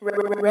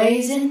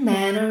Raisin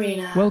Man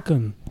Arena.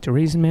 Welcome to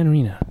Raisin Man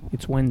Arena.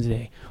 It's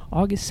Wednesday,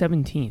 August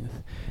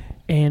 17th,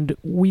 and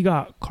we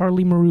got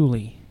Carly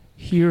Maruli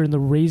here in the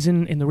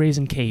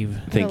Raisin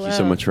Cave. Thank you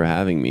so much for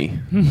having me.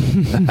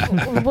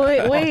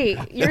 Wait,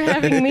 you're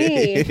having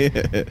me.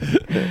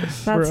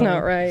 That's not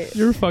right.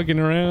 You're fucking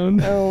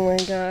around. Oh my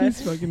gosh.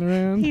 He's fucking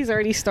around. He's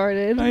already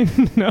started. I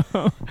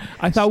know.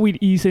 I thought we'd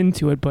ease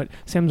into it, but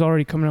Sam's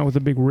already coming out with the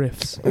big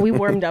riffs. We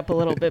warmed up a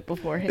little bit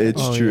beforehand.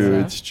 It's true.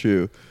 Yeah. It's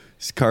true.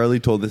 Carly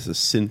told us a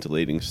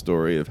scintillating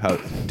story of how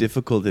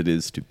difficult it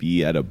is to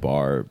be at a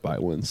bar by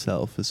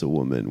oneself as a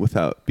woman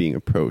without being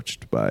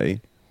approached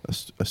by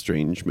a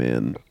strange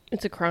man.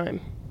 It's a crime.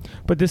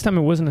 But this time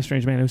it wasn't a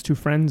strange man. It was two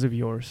friends of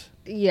yours.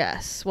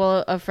 Yes.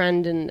 Well, a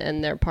friend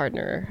and their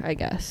partner, I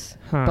guess.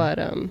 Huh.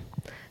 But,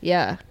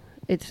 yeah,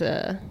 it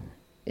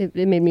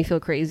made me feel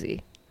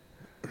crazy.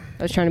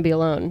 I was trying to be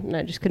alone, and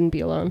I just couldn't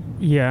be alone.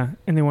 Yeah,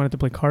 and they wanted to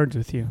play cards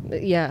with you.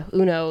 Yeah,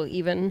 Uno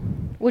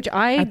even, which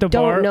I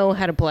don't know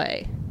how to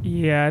play.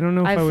 Yeah, I don't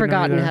know if I've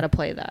forgotten how to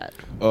play that.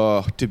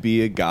 Oh, to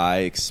be a guy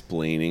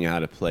explaining how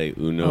to play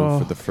Uno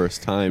for the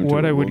first time to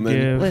what a I would woman.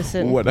 give.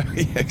 Listen,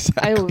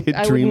 exactly.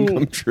 A dream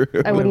come true.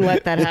 I wouldn't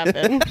let that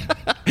happen.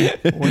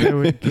 What I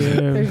would give.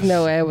 There's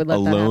no way I would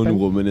let that happen. A lone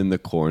woman in the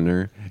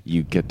corner,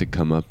 you get to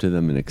come up to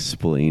them and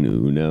explain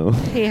Uno.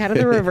 Hey, how do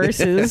the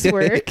reverses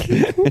work?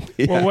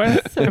 Well,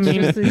 what? I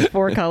mean, just these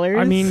four colors.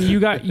 I mean, you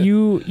got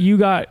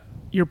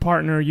your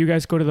partner. You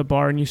guys go to the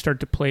bar and you start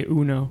to play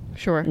Uno.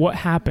 Sure. What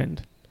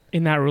happened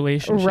in that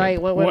relationship?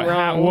 Right. What went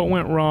wrong? What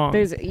went wrong?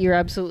 You're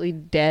absolutely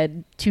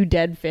dead. Two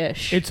dead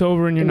fish. It's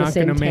over, and you're not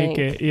going to make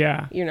tank. it.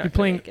 Yeah. You're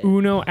playing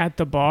Uno at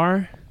the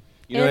bar.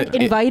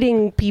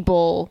 Inviting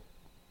people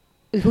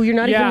who you're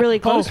not even really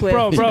close with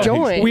to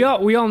join. We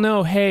all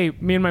know, hey,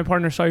 me and my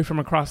partner saw you from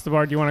across the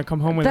bar. Do you want to come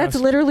home with us?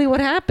 That's literally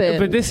what happened.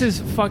 But this is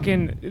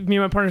fucking me and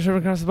my partner from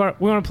across the bar.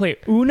 We want to play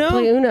Uno?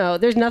 Play Uno.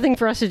 There's nothing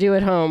for us to do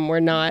at home. We're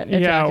not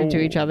attracted to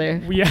each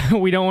other. Yeah,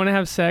 we don't want to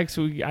have sex.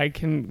 We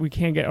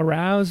can't get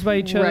aroused by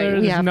each other.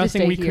 Right, There's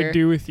nothing we could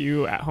do with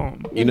you at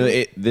home. You know,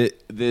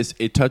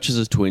 it touches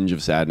a twinge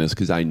of sadness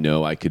because I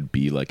know I could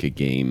be like a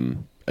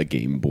game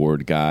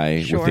board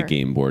guy with a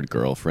game board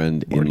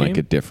girlfriend in like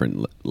a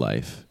different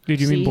life. Did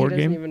you mean board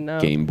game? Even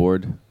know. Game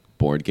board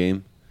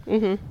game.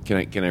 Mm-hmm.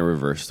 Can I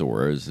reverse the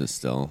words?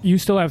 Still, you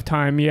still have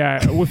time. Yeah,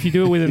 if you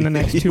do it within the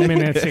next 2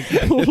 minutes,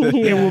 it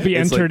will be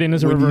entered in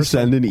as a reversal. You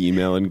send an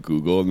email in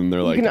Google and then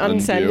they're like, you can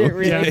unsend it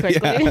really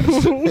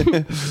quickly.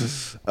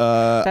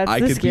 That's I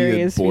the could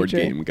scariest be a board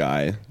feature. game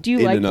guy. Do you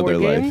in like another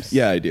board life. games?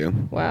 Yeah, I do.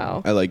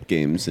 Wow. I like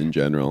games in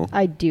general.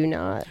 I do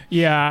not.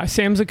 Yeah,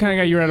 Sam's the kind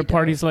of guy you're at a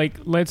party. He's like,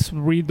 let's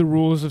read the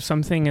rules of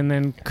something and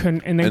then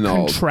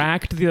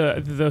contract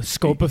the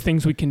scope of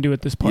things we can do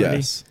at this party.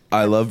 Yes.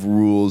 I love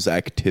rules,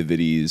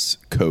 activities,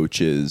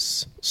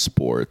 coaches,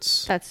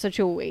 sports. That's such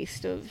a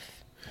waste of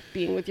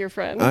being with your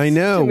friends. I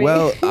know.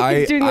 Well,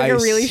 doing a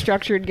really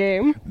structured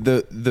game.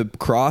 The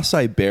cross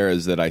I bear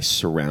is that I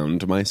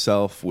surround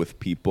myself with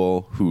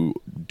people who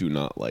do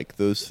not like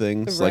those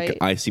things. Right. Like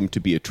I seem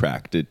to be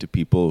attracted to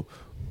people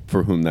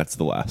for whom that's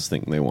the last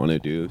thing they want to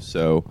do.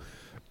 So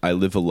I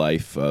live a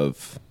life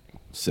of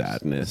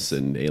sadness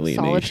and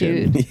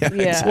alienation. Solitude.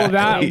 Yeah.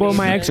 Exactly. Well,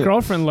 my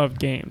ex-girlfriend loved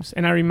games,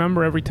 and I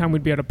remember every time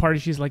we'd be at a party,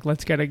 she's like,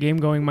 "Let's get a game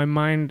going." My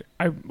mind,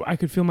 I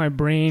could feel my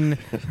brain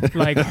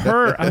like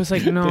hurt. I was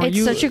like, "No,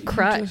 it's such a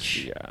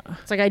crutch."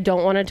 It's like I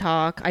don't want to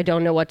talk. I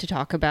don't know what to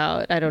talk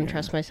about. I don't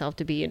trust myself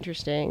to be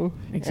interesting.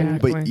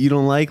 Exactly. But you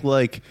don't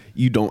like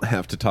you don't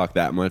have to talk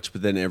that much.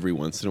 But then every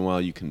once in a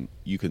while, you can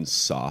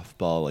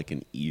softball like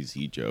an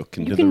easy joke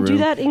into the room. You can do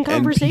that in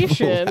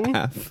conversation.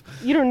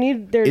 You don't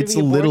need there to be It's a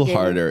little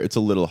harder. It's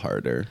a little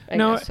harder. I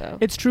guess so.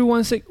 It's true.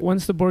 Once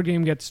the board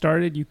game gets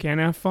started, you can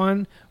have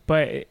fun.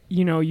 But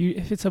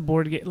if it's a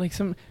board game, like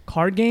some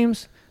card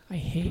games, I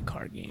hate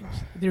card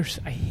games.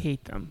 I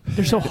hate them.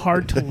 They're so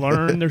hard to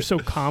learn. They're so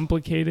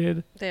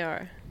complicated. They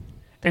are.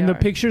 The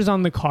pictures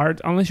on the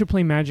cards, unless you're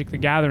playing Magic the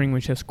Gathering,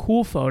 which has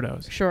cool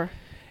photos. Sure.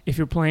 If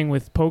you're playing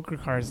with poker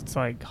cards, it's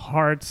like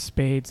hearts,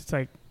 spades. It's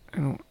like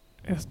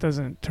this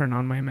doesn't turn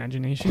on my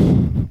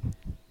imagination.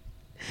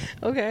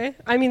 Okay.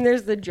 I mean,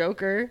 there's the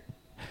Joker.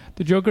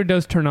 The Joker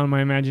does turn on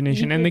my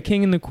imagination, and the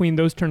King and the Queen,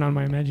 those turn on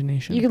my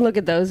imagination. You can look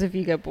at those if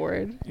you get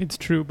bored. It's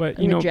true, but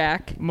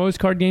Jack. Most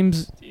card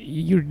games,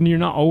 you're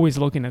not always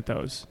looking at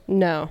those.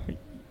 No.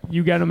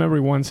 You get them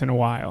every once in a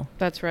while.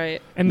 That's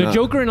right. And the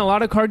Joker in a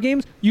lot of card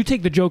games, you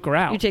take the Joker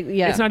out.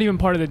 It's not even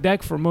part of the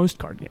deck for most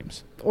card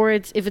games. Or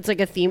if it's like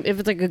a theme, if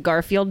it's like a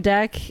Garfield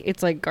deck,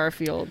 it's like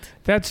Garfield.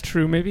 That's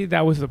true. Maybe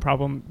that was the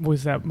problem,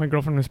 was that my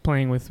girlfriend was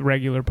playing with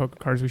regular poker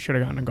cards. We should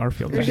have gotten a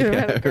Garfield deck. We should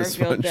have had a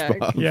Garfield deck.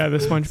 Yeah, the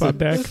SpongeBob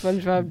deck.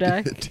 SpongeBob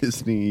deck.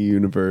 Disney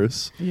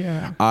universe.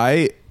 Yeah.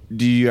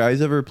 Do you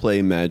guys ever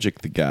play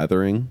Magic the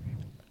Gathering?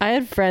 I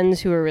had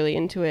friends who were really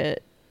into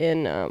it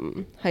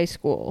in high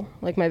school.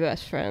 Like my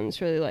best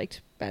friends really liked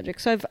Magic.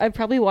 So I've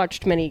probably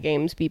watched many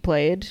games be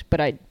played,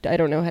 but I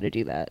don't know how to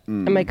do that.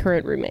 And my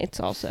current roommates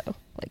also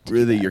like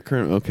Really, your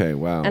current? Okay,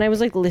 wow. And I was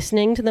like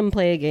listening to them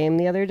play a game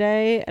the other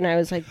day, and I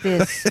was like,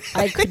 "This,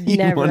 I could You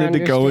never." wanted to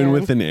go in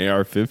with understand. an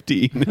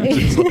AR-15 and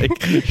just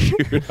like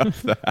shoot up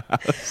the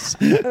house.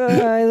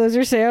 Those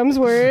are Sam's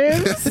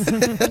words.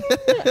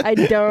 I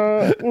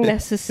don't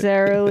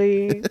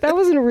necessarily. That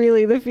wasn't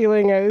really the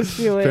feeling I was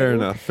feeling. Fair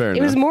enough.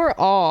 It was more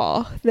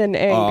awe than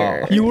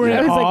anger. You were I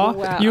in was awe. like,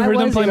 wow. You I heard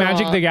them was play in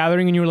Magic awe. the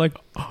Gathering, and you were like,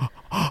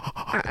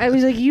 I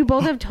was like, you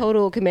both have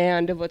total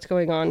command of what's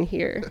going on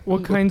here.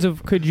 "What kinds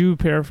of? Could you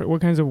paraphrase?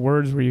 What kinds of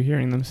words were you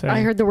hearing them say?"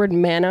 I heard the word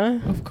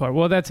mana. Of course.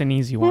 Well, that's an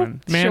easy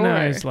one. Mana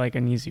Sure. is like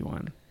an easy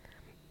one.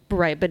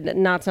 Right, but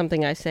not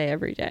something I say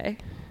every day.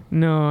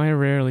 No, I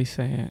rarely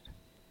say it.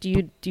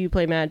 Do you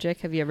play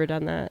Magic? Have you ever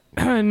done that?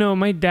 No,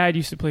 my dad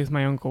used to play with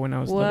my uncle when I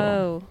was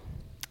Whoa.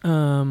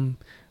 little.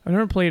 I've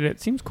never played it.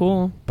 Seems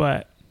cool,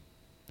 but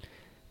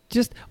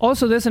just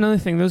also that's another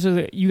thing. Those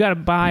are you got to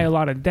buy a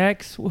lot of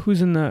decks.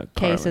 Who's in the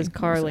Kay Carly? says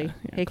Carly.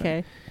 Yeah, Hey,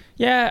 Carly. Kay.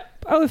 Yeah.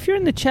 Oh, if you're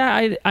in the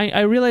chat, I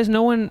realize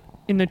no one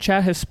in the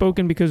chat has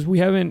spoken because we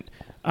haven't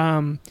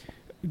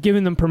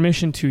given them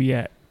permission to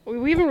yet.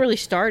 We haven't really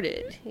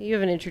started. You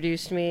haven't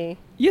introduced me.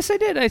 Yes, I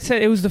did. I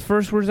said it was the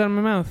first words out of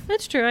my mouth.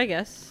 That's true, I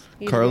guess.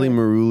 Carly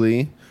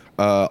Usually.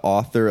 Maruli,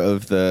 author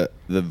of the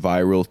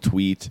viral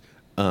tweet.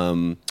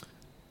 no.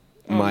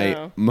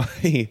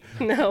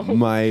 No.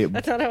 My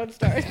That's not how it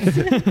starts.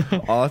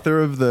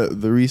 author of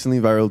the recently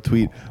viral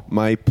tweet.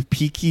 My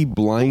Peaky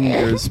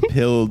Blinders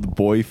pilled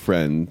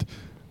boyfriend.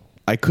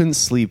 I couldn't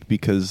sleep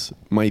because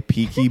my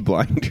Peaky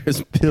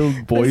Blinders pilled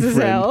hell.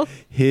 boyfriend.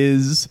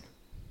 His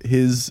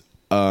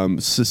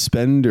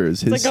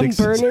suspenders. His It's like I'm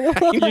six. burning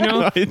a lot. You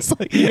know, It's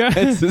like Yeah.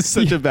 it's just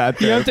such a bad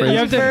you have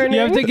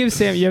paraphrase.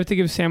 to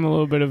give Sam a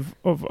little bit of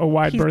a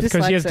wide He's berth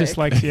because he has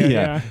dyslexic. dyslexia. Yeah.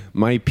 Yeah.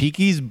 My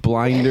Peaky's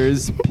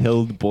Blinders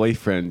pilled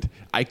boyfriend.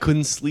 I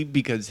couldn't sleep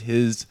because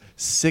his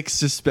 6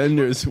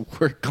 suspenders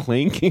were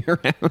clanking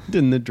around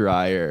in the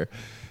dryer.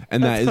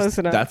 And That's close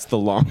enough. that's the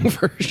long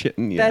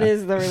version. Yeah. That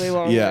is the really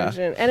long Yeah.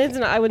 version. And it's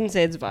not, I wouldn't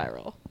say it's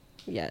viral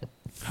yet.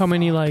 How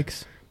many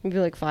likes? Maybe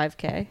like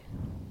 5K.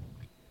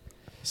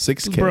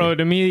 6K. Bro,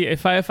 to me,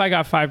 if I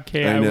got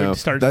 5K, I, know. would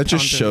start. That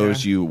just counting,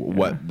 shows yeah. you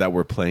what that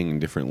we're playing in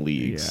different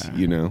leagues, Yeah.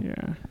 you know?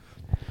 Yeah.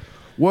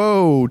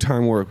 Whoa,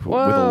 time work with a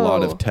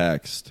lot Whoa. of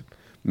text.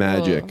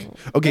 Magic. Whoa.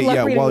 Okay, Good luck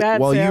yeah, reading that,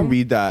 while you Sam.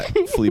 read that,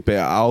 Felipe,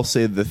 I'll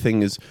say the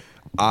thing is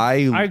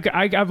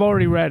I've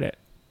already read it.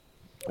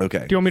 okay.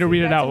 Do you want me to read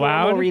it That's out a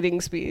normal loud? reading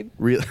speed.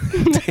 Really?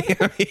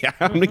 Damn, yeah,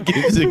 I'm gonna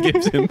gives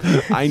him.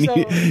 I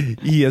need.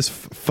 He has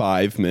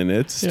 5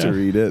 minutes Yeah. to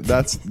read it.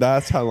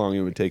 That's how long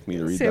it would take me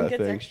to read Sam that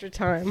gets thing. extra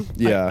time.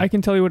 Yeah, I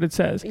can tell you what it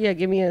says. Yeah,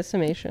 give me a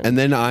summation. and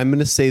then I'm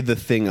gonna say the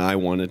thing I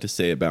wanted to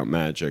say about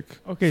magic.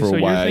 Okay, for so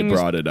your why I thing is-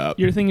 brought it up.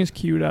 Your thing is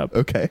queued up.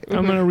 Okay.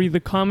 I'm going to read the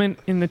comment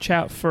in the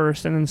chat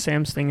first, and then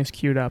Sam's thing is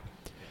queued up.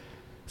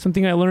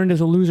 Something I learned as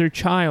a loser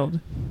child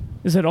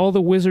is that all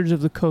the Wizards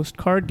of the Coast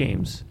card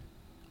games,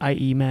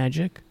 i.e.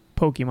 Magic,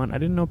 Pokemon, I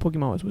didn't know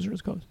Pokemon was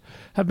Wizards of the Coast,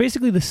 have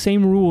basically the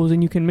same rules,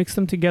 and you can mix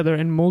them together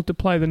and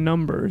multiply the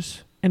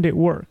numbers, and it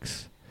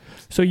works.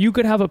 So you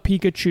could have a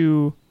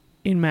Pikachu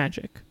in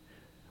Magic,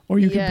 or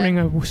you could Yeah. bring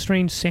a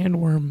strange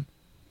sandworm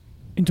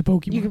into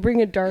Pokemon. You could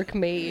bring a dark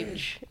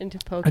mage into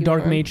Pokemon. a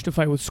dark mage to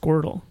fight with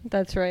Squirtle.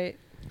 That's right.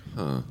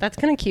 Huh. That's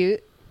kind of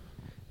cute.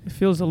 It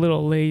feels a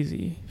little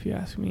lazy, if you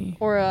ask me.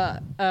 Or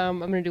I'm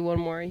gonna do one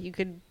more. You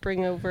could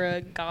bring over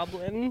a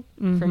goblin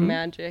Mhm. from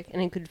Magic,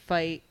 and it could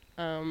fight.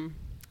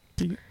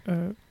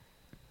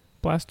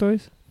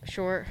 Blastoise?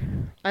 Sure.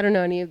 I don't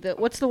know any of the.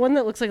 What's the one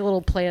that looks like a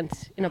little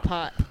plant in a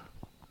pot?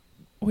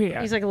 Wait,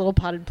 He's like a little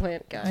potted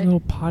plant a guy. little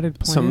potted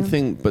plant.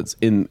 Something, but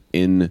in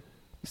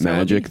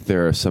Magic, Celebi?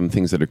 there are some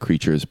things that are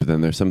creatures, but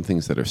then there's some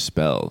things that are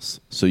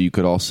spells. So you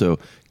could also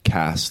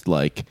cast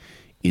like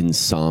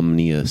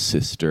Insomnia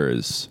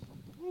Sisters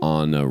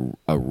on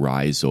a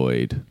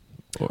Rhizoid.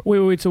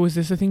 Wait. So was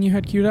this a thing you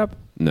had queued up?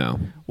 No,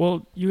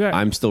 Well, you got.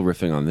 I'm still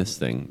riffing on this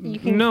thing. You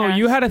can No,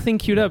 you cast- had a thing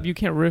queued up. You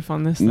can't riff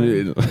on this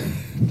thing.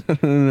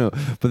 No.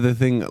 But the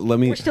thing,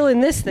 We're still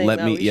in this thing. let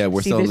though. me. We Yeah, should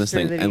we're see still in this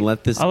through thing, the- and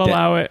let this. I'll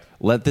allow it.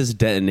 Let this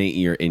detonate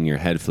in your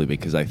head, Felipe,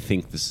 because I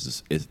think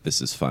this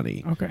is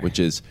funny. Okay. Which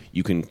is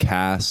you could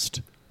cast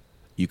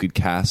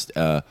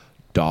a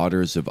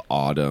Daughters of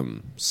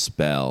Autumn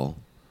spell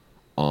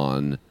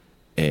on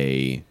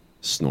a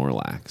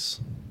Snorlax.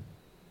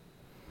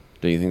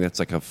 Don't you think that's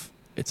like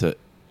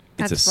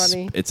That's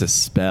funny. it's a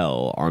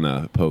spell on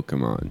a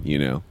Pokemon, you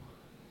know?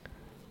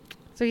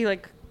 So he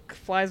like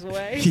flies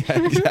away.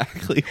 Yeah,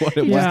 exactly. What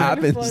Yeah.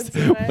 happens? Floats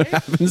away. What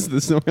happens to the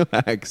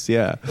Snorlax?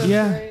 Yeah. That's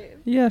Yeah. right.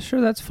 Yeah,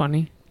 sure, that's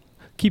funny.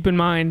 Keep in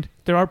mind,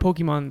 there are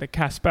Pokemon that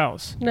cast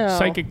spells. No.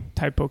 Psychic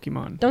type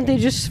Pokemon. Don't they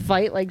just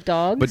fight like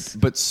dogs?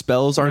 But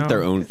spells aren't No.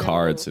 their own Is that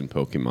cards what- in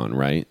Pokemon,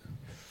 right?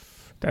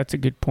 That's a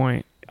good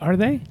point. Are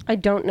they? I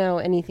don't know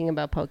anything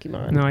about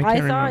Pokemon. No, I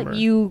can't thought remember.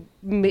 you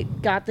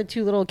got the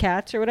two little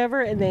cats or whatever,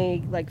 and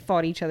they like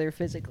fought each other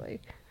physically.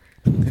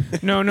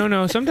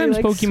 No. Sometimes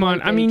like, Pokemon.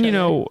 swipe I mean, each you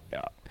know,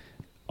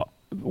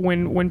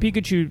 when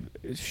Pikachu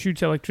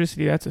shoots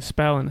electricity, that's a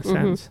spell in a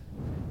sense.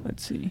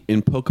 Let's see.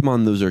 In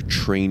Pokemon, those are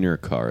trainer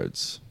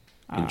cards.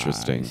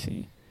 Interesting. I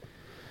see.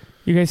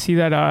 You guys see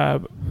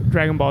that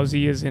Dragon Ball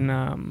Z is in...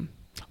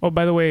 oh,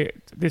 by the way,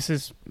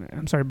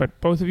 I'm sorry, but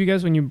both of you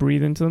guys, when you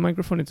breathe into the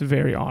microphone, it's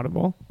very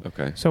audible.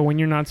 Okay. So when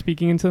you're not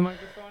speaking into the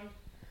microphone...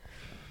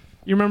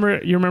 You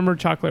remember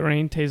Chocolate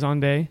Rain,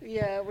 Taizon Day?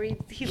 Yeah, where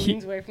he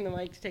leans away from the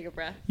mic to take a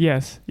breath.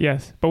 Yes.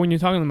 But when you're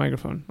talking on the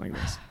microphone, like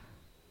this.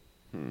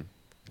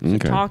 So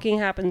talking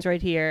happens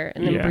right here,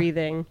 and then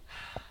breathing.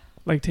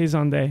 Like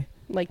Taizon Day.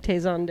 Like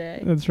Taizon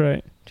Day. That's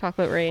right.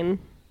 Chocolate Rain.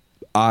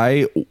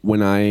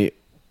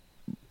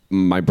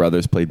 My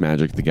brothers played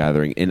Magic the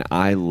Gathering, and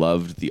I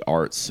loved the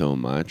art so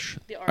much.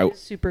 The art is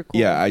super cool.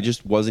 Yeah, I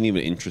just wasn't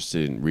even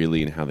interested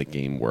in how the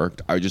game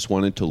worked. I just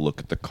wanted to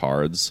look at the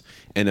cards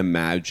and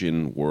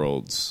imagine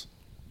worlds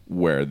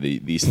where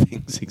these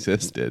things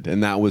existed,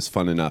 and that was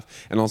fun enough.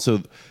 And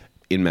also,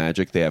 in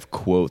Magic, they have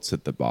quotes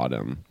at the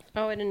bottom.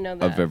 Oh, I didn't know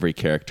that. Of every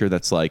character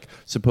that's like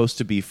supposed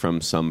to be from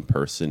some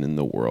person in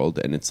the world,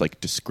 and it's like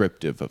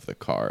descriptive of the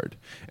card.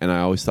 And I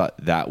always thought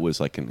that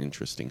was like an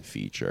interesting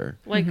feature.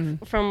 Like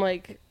from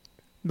like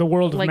the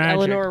world of like Magic.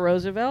 Eleanor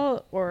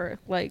Roosevelt, or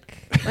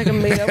like a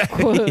made up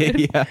quote.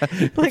 Yeah,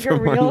 like from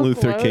a real Martin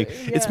Luther quote. King.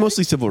 Yeah. It's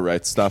mostly civil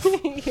rights stuff.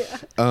 Yeah.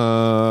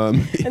 Yeah.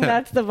 And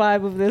that's the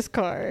vibe of this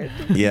card.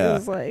 Yeah.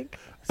 It's like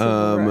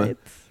civil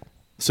rights.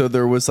 So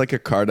there was like a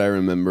card I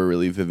remember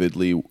really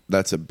vividly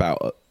that's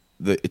about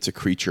it's a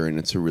creature and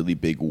it's a really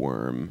big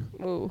worm.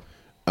 Ooh.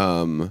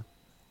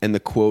 And the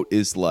quote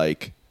is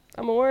like,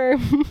 I'm a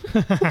worm.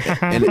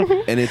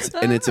 and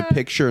it's a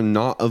picture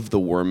not of the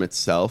worm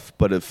itself,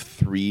 but of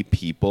three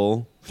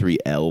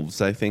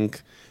elves, I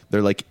think.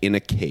 They're like in a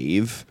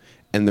cave,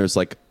 and there's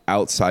like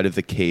outside of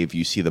the cave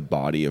you see the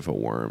body of a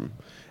worm.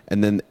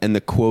 And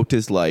the quote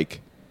is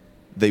like,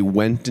 they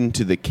went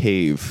into the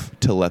cave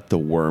to let the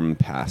worm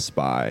pass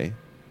by,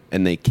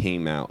 and they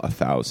came out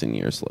 1,000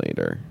 years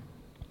later.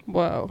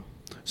 Whoa.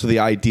 So the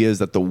idea is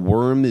that the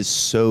worm is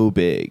so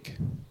big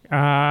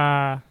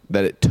that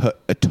it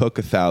took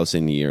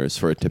 1,000 years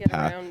for it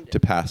to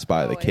pass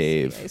by the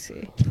cave. I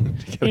see.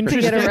 Interesting.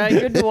 To get around, you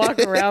had to walk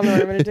around the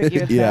worm, and it took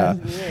you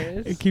 1,000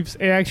 years.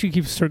 It actually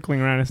keeps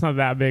circling around. It's not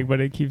that big, but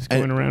it keeps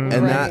going around.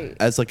 And Right. that,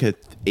 as like a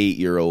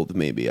 8-year-old,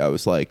 maybe I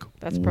was like,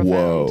 That's profound.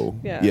 whoa,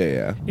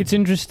 Yeah. It's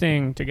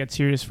interesting to get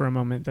serious for a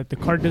moment that the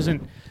card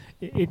doesn't.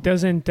 It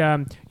doesn't.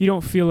 You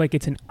don't feel like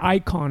it's an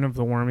icon of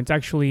the worm. It's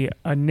actually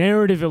a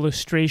narrative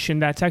illustration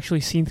that's actually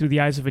seen through the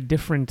eyes of a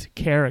different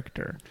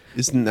character.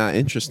 Isn't that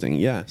interesting?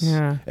 Yes.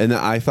 Yeah. And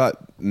I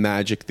thought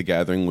Magic the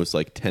Gathering was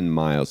like 10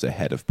 miles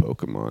ahead of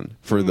Pokemon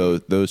for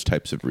those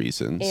types of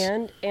reasons.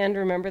 And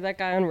remember that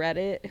guy on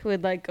Reddit who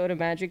would like go to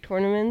Magic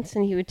tournaments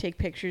and he would take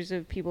pictures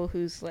of people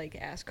whose like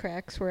ass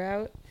cracks were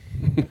out.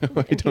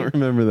 I don't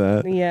remember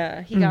that.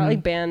 Yeah, he got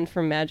like banned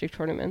from Magic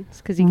tournaments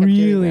because he kept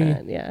Really? doing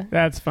that. Yeah,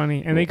 That's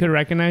funny. And they could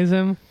recognize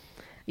him.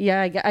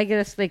 yeah. I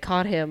guess they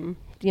caught him,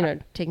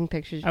 taking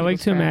pictures. Of I like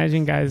people's to cracks.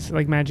 imagine guys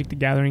like Magic the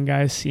Gathering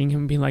guys seeing him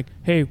and being like,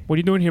 "Hey, what are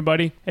you doing here,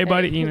 buddy? Hey,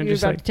 buddy," You're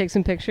just about like, to take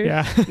some pictures.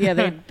 yeah,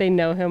 Yeah, they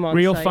know him on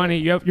real site. funny.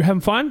 You're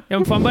having fun? You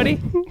having fun, buddy?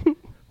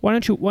 Why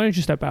don't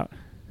you step out?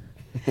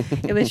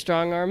 Yeah, they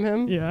strong arm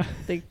him. Yeah,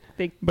 They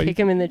But- kick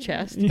him in the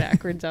chest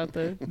backwards out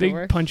the they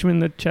door. punch him in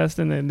the chest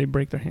and then they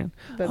break their hand.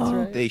 That's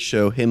right. They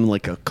show him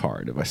like a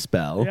card of a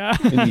spell. Yeah.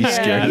 And he's Yeah,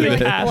 scared he of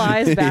like it.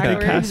 flies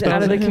backwards cast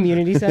out of the spells.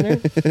 community center.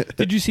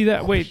 Did you see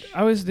that? Wait,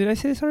 did I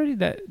say this already?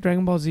 That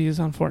Dragon Ball Z is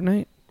on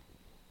Fortnite?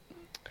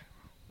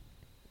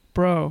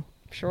 Bro,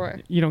 Sure.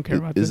 you don't care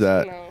about Is this.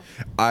 that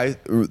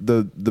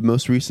No. the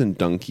most recent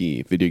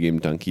video game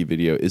Donkey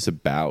video is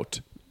about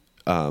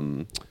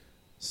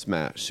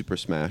Super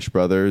Smash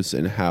Brothers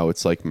and how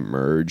it's like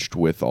merged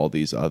with all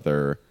these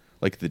other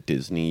like the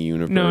Disney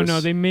universe.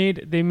 No, they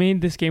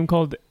made this game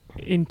called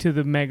Into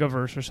the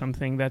Megaverse or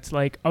something that's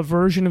like a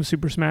version of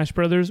Super Smash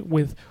Brothers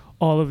with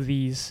all of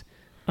these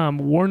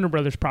Warner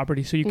Brothers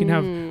properties. So you can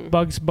have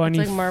Bugs Bunny.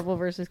 It's like Marvel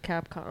versus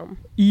Capcom.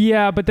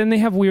 Yeah, but then they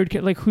have weird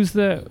like who's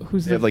the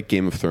They have like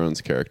Game of Thrones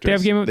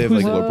characters. They have like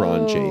who's-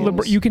 LeBron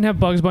James. you can have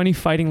Bugs Bunny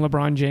fighting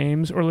LeBron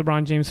James or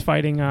LeBron James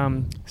fighting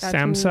That's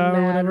Samsa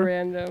or mad whatever.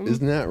 Random.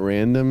 Isn't that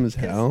random as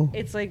 'Cause hell?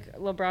 It's like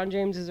LeBron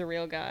James is a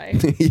real guy.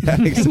 Yeah,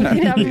 You exactly.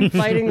 can have him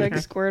fighting like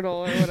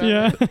Squirtle or whatever.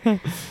 Yeah.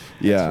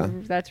 Yeah.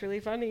 That's really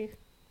funny.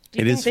 Do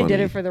you It think is they did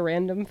funny. it for the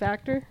random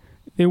factor?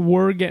 They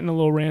were getting a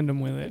little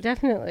random with it.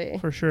 Definitely.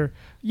 For sure.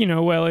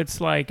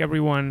 It's like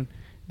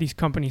these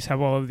companies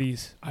have all of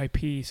these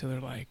IP, so they're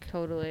like,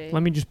 Totally.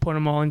 let me just put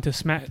them all into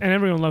Smash. And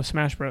everyone loves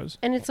Smash Bros.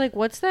 And it's like,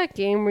 what's that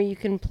game where you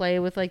can play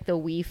with like the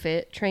Wii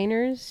Fit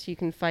trainers? You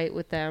can fight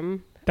with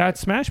them. That's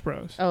Smash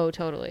Bros. Oh,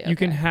 totally. You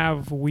can okay.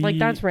 have Wii. Like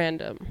that's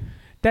random.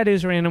 That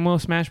is random. Well,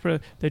 Smash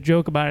Bros. The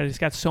joke about it is it's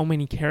got so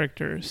many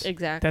characters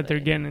Exactly. that they're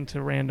getting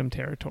into random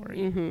territory.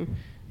 Mm-hmm.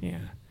 Yeah.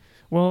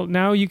 Well,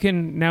 now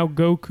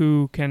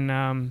Goku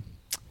can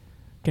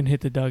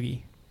hit the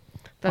Dougie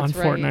That's on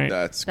right. Fortnite.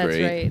 That's That's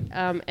great.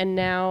 right. And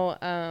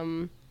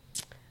now,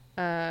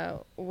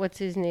 what's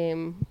his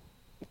name?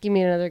 Give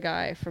me another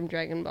guy from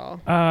Dragon Ball.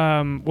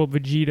 Well,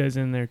 Vegeta's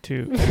in there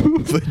too.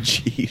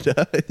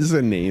 Vegeta is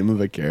the name of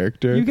a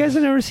character. You guys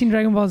have never seen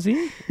Dragon Ball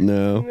Z?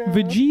 No.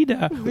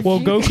 Vegeta. Well,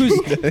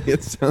 Goku's.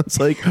 It sounds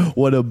like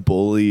what a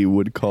bully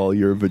would call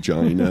your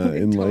vagina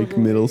in like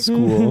Totally. middle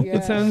school. Yeah.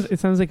 It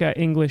sounds like a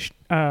English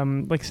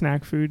like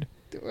snack food.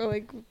 Or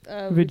like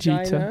Vegeta.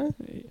 vagina.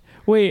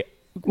 Wait.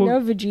 Well, Now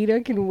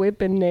Vegeta can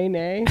whip and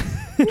nay.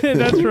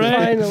 that's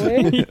right.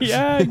 Finally.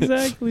 Yeah,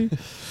 exactly.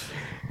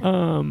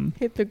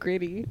 Hit the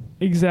gritty.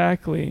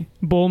 Exactly.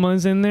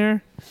 Bulma's in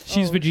there.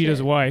 She's Oh, Vegeta's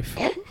shit. wife.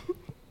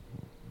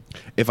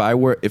 If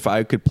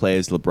I could play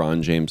as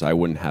LeBron James, I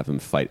wouldn't have him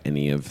fight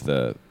any of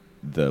the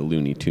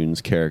Looney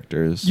Tunes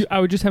characters. I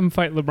would just have him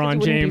fight LeBron It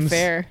wouldn't James. be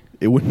fair.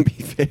 It wouldn't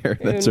be fair.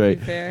 It That's wouldn't right.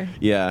 be fair.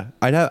 Yeah,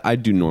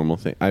 I'd do normal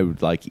things. I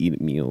would like eat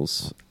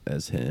meals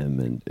as him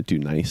and do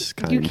nice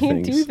kind You of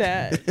can't things. do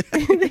that.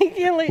 They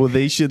can't Well,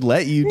 they should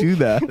let you do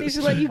that. They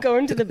should let you go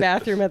into the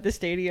bathroom at the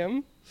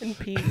stadium and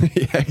pee.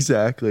 Yeah,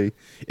 exactly.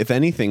 If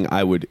anything,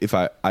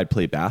 I'd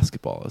play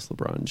basketball as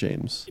LeBron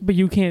James. But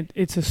you can't.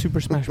 It's a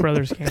Super Smash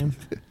Brothers game.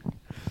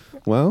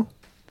 Well,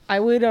 I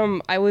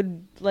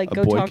would like A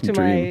go boy talk can to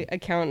dream. my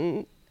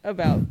accountant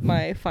about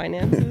my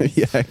finances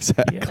yeah,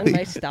 exactly. Yeah. and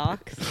my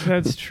stocks.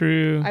 That's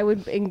true. I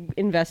would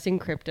invest in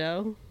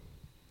crypto.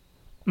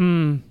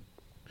 Mm.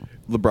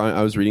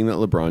 I was reading that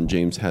LeBron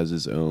James has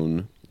his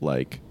own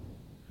like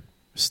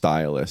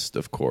stylist,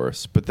 of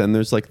course, but then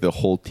there's like the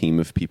whole team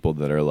of people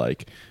that are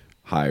like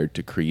hired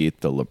to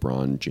create the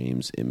LeBron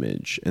James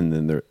image, and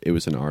then it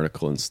was an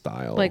article in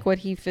Style, Like what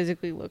he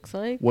physically looks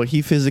like. what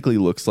he physically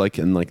looks like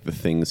and like the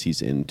things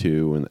he's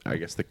into, and I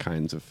guess the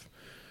kinds of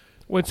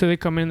What? So they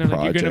come in, they're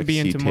like, "You're gonna be Projects he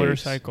into takes.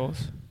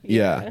 motorcycles."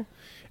 yeah.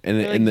 And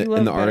They're like, and "You the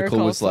love Better article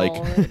Call was like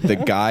Saul." the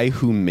guy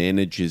who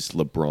manages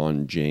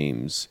LeBron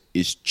James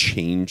is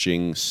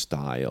changing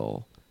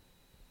style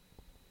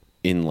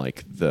in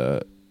like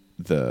the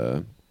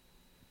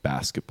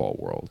basketball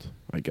world,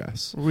 I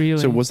guess. Really?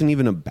 So it wasn't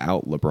even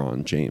about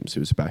LeBron James. It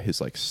was about his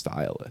like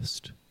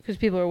stylist. Because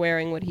people are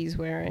wearing what he's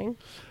wearing.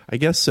 I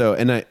guess so.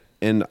 And I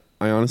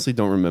honestly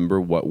don't remember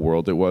what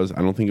world it was.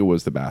 I don't think it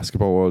was the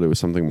basketball world. It was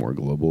something more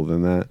global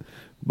than that.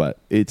 But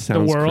it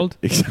sounds world?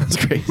 It sounds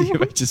crazy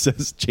if it just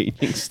says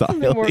changing style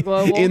bit more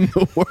global. in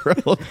the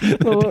world. That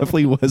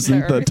definitely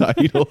wasn't the Earth.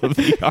 title of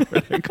the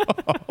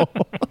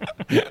article.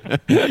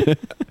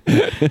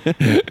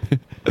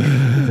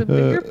 It's a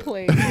bigger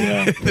place.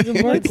 It's a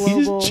more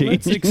global.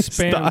 Changing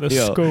expand the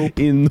style scope.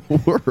 in the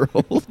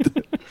world.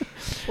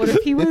 What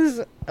if he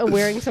was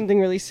wearing something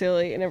really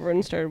silly and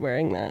everyone started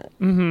wearing that?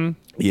 Mm-hmm.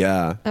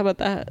 Yeah. How about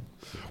that?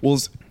 Well,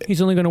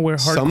 He's only gonna wear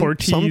hardcore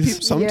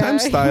tees.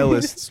 sometimes Yeah.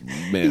 stylists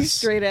He's miss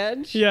straight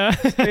edge. Yeah.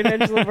 Straight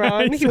edge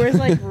LeBron. He wears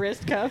like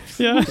wrist cuffs.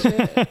 Yeah. And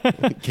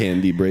shit.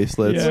 candy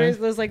bracelets. Yeah. He wears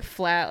those like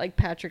flat, like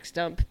Patrick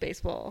Stump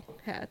baseball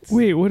hats.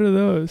 Wait, what are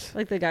those?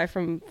 Like the guy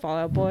from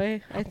Fallout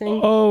Boy, I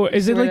think. Oh,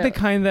 is it Sort like the of.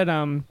 kind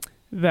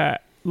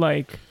that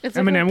like It's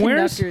like Eminem a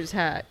wears? conductor's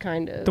hat,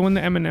 kind of. The one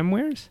that Eminem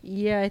wears?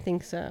 Yeah, I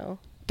think so.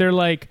 They're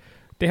like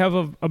they have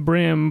a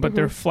brim, but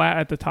they're flat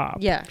at the top.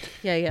 Yeah,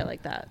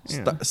 like that.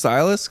 Yeah.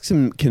 Stylists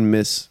can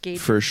miss Gauge.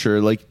 for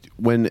sure. Like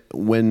when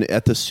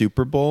at the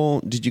Super Bowl,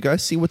 did you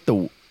guys see what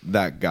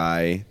that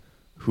guy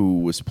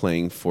who was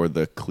playing for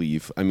the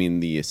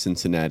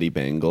Cincinnati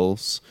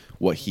Bengals,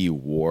 what he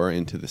wore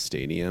into the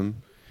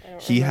stadium?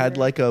 He had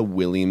like a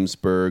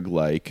Williamsburg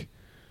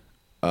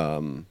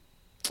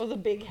Oh, the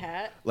big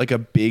hat. like a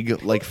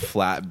big like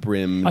flat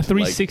brimmed A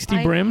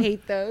 360 brim. I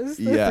hate those.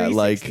 The Yeah,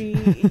 like-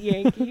 360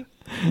 Yankee.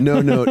 No,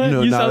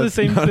 You not saw a- the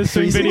same- not a the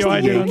same video I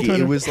did on 360 Yankee.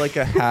 Twitter. It was like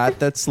a hat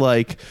that's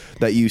like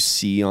that you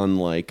see on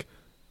like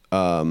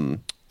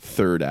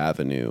Third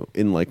Avenue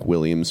in like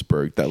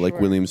Williamsburg that like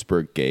Sure.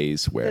 Williamsburg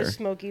gays wear. The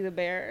Smokey the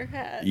Bear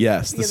hat.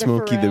 Yes, the Yeah,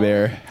 Smokey the Pharrell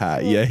Bear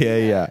hat. Yeah,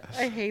 Smokey yeah. hat.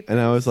 I hate And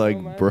I those was so like,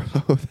 much. bro,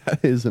 that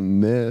is a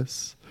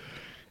miss.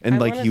 And I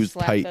like wanna he was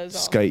slap tight, those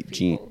off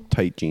people.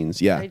 tight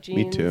jeans. Yeah, My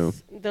me too.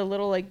 jeans, the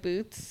little like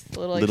boots, the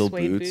little like Little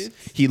suede boots.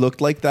 boots. He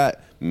looked like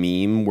that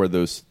meme where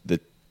the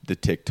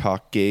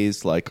TikTok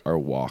gays like are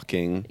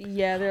walking.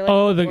 Yeah, they're like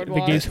Oh, the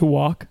boardwalk. gays who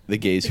walk. The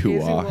gays The who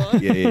gays who walk.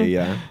 walk.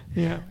 Yeah.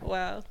 Yeah.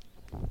 Wow.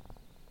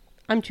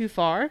 I'm too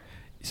far.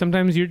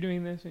 Sometimes you're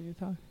doing this when you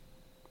talk.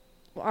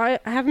 Well, I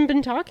haven't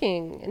been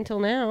talking until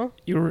now.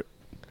 You're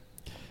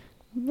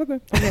okay.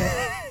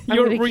 Okay. I'm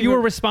You gonna were keep you were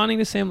it- responding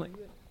to Sam like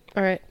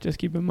All right. just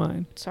keep in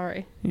mind.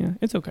 Sorry. Yeah,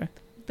 it's okay.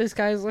 This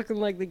guy's looking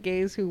like the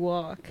gays who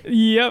walk.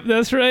 Yep,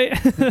 that's right.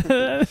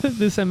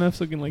 This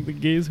MF's looking like the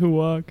gays who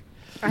walk.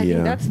 I Yeah.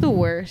 think that's the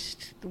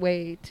worst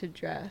way to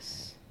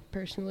dress.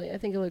 Personally, I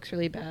think it looks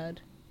really bad.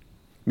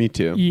 Me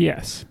too.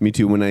 Yes. Me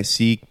too. When I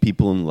see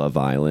people in Love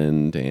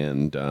Island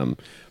and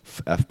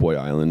F Boy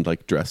Island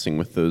like dressing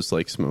with those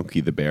like Smokey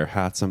the Bear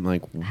hats, I'm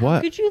like,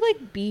 what? Could you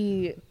like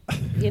be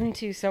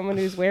into someone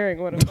who's wearing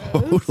one of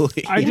those?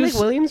 Totally. I In just-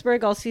 like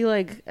Williamsburg, I'll see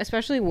like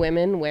especially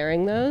women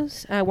wearing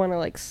those. I want to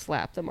like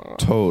slap them off.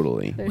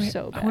 Totally. They're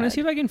so bad. I want to see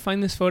if I can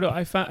find this photo.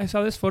 I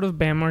saw this photo of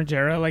Bam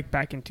Margera like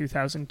back in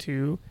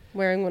 2002.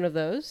 Wearing one of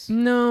those.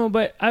 No,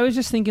 but I was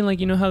just thinking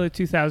like you know how the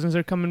 2000s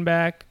are coming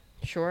back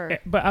Sure.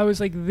 But I was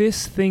like,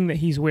 this thing that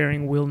he's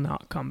wearing will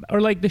not come back.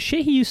 Or like the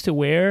shit he used to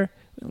wear.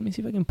 Let me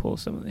see if I can pull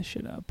some of this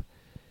shit up.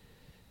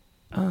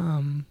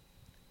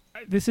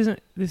 This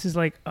is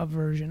like a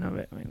version of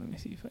it. Wait, let me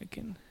see if I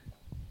can.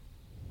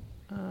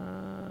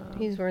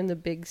 He's wearing the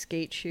big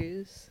skate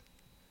shoes.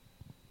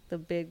 The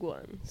big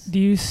ones. Do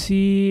you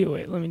see?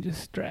 Wait, let me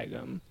just drag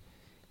them.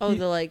 Oh,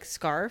 the like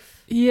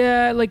scarf?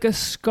 Yeah, like a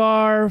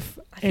scarf.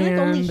 I feel like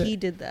only he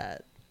did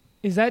that.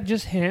 Is that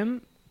just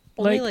him?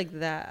 Only like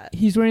that.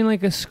 He's wearing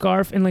like a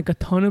scarf and like a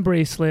ton of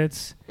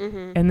bracelets,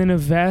 and then a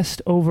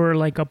vest over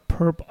like a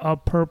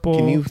purple.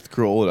 Can you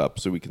scroll it up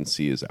so we can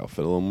see his outfit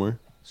a little more?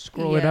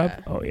 Scroll it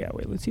up? Oh yeah,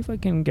 wait, let's see if I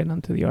can get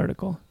onto the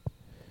article.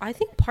 I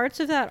think parts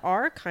of that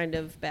are kind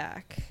of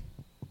back.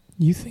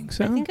 You think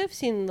so? I think I've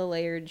seen the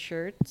layered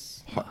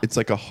shirts. It's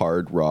like a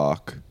hard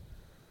rock.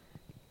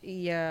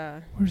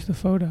 Yeah. Where's the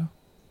photo?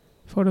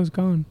 Photo's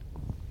gone.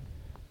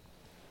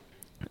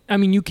 I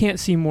mean, you can't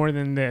see more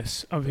than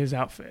this of his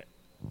outfit.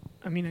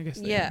 I mean, I guess.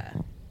 Yeah.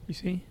 You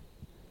see?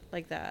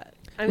 Like that.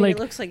 I mean, Like, it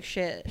looks like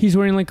shit. He's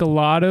wearing like a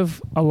lot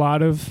of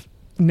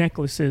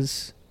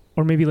necklaces,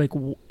 or maybe like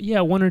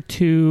one or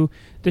two.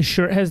 The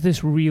shirt has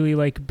this really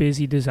like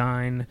busy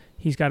design.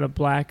 He's got a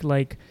black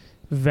like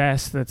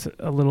vest that's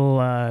a little.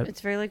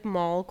 It's very like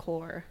mall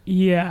core.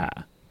 Yeah.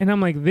 And I'm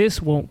like,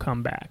 this won't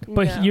come back.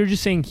 But No. you're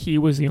just saying he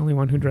was the only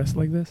one who dressed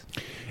like this?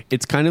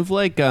 It's kind of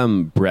like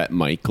Brett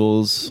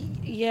Michaels.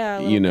 Yeah.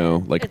 You know,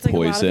 bit. like it's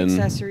Poison. Like a lot of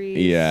accessories.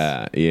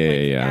 Yeah.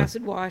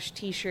 Acid wash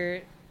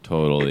T-shirt.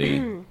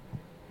 Totally.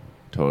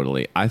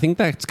 Totally. I think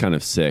that's kind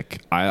of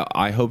sick.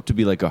 I hope to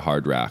be like a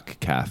Hard Rock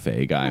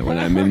Cafe guy when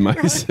I'm in my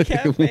Cafe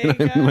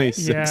guy.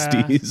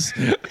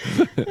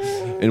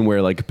 60s and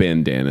wear like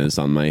bandanas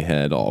on my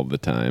head all the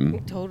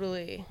time.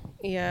 Totally.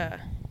 Yeah.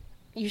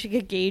 You should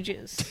get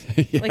gauges.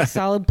 Like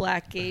solid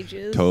black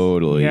gauges.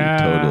 Totally. Yeah.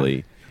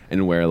 Totally.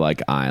 And wear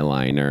like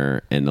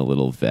eyeliner and a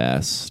little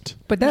vest.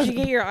 But You that's should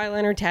get your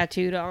eyeliner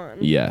tattooed on.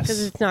 Yes.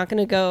 Because it's not going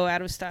to go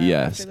out of style.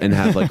 Yes. after And that.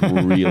 have like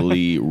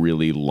really,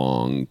 really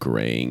long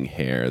graying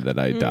hair that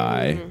I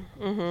dye.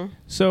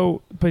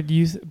 so. But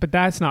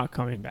that's not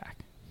coming back.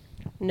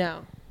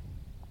 No.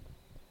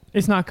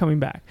 It's not coming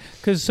back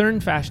because certain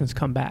fashions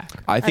come back.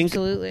 I think,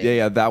 Absolutely.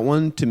 yeah, that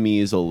one to me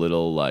is a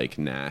little like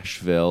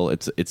Nashville.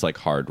 It's like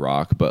hard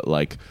rock, but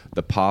like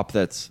the pop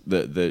that's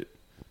the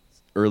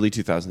early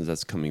 2000s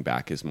that's coming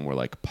back is more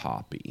like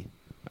poppy.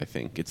 I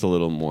think it's a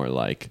little more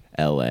like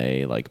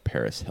L.A., like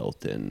Paris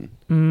Hilton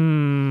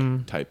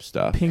type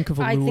stuff. Pink of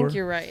I allure. think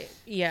you're right.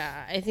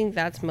 Yeah, I think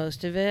that's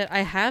most of it. I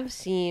have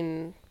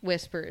seen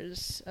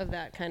whispers of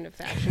that kind of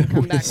fashion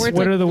come back. Where it's What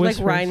like, are the like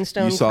whispers?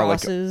 rhinestone You saw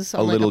like crosses a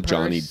on, like, little purse.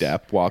 Johnny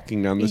Depp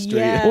walking down the street.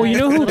 Yeah. Oh, you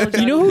know who? Little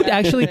You know who Johnny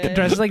Depp actually with it.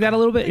 dresses like that a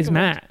little bit is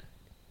Matt.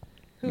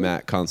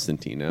 Matt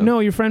Constantino.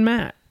 No, your friend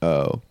Matt.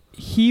 Oh,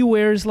 He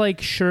wears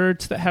like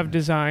shirts that have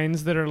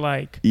designs that are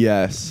like.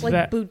 yes. Like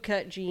that-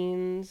 bootcut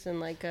jeans and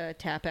like a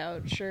tap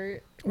out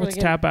shirt. Or What's like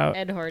an tap out?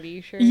 Ed Hardy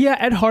shirt. Yeah,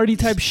 Ed Hardy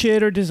type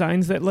shit or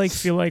designs that like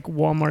feel like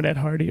Walmart Ed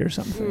Hardy or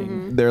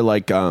something. They're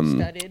like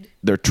Studded.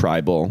 they're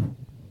tribal.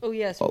 Oh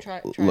yeah, some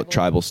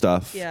Tribal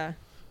stuff. Yeah.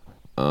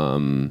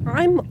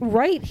 I'm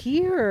right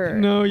here.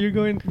 No, you're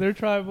going. They're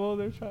tribal.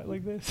 They're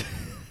like this.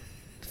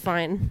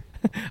 Fine.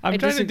 I'm I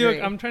trying to do it.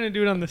 disagree. I'm trying to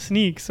do it on the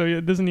sneak, so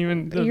it doesn't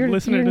even. The You're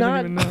listener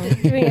not doesn't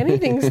even know. doing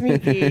anything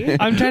sneaky.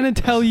 I'm trying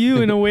to tell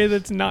you in a way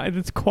that's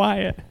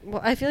quiet.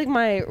 Well, I feel like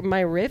my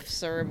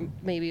riffs are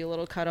maybe a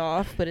little cut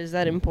off, but is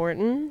that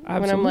important?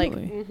 Absolutely.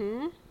 When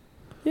I'm like,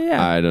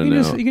 Yeah, I don't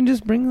you know. You can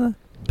just bring the.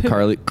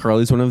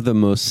 Carly's one of the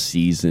most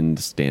seasoned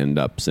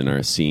stand-ups in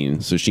our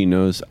scene, so she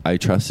knows. I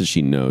trust that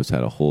she knows how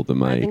to hold the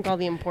I mic. think all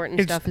the important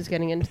It's- stuff is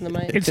getting into the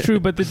mic. It's true,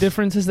 but the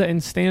difference is that in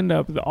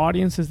stand-up, the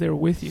audience is there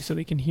with you, so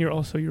they can hear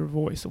also your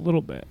voice a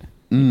little bit.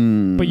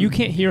 But you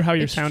can't hear how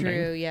you're It's sounding.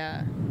 true,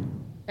 yeah.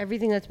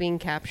 Everything that's being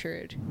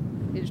captured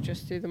is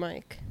just through the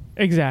mic.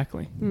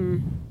 Exactly.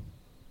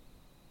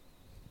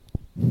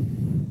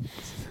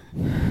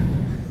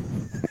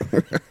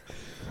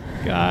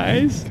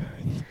 Guys,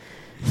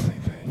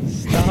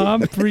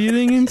 stop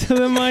breathing into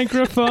the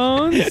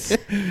microphones.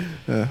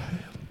 Getting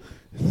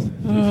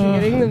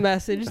the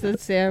message that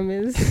Sam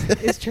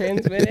is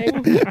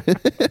transmitting.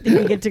 Did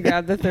we get to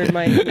grab the third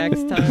mic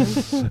next time?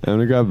 I'm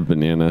gonna grab a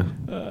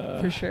banana.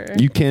 For sure.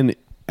 You can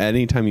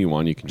anytime you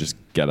want. You can just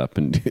get up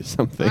and do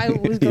something. I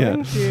was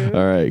going to.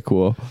 All right,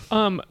 cool.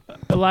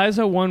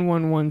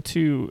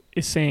 Eliza1112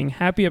 is saying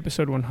happy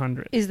episode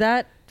 100. Is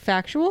that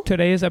factual?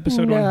 Today is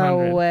episode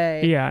 100. No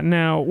way. Yeah.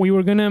 Now we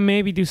were gonna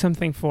maybe do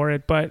something for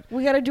it, but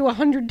We got to do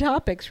 100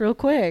 topics real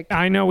quick.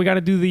 I know we got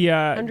to do the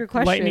 100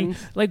 lightning.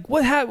 questions. Like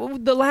what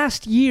happened the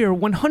last year?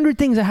 100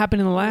 things that happened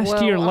in the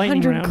last year.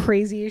 Lightning 100 round.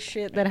 craziest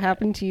shit that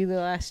happened to you the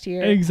last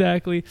year.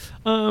 Exactly.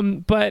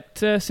 But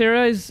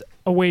Sarah is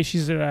away.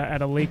 She's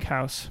at a lake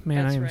house.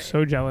 Man, That's I am right.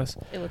 so jealous.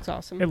 It looks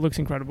awesome. It looks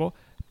incredible.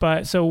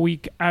 But so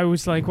I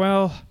was like,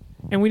 well,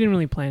 and we didn't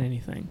really plan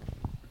anything.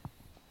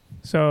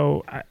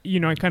 So, I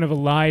kind of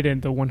lied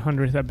in the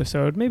 100th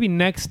episode. Maybe on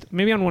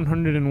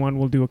 101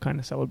 we'll do a kind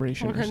of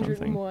celebration or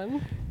something.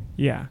 101.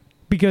 Yeah.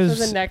 because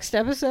So the next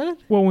episode?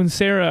 well, when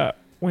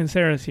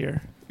Sarah's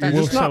here, You're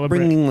we'll just not celebrate.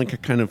 bringing like a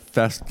kind of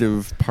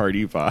festive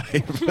party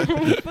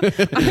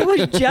vibe. I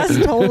was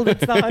just told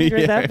it's the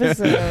 100th Yeah.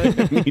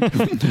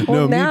 episode.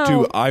 No, now- me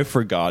too. I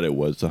forgot it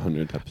was the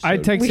 100th episode. I We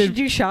texted. should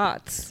do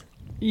shots.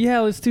 Yeah,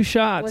 let's do Let's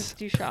shots.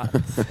 do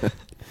shots.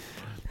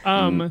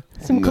 Some No.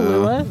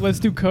 Kahlua. let's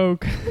do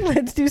Coke.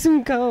 Let's do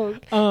some Coke.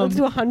 Let's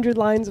do 100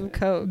 lines of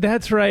Coke.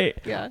 That's right.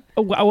 Yeah.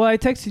 Oh, well, I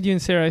texted you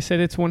and Sarah. I said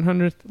it's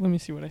 100th. Let me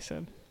see what I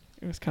said.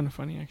 It was kind of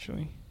funny,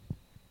 actually.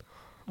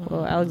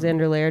 Well,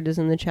 Alexander Laird is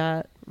in the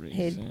chat.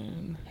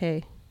 Reason.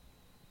 Hey.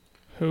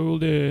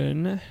 Hold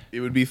on. It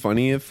would be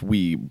funny if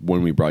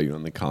when we brought you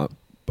on the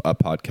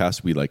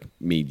podcast, we like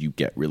made you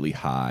get really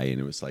high, and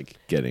it was like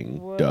getting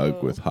Whoa.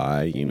 Doug with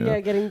high. You know, Yeah,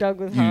 getting Doug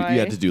with you high.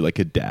 had to do like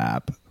a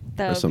dab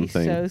that or would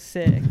something. be so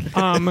sick.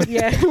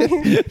 Yeah.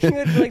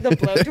 With like the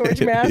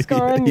blowtorch mask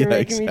on, you're Yeah,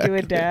 making me do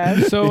a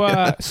dab. So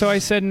I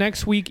said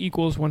next week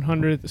equals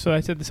 100th. So I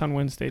said this on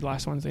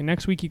last Wednesday.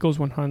 Next week equals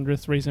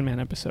 100th Raisin Man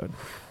episode.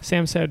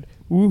 Sam said,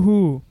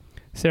 woohoo.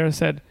 Sarah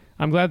said,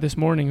 I'm glad this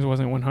morning's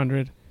wasn't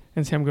 100.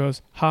 And Sam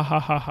goes, ha ha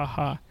ha ha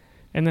ha.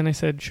 And then I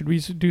said, should we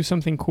do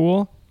something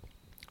cool?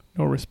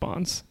 No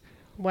response.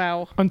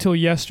 Wow. Until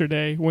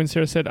yesterday when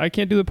Sarah said, I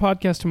can't do the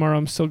podcast tomorrow.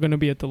 I'm still going to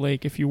be at the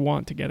lake if you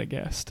want to get a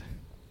guest.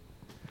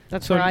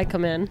 That's So- where I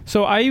come in.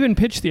 So I even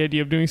pitched the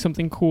idea of doing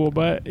something cool,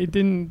 but it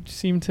didn't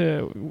seem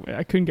to,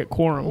 I couldn't get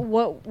quorum.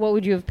 What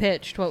would you have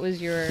pitched? What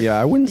was your... Yeah,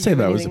 I wouldn't Did say you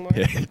that have was a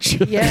anything more?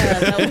 pitch. Yeah,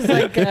 that was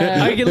like...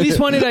 I at least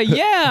wanted a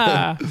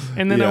yeah,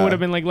 and then I Yeah. would have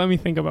been like, let me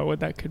think about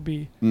what that could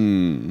be.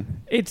 Mm.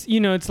 It's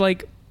it's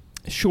like,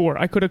 sure,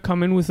 I could have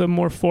come in with a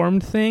more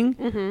formed thing,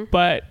 Mhm.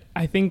 but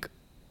I think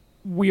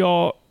we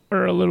all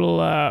are a little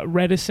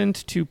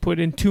reticent to put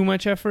in too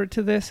much effort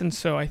to this, and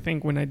so I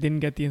think when I didn't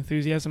get the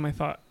enthusiasm, I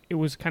thought it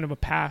was kind of a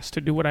pass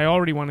to do what I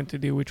already wanted to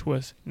do, which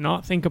was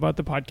not think about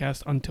the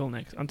podcast until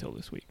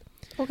this week.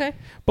 Okay.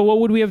 But what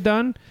would we have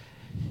done?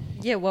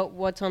 Yeah,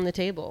 what's on the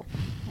table?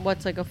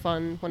 What's like a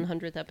fun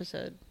 100th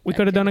episode? We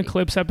could have done a activity?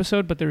 clips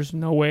episode, but there's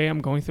no way I'm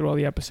going through all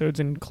the episodes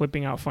and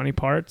clipping out funny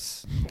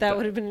parts. That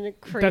would have been a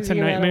crazy That's a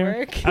amount of nightmare.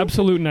 work.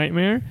 Absolute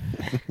nightmare.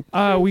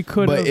 We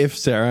could But have. if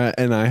Sarah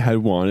and I had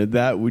wanted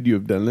that, would you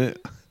have done it?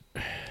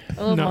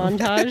 A little No.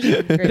 montage.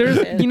 Great There's,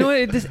 shit. you know what?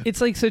 It's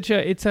like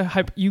it's a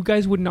hype. You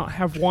guys would not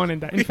have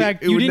wanted that. In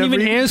fact, It you would didn't even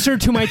never even- answer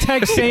to my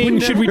text saying,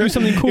 "Should we do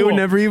something cool?" It would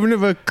never even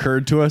have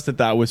occurred to us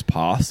that was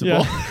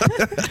possible.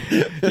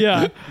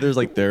 Yeah,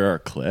 There are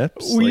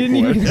clips. we Like,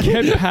 didn't what? even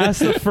get past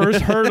the first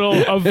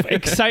hurdle of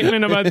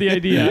excitement about the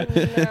idea.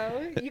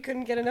 No, you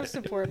couldn't get enough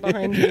support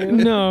behind you.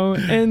 No,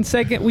 and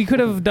second, we could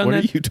have done What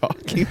are that. you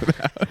talking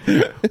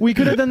about? We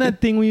could have done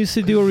that thing we used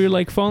to do where we were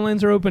like, phone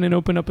lines are open, and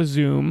open up a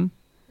Zoom,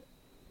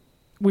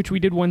 which we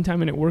did one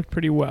time and it worked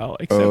pretty well.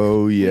 Except,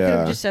 Oh We could have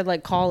yeah. just said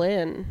like call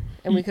in,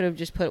 and we could have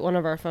just put one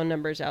of our phone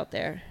numbers out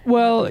there.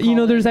 well,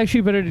 Call there's in.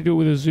 actually better to do it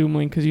with a Zoom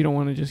link because you don't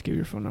want to just give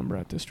your phone number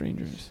out to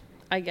strangers,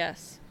 I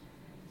guess.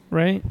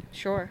 right?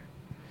 Sure.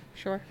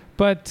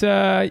 But,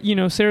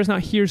 Sarah's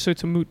not here, so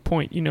it's a moot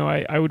point.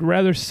 I would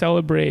rather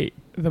celebrate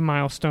the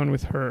milestone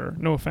with her.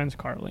 No offense,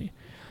 Carly.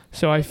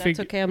 So I That's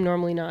figured, okay. I'm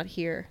normally not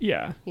here.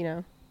 yeah. You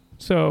know.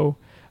 So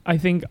I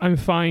think I'm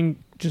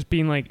fine just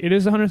being like, it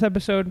is the 100th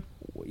episode.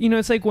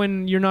 It's like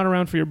when you're not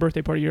around for your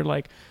birthday party, you're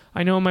like,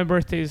 I know my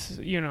birthday's,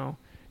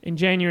 in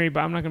January, but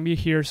I'm not going to be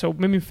here. So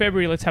maybe in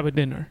February, let's have a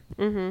dinner.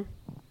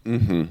 Mm-hmm.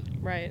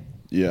 Mm-hmm. Right.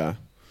 Yeah.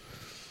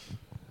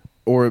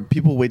 Or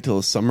people wait till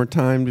the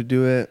summertime to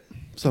do it.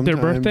 Their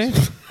Sometimes. birthday?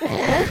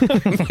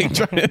 I'm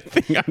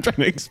trying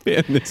to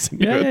expand this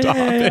into Yeah, a yeah, topic.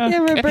 yeah. Yeah,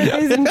 my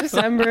birthday's in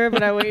December,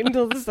 but I wait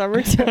until the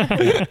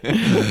summertime.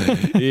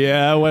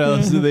 Yeah, what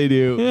else do they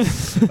do?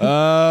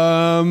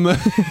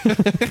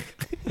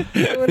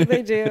 What do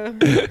they do?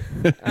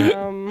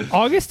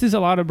 August is a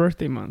lot of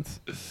birthday months.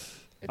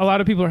 A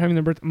lot of people are having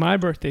their birthday. My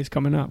birthday's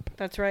coming up.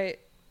 That's right.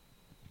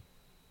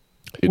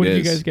 What did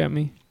you guys get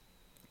me?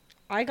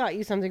 I got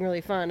you something really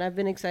fun. I've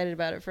been excited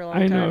about it for a long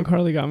I time. know.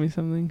 Carly got me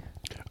something.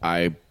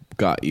 I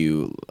got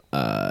you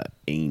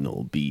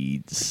anal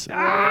beads.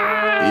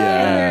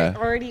 They're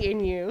already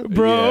in you.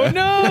 Bro, Yeah.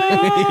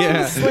 no!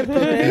 Yeah. Slip them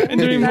in. And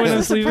during That's one the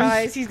of sleeves?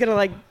 surprise. He's gonna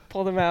like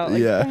pull them out.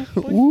 Like, Yeah. blink,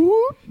 blink.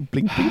 Woo.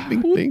 Blink, blink,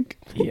 blink, blink.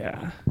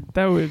 Yeah.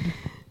 That would...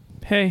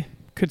 Hey,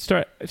 could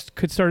start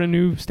a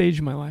new stage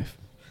in my life.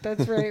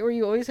 That's right. Where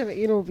you always have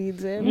anal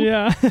beads in.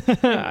 Yeah.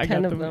 I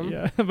 10 got of them.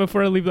 Yeah.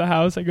 Before I leave the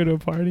house, I go to a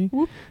party.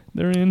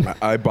 They're in.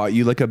 I bought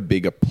you like a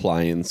big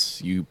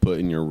appliance you put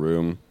in your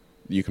room.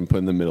 You can put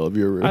in the middle of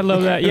your room. I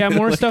love that. Yeah,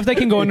 more stuff that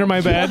can go under my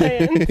bed.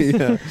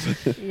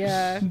 Giant.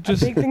 Yeah.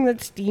 Just- a big thing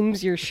that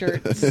steams your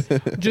shirts.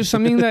 Just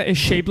something that is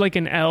shaped like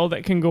an L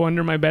that can go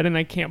under my bed and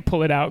I can't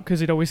pull it out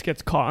because it always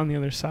gets caught on the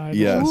other side.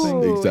 Yes, Ooh,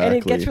 And it exactly.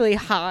 gets really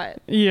hot.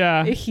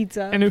 Yeah. It heats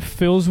up. And it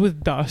fills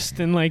with dust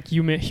and like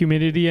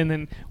humidity, and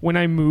then when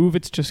I move,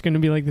 it's just going to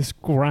be like this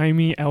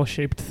grimy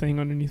L-shaped thing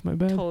underneath my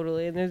bed.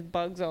 Totally. And there's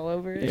bugs all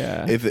over it.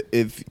 Yeah.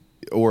 If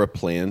or a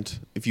plant.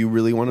 If you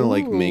really want to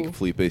like make Ooh.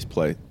 Felipe's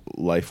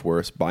life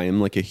worse, buy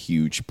him like a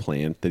huge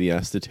plant that he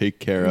has to take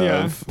care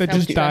Yeah, of. that That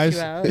just would stress dies.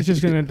 you out. It's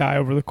just gonna die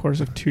over the course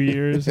of 2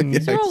 years. And Yeah.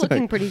 They're all exactly.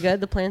 looking pretty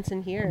good. The plants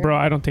in here. bro,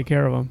 I don't take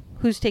care of them.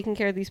 Who's taking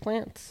care of these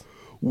plants?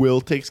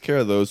 Will takes care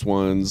of those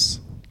ones.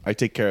 I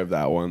take care of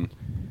that one.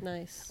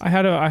 Nice. I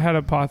had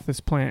a pothos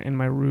plant in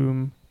my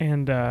room,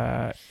 and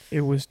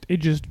it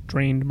just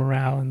drained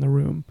morale in the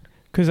room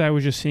because I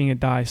was just seeing it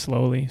die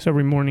slowly. So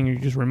every morning you're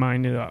just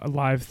reminded a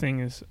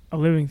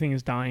living thing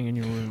is dying in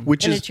your room.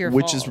 Which And is it's your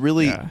which fault. is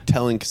really Yeah.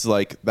 telling because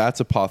like that's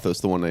a pothos,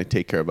 the one I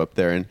take care of up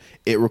there, and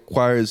it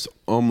requires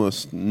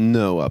almost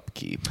no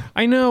upkeep.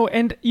 I know,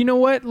 and you know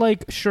what?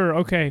 Like, sure,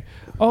 okay.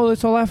 Oh,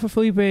 let's all laugh at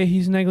Felipe.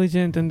 He's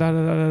negligent and da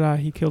da da da da.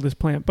 He killed his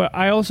plant. But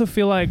I also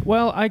feel like,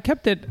 well, I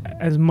kept it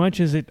as much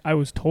as I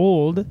was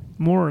told,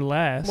 more or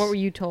less. What were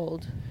you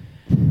told?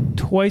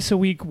 Twice a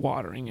week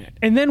watering it,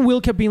 and then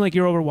Will kept being like,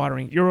 "You're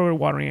overwatering it. You're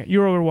overwatering it.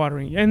 You're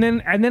overwatering it." And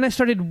then I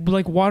started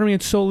like watering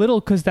it so little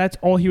because that's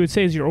all he would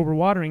say is, "You're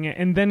overwatering it,"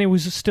 and then it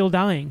was still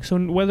dying. So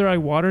whether I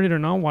watered it or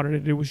not watered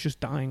it, it was just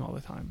dying all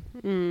the time.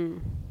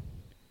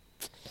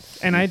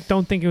 And I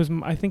don't think it was.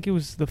 I think it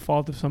was the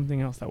fault of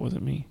something else that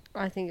wasn't me.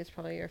 I think it's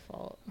probably your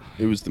fault.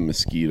 It was the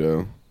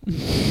mosquito.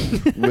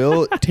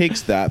 Will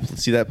takes that.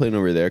 See that plant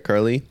over there,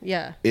 Carly?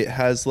 Yeah. It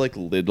has like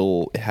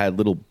it had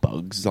little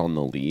bugs on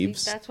the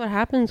leaves. That's what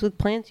happens with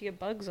plants. You get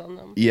bugs on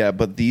them. Yeah,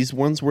 but these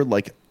ones were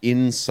like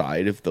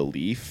inside of the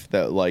leaf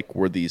that like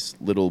were these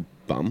little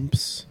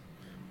bumps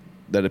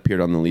that appeared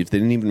on the leaves. They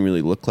didn't even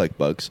really look like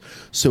bugs.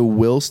 So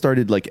Will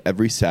started like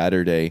every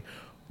Saturday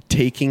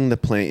taking the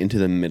plant into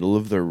the middle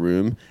of the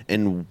room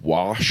and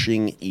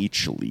washing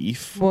each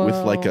leaf with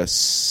like a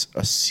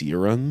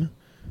serum.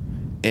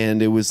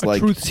 And it was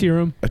like Truth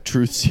serum. a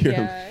truth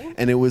serum. Yeah.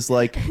 And it was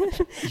like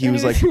he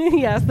was like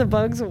he asked the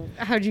bugs,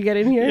 "How'd you get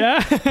in here?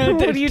 Yeah,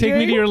 What are you take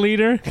me doing? to your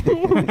leader.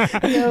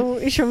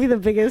 Show me the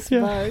biggest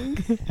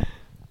bug."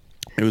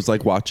 it was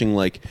like watching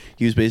like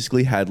he was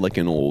basically had like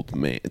an old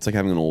man. It's like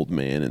having an old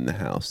man in the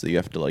house that you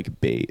have to like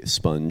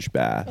sponge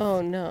bath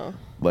Oh no!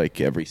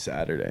 like every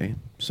Saturday.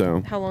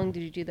 So How long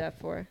did you do that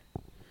for?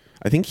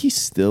 I think he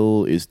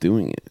still is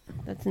doing it.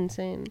 That's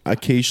insane.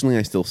 Occasionally,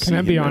 I still see. Can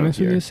I be him out honest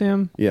with here. you,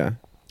 Sam? Yeah,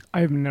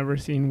 I've never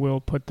seen Will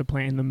put the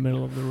plant in the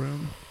middle of the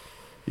room.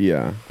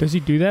 yeah. Does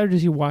he do that, or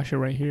does he wash it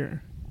right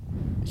here?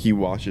 He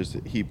washes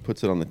it. He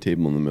puts it on the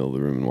table in the middle of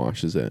the room and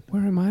washes it.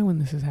 Where am I when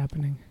this is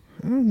happening?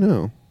 I don't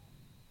know.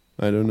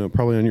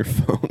 Probably on your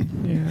phone.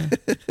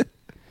 Yeah.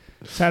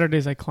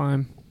 Saturdays I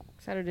climb.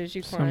 Saturdays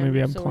you So climb. maybe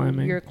I'm when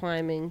climbing. You're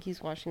climbing.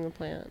 He's washing the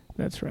plant.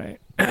 That's right.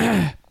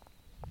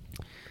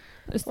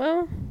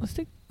 Well, Let's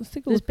take a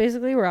this look.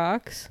 basically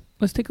rocks.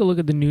 Let's take a look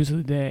at the news of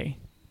the day.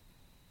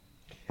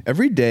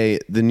 Every day,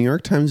 the New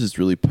York Times is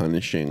really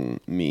punishing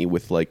me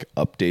with like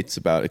updates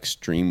about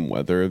extreme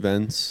weather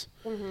events,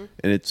 and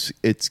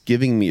it's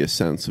giving me a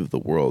sense of the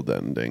world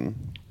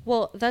ending.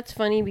 Well, that's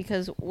funny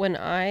because when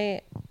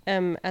I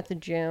am at the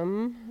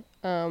gym,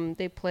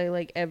 they play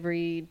like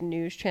every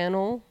news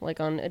channel like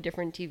on a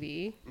different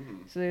TV.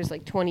 So there's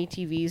like 20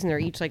 TVs and they're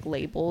each like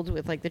labeled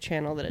with like the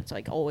channel that it's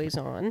like always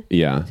on.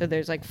 Yeah, So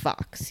there's like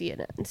Fox,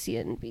 CNN,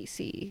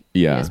 CNBC,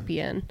 Yeah.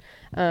 ESPN,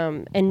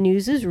 and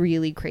news is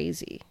really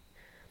crazy.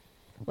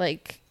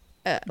 Like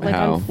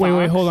How? on Fox,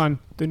 Wait, hold on.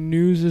 The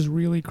news is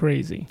really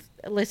crazy.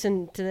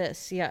 Listen to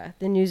this. Yeah,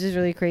 the news is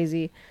really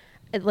crazy.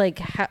 Like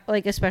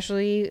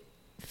especially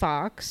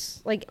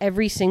Fox. Like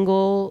every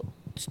single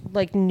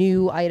like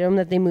new item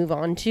that they move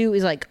on to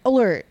is like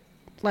alert,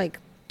 like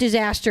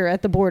disaster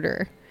at the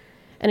border,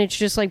 and it's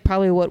just like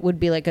probably what would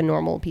be like a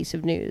normal piece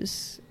of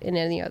news in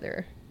any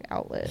other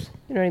outlet.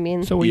 You know what I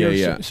mean? So what Yeah, you're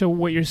yeah. so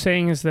what you're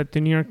saying is that the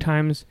New York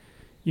Times,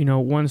 you know,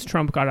 once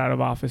Trump got out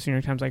of office, the New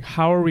York Times like,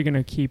 how are we going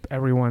to keep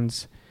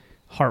everyone's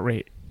heart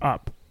rate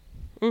up?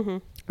 Mm-hmm.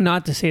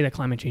 Not to say that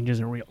climate change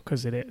isn't real,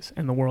 because it is,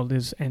 and the world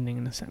is ending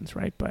in a sense,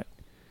 right? But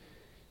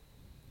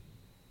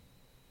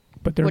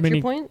there are What's many.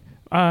 your point?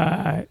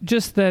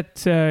 Just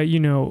that you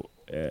know.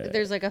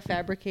 There's like a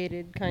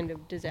fabricated kind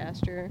of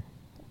disaster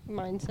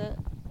mindset.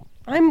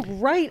 I'm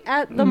right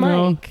at the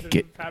no, mic.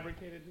 Get-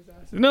 fabricated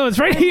disaster. No, it's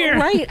right here.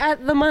 Right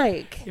at the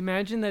mic.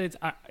 Imagine that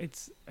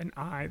it's an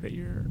eye that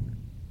you're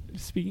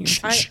speaking.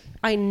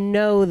 I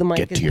know the mic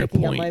Get is to your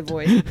picking up point. my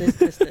voice at this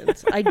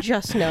distance. I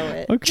just know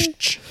it. Okay.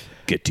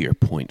 Get to your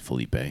point,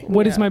 Felipe.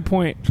 What is Yeah. my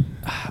point?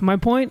 My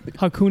point: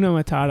 Hakuna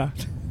Matata.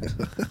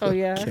 Oh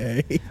yeah.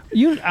 Okay. I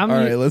mean, All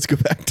right, let's go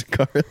back to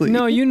Carly.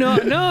 no, you know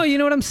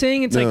what I'm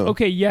saying. It's No. like,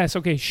 okay, yes,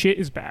 okay, shit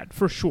is bad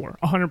for sure,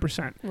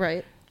 100%,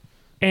 Right.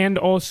 and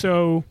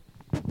also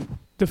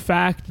the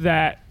fact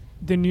that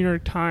the New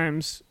York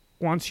Times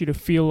wants you to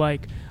feel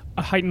like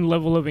a heightened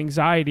level of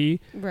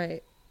anxiety.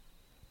 Right.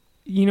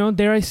 You know,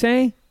 dare I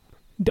say,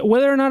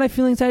 whether or not I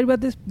feel anxiety about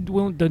this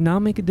does not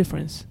make a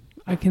difference.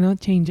 I cannot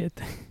change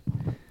it.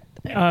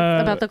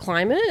 About the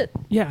climate?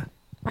 Yeah.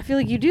 I feel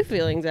like you do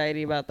feel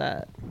anxiety about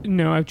that.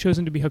 No, I've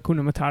chosen to be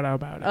Hakuna Matata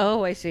about it.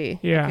 Oh, I see.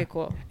 Yeah. Okay,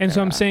 cool. And so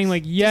That I'm saying, rocks.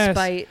 like, yes.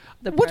 Despite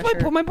the What's my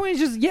pressure. point? My point is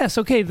just, yes,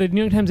 okay, the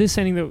New York Times is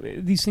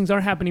saying these things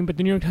are happening, but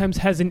the New York Times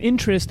has an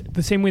interest,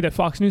 the same way that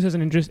Fox News has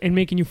an interest, in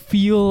making you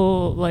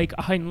feel like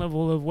a heightened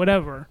level of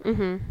whatever.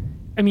 Mm-hmm.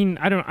 I mean,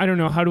 I don't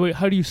know. How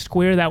do you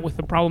square that with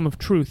the problem of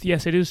truth?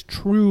 Yes, it is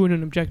true in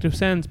an objective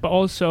sense, but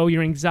also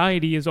your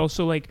anxiety is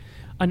also like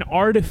an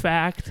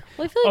artifact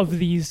Well, I feel like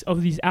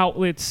of these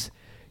outlets,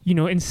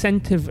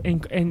 incentive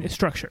and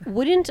structure.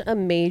 wouldn't a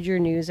major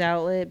news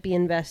outlet be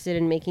invested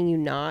in making you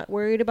not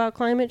worried about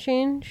climate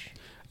change?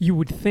 You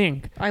would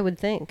think. I would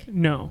think.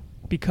 No,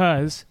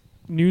 because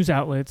news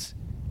outlets,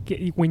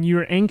 when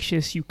you're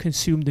anxious, you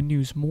consume the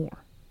news more.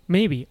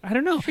 Maybe. I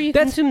don't know. Sure, you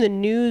consume the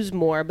news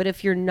more, but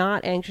if you're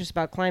not anxious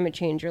about climate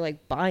change, you're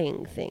like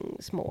buying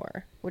things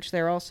more, which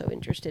they're also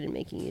interested in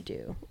making you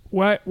do.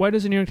 Why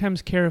does the New York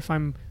Times care if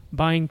I'm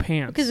buying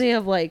pants? Because they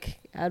have like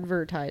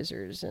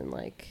advertisers and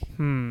like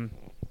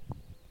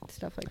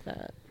stuff like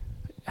that.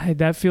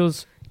 That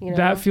feels You know?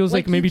 that feels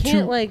like you maybe can't,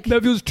 too like,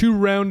 that feels too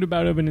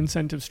roundabout of an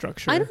incentive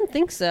structure. I don't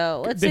think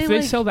so. Let's if say they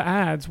like, sell the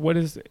ads, what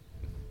is it?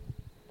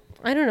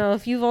 I don't know,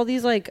 if you have all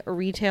these like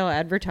retail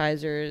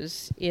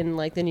advertisers in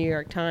like the New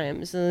York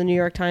Times, and the New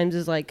York Times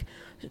is like,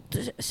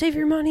 save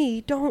your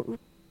money, don't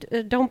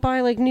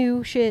buy like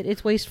new shit,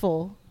 it's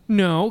wasteful.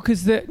 No,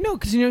 because the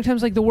New York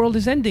Times like the world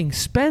is ending.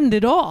 Spend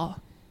it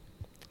all.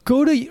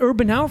 Go to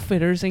Urban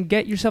Outfitters and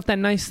get yourself that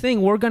nice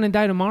thing. We're gonna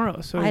die tomorrow.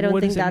 So I don't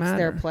what think does it that's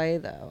their matter? play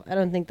though. I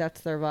don't think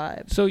that's their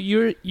vibe. So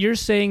you're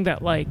saying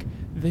that like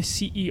the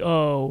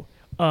CEO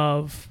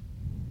of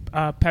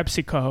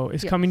PepsiCo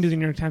is Yes. coming to the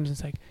New York Times and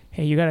it's like,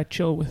 hey, you gotta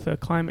chill with the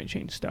climate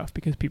change stuff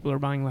because people are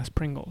buying less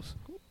Pringles.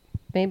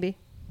 Maybe.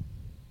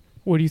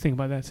 What do you think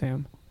about that,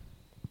 Sam?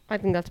 I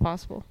think that's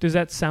possible. Does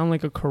that sound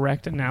like a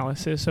correct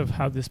analysis of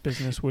how this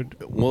business would?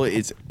 Well,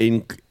 it's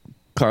in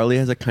Carly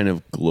has a kind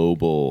of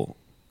global,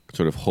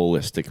 sort of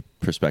holistic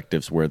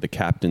perspectives where the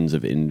captains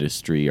of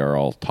industry are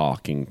all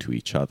talking to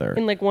each other.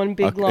 In like one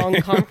big long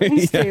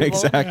conference Yeah, table.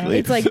 exactly.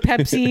 It's like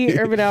Pepsi,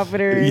 Urban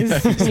Outfitters, Yeah,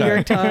 exactly. New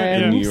York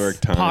Times. New York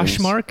Times.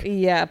 Poshmark?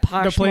 Yeah,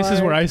 Poshmark. The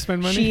places where I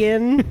spend money?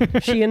 Shein,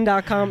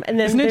 Shein.com. And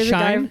then Isn't it there's a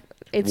guy. Shine?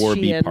 It's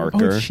Warby Shein. Parker.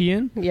 Oh, it's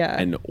Shein? Yeah.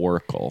 And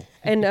Oracle.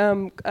 And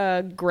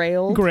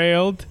Grailed.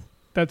 Grailed.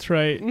 That's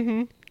right.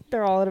 Mm-hmm.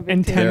 They're all at a big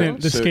And table.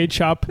 Tenant, the So- skate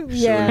shop.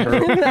 Yeah,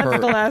 that's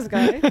the last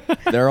guy.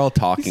 They're all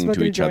talking to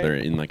Smoking a each other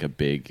joint. in like a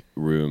big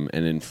room,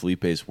 and in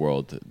Felipe's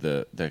world,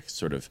 the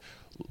sort of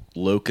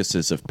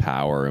locuses of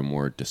power are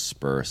more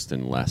dispersed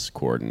and less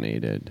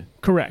coordinated,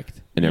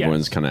 Correct. and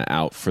everyone's Yes. kind of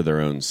out for their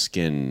own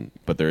skin.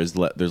 But there's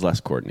less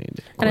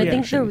coordinated. And I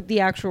think coordination. the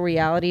actual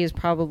reality is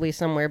probably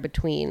somewhere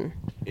between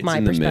It's my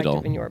in the perspective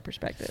middle. and your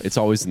perspective. It's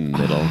always in the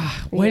middle.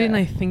 Why Yeah. didn't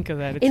I think of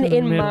that? It's in the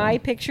in middle. my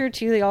picture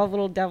too, they all have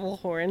little devil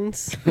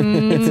horns.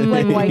 It's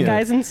like white Yeah.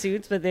 guys in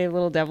suits, but they have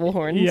little devil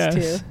horns Yes.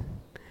 too.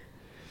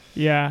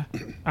 Yeah.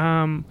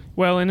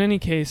 Well, in any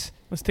case,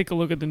 let's take a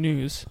look at the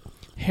news.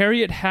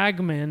 Harriet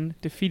Hagman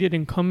defeated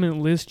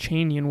incumbent Liz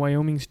Cheney in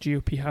Wyoming's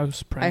GOP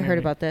House I primary. heard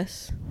about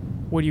this.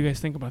 What do you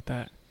guys think about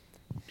that?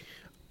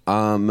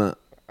 Are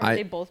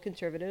they both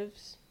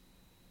conservatives?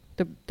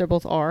 They're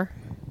both R.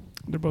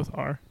 They're both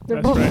R.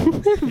 They're That's both,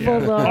 right. they're Yeah.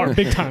 both R. R,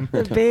 big time.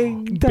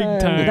 Big time.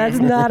 time. That's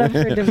not up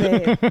for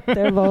debate.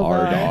 They're both R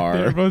R. to R.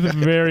 They're both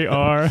very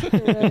R.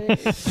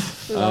 Right.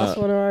 We lost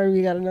one R,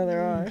 we got another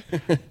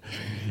R.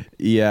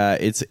 Yeah,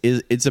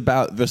 it's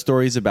about the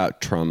story's about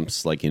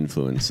Trump's like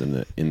influence in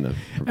the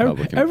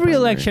Republican Every primary.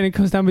 election, it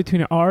comes down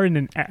between an R and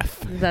an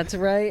F. That's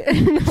right.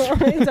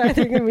 It's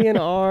either going to be an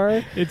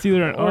R. It's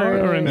either an R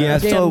or an Yeah,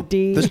 F. Damn so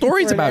D the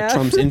story's or an about F.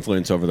 Trump's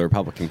influence over the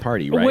Republican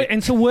Party, right?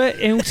 And so what?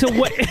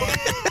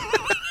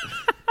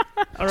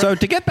 So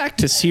to get back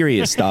to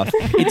serious stuff,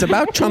 it's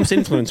about Trump's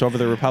influence over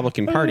the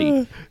Republican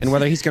Party and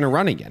whether he's going to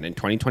run again in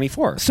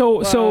 2024.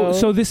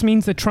 So this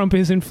means that Trump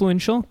is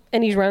influential.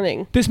 And he's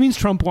running. This means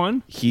Trump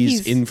won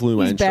He's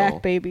influential. He's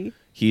back, baby.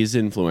 He is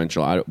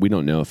influential. We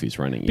don't know if he's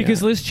running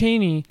because yet. Liz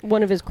Cheney.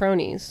 One of his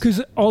cronies.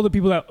 Because all the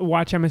people that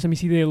watch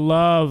MSNBC, they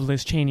love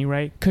Liz Cheney,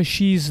 right? Because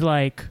she's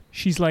like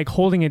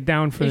holding it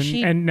down for Is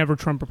she and never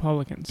Trump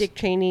Republicans. Dick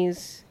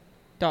Cheney's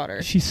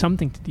daughter. She's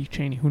something to Dick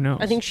Cheney. Who knows?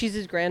 I think she's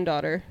his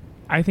granddaughter.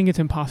 I think it's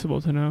impossible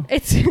to know.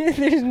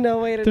 There's no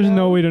way to know. There's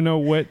no way to know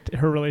what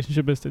her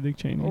relationship is to Dick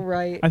Cheney.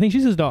 Right. I think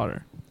she's his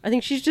daughter. I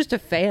think she's just a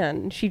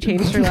fan. She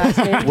changed her last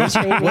name to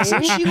Cheney.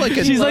 Wasn't she like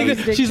a She's like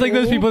Loves Dick she's like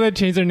those Cheney. people that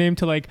change their name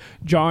to like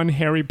John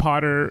Harry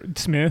Potter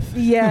Smith.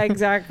 Yeah,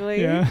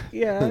 exactly. Yeah.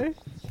 Yeah.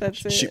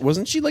 That's it.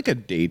 Wasn't she like a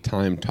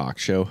daytime talk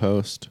show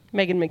host?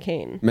 Meghan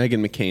McCain.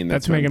 Meghan McCain.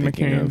 That's That's what I'm Meghan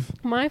thinking McCain.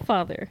 of. My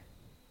father.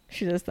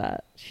 She does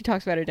that. She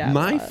talks about her dad. a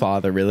My lot.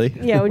 father, really?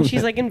 Yeah, when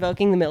she's like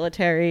invoking the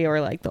military or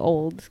like the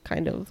old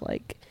kind of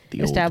like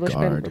The old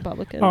establishment guard.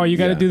 Republican. Oh, you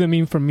got to Yeah. do the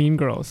meme from Mean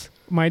Girls.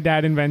 My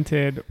dad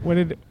invented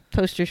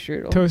Toaster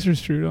strudel. toaster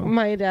strudel.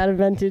 My dad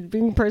invented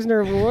being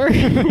prisoner of war.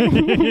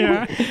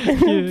 Yeah.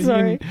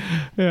 Sorry.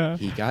 Yeah.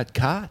 He got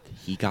caught.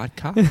 He got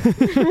caught.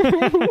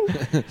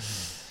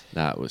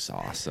 That was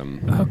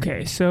awesome.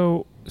 Okay,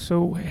 so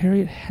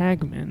Harriet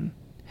Hagman.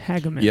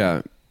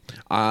 Yeah.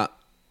 I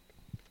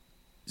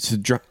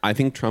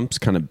think Trump's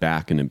kind of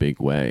back in a big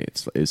way.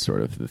 Is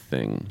sort of the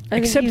thing. I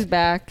think Except- he's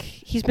back.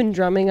 He's been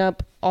drumming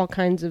up all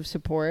kinds of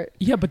support.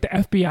 Yeah, but the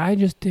FBI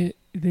just did.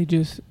 They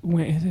just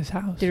went to his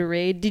house. Did a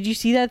raid. Did you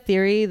see that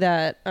theory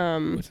that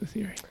What's the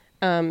theory?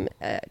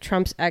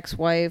 Trump's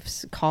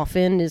ex-wife's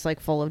coffin is like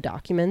full of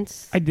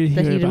documents I did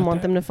hear that he didn't about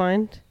want that. them to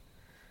find?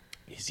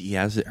 He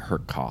has her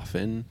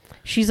coffin.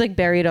 She's like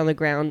buried on the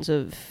grounds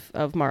of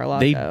Mar-a-Lago.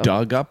 They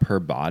dug up her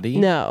body.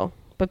 No,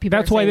 but people.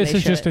 That's are why saying this they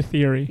is just a should.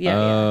 theory. Yeah.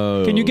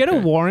 Oh, Can you get a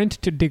okay. warrant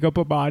to dig up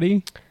a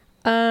body?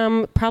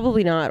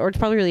 Probably not, or it's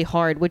probably really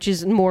hard, which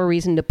is more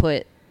reason to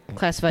put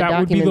classified That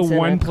would be documents the in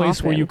one a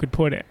place where coffin. you could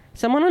put it.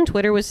 Someone on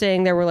Twitter was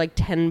saying there were like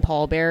 10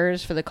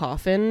 pallbearers for the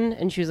coffin,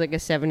 and she was like a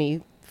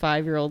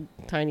 75-year-old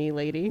tiny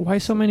lady. Why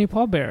so many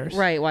pallbearers?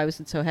 Right? Why was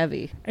it so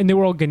heavy? And they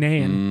were all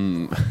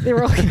Ghanaian. They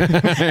were all, and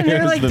they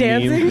were like the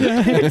dancing.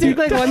 They took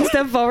like one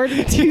step forward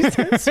and 2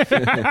 steps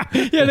back.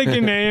 Yeah, the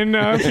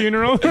Ghanaian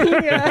funeral.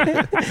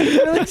 Yeah,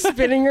 they're like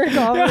spinning her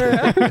coffin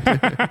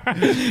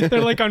around.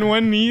 They're like on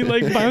one knee,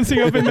 like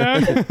bouncing up and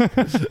down.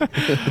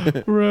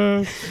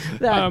 Bruh.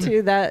 That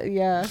too. That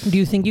yeah. Do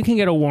you think you can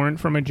get a warrant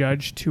from a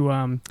judge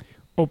to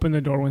open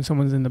the door when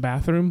someone's in the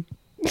bathroom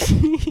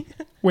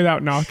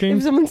without knocking?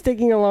 If someone's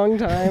taking a long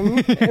time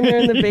and they're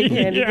in the big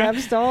handicap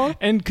stall.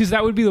 And because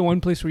that would be the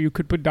one place where you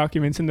could put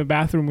documents in the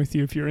bathroom with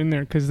you if you're in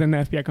there, because then the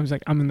FBI comes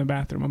like, I'm in the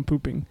bathroom, I'm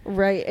pooping.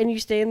 Right, and you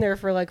stay in there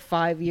for like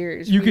 5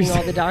 years You reading can-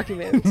 all the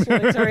documents. You're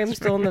like, sorry, I'm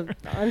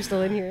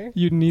still in here.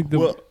 You'd need the...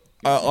 Well,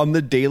 on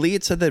the Daily,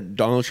 it said that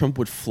Donald Trump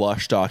would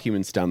flush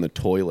documents down the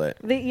toilet.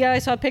 Yeah, I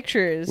saw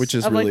pictures Which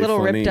is of like really little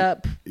funny. ripped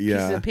up Yeah.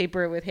 pieces of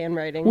paper with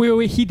handwriting.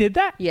 Wait, he did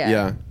that?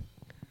 Yeah.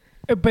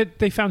 But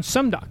they found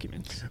some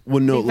documents.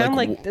 Well, no, They found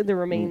like, like the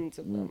remains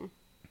of them.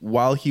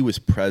 while he was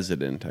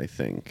president, I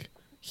think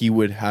he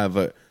would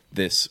have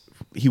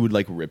he would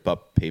like rip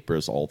up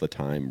papers all the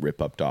time,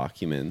 rip up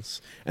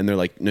documents, and they're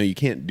like, no, you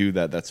can't do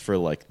that. That's for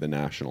like the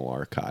National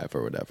Archive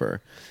or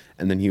whatever.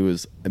 And then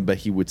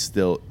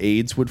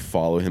aides would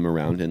follow him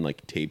around and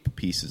like tape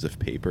pieces of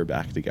paper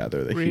back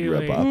together that he'd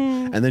Really? rip up,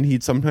 and then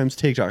he'd sometimes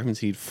take documents,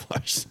 he'd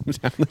flush them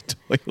down the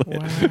toilet,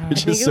 Wow.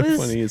 which I is think so it was-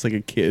 funny. It's like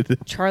a kid.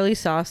 Charlie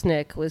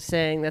Sosnick was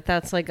saying that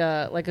that's like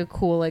a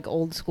cool like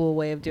old school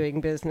way of doing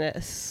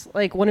business.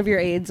 Like one of your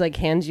aides like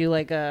hands you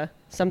like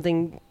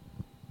something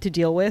to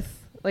deal with,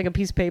 like a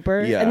piece of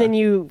paper, Yeah. and then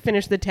you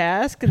finish the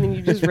task, and then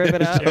you just rip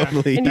it up, Yeah.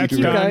 Totally. and you That's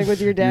keep done. going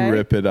with your day. You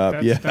rip it up,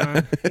 That's yeah.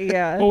 done.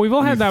 Yeah. Well, we've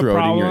all You had that throw it in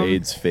problem. your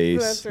aide's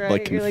face That's right.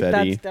 like You're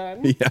confetti. like,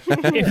 that's done.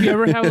 Yeah. If you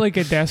ever have like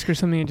a desk or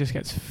something, it just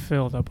gets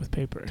filled up with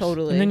papers.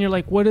 Totally. And then you're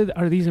like,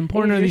 are these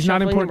important? And Are you're these just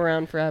not shuffling important? them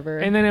around forever.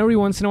 And then every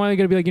once in a while, you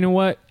got to be like, you know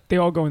what? They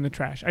all go in the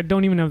trash. I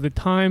don't even have the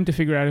time to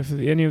figure out if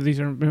any of these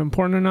are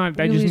important or not.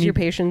 I you just lose your need.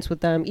 patience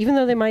with them, even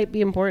though they might be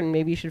important.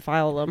 Maybe you should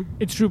file them.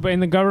 It's true, but in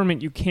the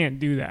government, you can't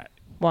do that.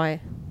 Why?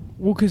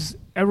 Well, because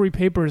every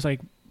paper is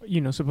like,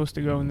 supposed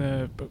to go in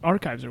the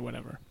archives or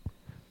whatever.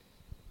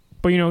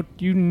 But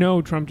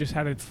Trump just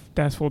had a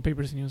desk full of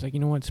papers, and he was like, you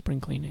know what? Spring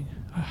cleaning.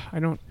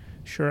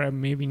 I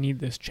maybe need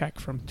this check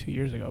from 2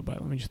 years ago, but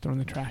let me just throw in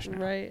the trash now.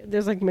 Right?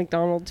 There's like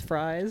McDonald's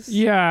fries.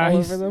 Yeah, all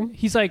he's, over them.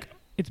 He's like,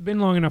 it's been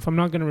long enough. I'm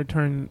not going to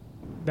return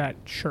that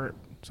shirt,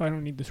 so I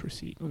don't need this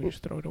receipt. Let me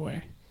just throw it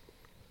away.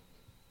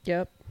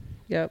 Yep.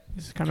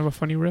 This is kind of a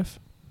funny riff.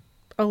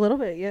 A little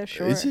bit. Yeah.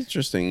 Sure. It's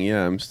interesting.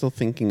 Yeah, I'm still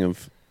thinking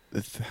of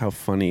how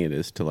funny it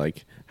is to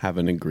like have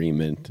an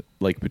agreement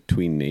like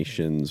between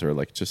nations or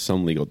like just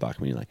some legal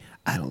document. You're like,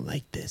 I don't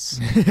like this,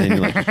 and you're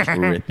like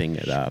ripping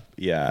it up.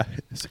 Yeah,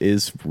 it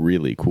is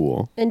really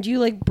cool. And do you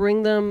like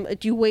bring them?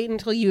 Do you wait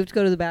until you have to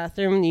go to the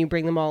bathroom and you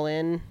bring them all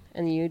in,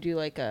 and you do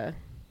like a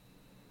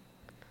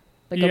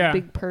Yeah.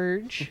 big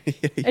purge?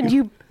 And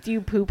do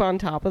you poop on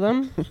top of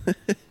them?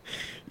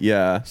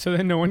 Yeah. So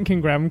that no one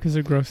can grab them because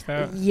they're grossed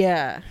out.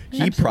 Yeah.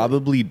 He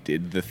probably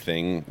did the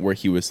thing where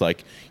he was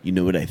like, you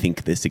know what I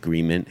think this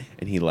agreement,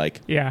 and he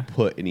like Yeah.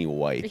 he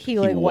wiped He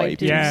like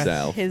wiped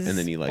himself, his and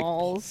then he like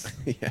balls.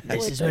 yeah.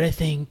 This is what I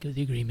think of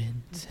the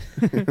agreement.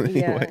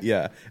 Yeah.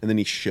 Yeah, and then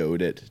he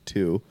showed it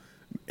to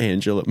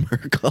Angela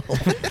Merkel.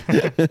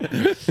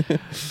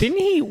 Didn't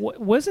he?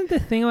 Wasn't the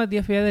thing about the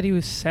FBI that he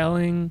was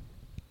selling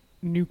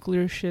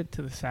nuclear shit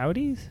to the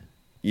Saudis?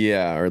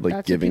 Yeah, or like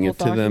That's giving what it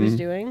people to thought he was them.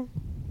 doing.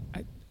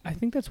 I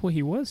think that's what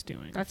he was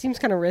doing. That seems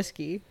kind of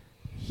risky.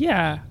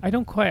 Yeah, I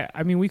don't quite.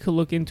 I mean, we could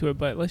look into it,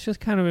 but let's just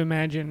kind of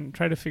imagine,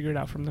 try to figure it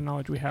out from the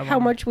knowledge we have. How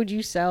on it. much would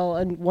you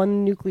sell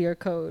one nuclear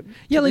code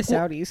Yeah, to like, the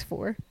Saudis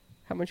for?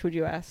 How much would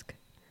you ask?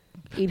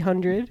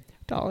 $800?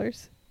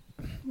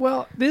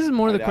 Well, this is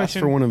more I'd the ask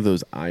question. for one of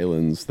those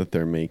islands that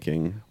they're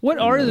making. What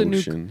in are the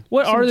ocean.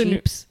 What Some are the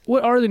Jeeps.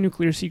 what are the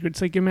nuclear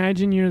secrets? Like,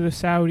 imagine you're the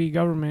Saudi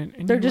government,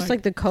 and They're you're just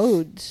like the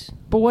codes.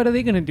 But what are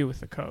they going to do with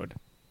the code?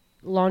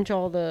 Launch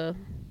all the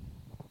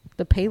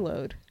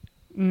payload.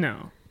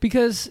 No,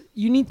 because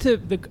you need to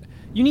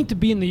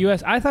be in the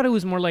U.S. I thought it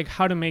was more like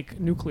how to make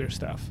nuclear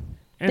stuff.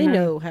 And They then-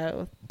 know how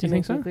to Do you think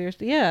make so? nuclear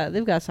yeah,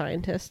 they've got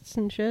scientists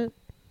and shit.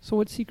 So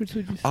what secrets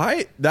would you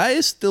say? That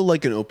is still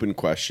like an open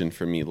question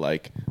for me.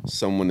 Like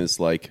someone is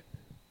like,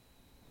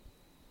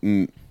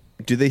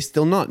 do they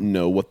still not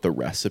know what the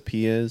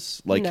recipe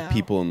is? Like No.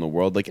 people in the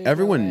world, like There's no way.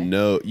 everyone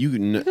You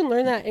can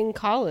learn that in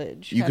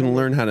college. You how to can make-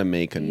 learn how to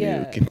make a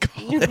nuke in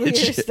nuclear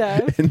college.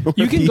 stuff. in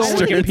You can go on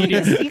Northeastern. It's like a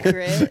Wikipedia.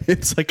 secret.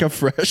 It's like a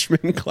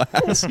freshman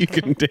class you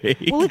can take.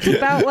 Well,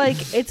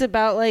 it's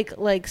about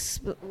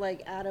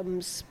like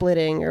atoms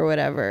splitting or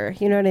whatever.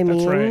 You know what I That's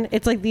mean? right.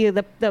 It's like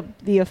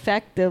the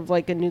effect of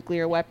like a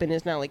nuclear weapon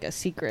is not like a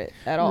secret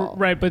at all.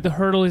 Right, but the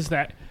hurdle is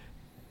that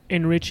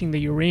enriching the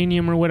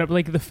uranium or whatever,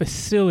 like the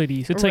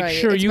facilities. It's like, Right.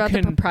 sure, it's you about the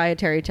can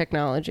proprietary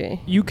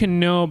technology.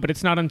 know, but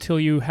it's not until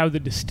you have the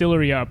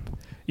distillery up.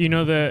 You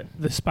know, the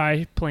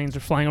spy planes are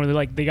flying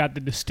over. They got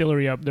the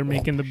distillery up. They're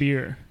making the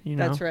beer. You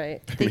know, That's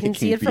right. They can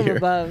see making it from beer.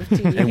 above. Too.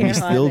 You And we can't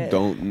still hide it.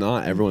 don't.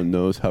 Not everyone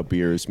knows how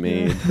beer is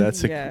made.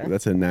 That's a Yeah.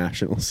 that's a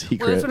national secret.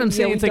 Well, that's what I'm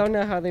saying. Yeah, we It's like don't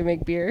know how they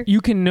make beer. you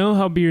can know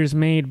how beer is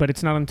made, but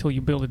it's not until you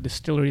build a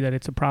distillery that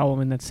it's a problem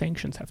and that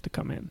sanctions have to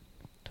come in.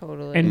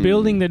 Totally. And Mm.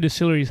 building the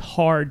distillery is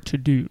hard to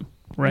do,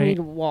 We right? need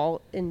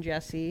Walt and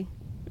Jesse.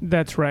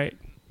 That's right.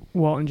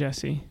 Walt and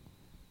Jesse.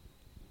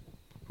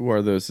 Who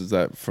are those? Is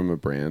that from a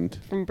brand?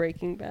 From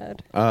Breaking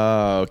Bad.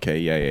 Oh, okay.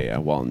 Yeah.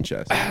 Walt and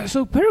Jesse.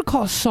 So Better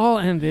Call Saul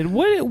ended.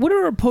 What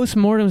are our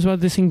postmortems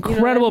about this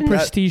incredible I've been-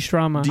 prestige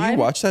drama? Do you I'm-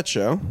 watch that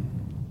show?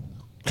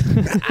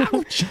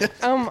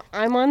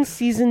 I'm on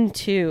season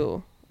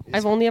 2.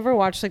 I've only ever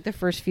watched like the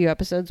first few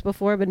episodes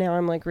before, but now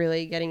I'm like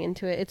really getting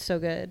into it. It's so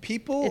good.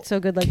 People It's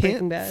so good, like can't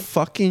Breaking Bad.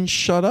 fucking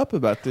shut up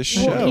about this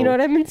show. Well, you know what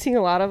I've been seeing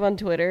a lot of on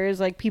Twitter is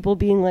like people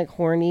being like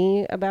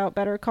horny about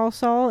Better Call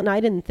Saul, and I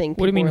didn't think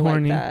people What do you mean were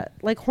horny? like that.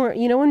 Like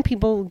you know when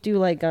people do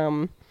like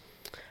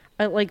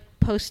like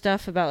post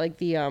stuff about like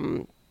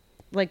the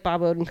like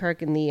Bob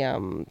Odenkirk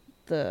and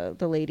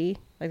the lady,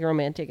 like the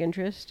romantic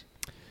interest.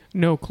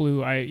 No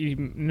clue. I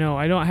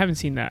haven't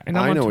seen that. And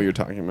I'm I on know t- what you're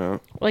talking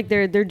about. Like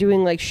they're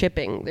doing like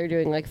shipping. They're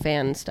doing like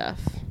fan stuff.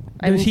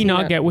 I haven't Does he seen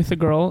not that. get with the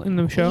girl in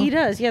the show? He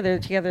does. Yeah, they're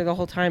together the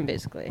whole time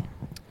basically.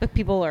 But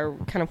people are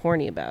kind of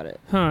horny about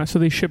it. Huh? So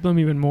they ship them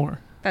even more.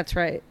 That's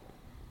right.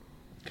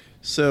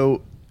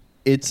 So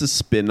it's a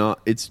spin-off.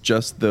 It's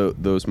just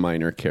those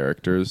minor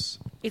characters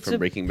It's from a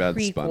Breaking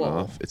Bad spun prequel.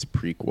 off. It's a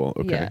prequel.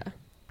 Okay. Yeah.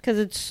 Because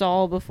it's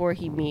Saul before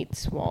he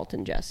meets Walt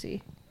and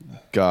Jesse.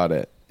 Got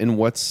it. And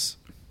what's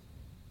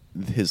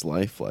his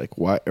life like?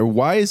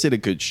 Why is it a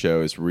good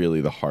show is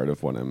really the heart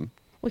of what I'm...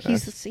 Well,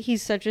 he's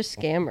such a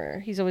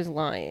scammer. He's always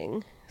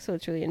lying. So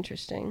it's really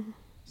interesting.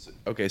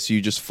 Okay, so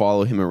you just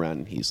follow him around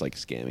and he's like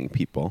scamming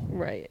people.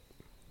 Right.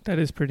 That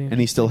is pretty. And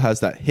he still has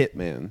that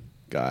hitman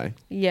guy.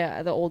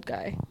 Yeah, the old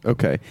guy.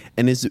 Okay.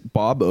 And is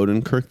Bob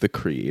Odenkirk the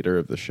creator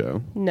of the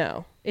show?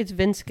 No, it's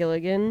Vince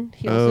Gilligan.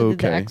 He also did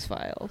the Okay.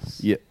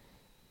 X-Files. Yeah.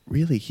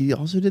 Really? He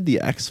also did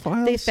the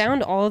X-Files? They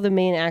found all of the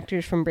main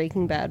actors from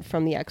Breaking Bad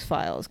from the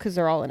X-Files because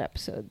they're all in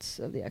episodes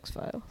of the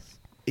X-Files.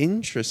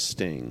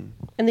 Interesting.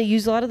 And they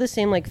use a lot of the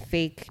same like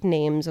fake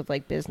names of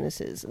like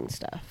businesses and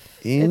stuff.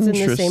 It's in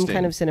the same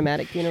kind of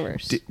cinematic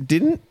universe.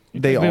 Didn't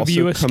they the also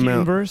View come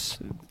out... Askew-verse?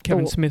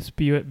 Kevin Oh. Smith's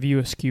View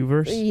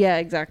Askew-verse? Yeah,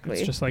 exactly.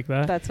 It's just like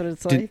that. That's what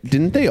it's like.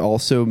 Didn't they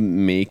also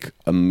make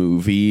a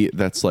movie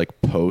that's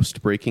like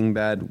post Breaking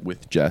Bad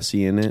with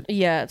Jesse in it?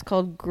 Yeah, it's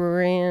called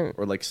Grand.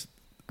 Or like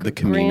The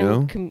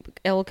Camino?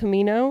 El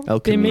Camino. El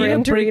They made Camino? a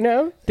Gran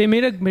Torino. They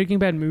made a Breaking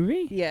Bad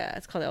movie? Yeah,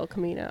 it's called El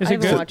Camino. Is I it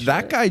haven't good? So watched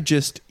that it. guy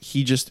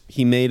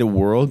he made a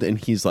world and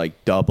he's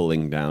like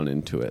doubling down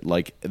into it.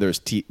 Like there's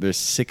 6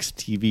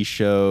 TV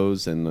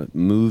shows and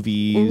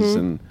movies Mm-hmm.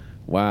 and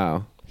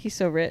wow. He's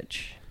so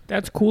rich.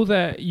 That's cool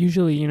that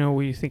usually,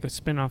 we think a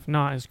spin-off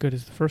not as good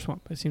as the first one.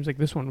 But it seems like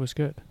this one was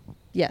good.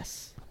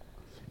 Yes.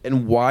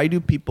 And why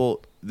do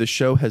people... The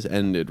show has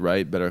ended,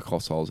 right? Better Call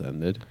Saul's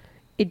ended.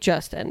 It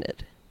just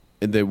ended.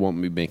 And they won't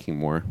be making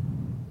more.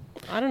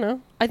 I don't know.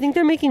 I think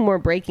they're making more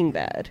Breaking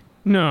Bad.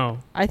 No.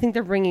 I think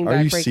they're bringing Are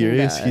back you Breaking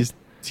serious? Bad.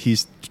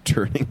 He's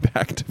turning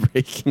back to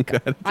Breaking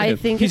Bad. I again.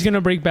 think He's it's- going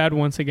to break bad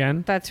once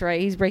again. that's right.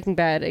 He's Breaking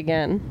Bad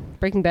again.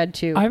 Breaking Bad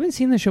 2. I haven't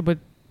seen the show, but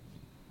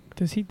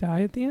does he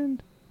die at the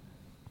end?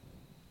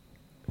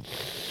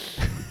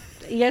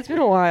 Yeah, it's been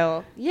a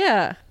while.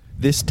 Yeah.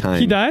 This time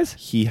He dies?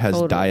 He has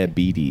Totally.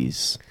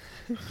 diabetes.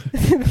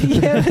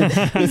 Yeah,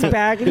 he's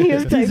back and he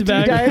has type 2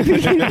 back.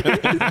 diabetes.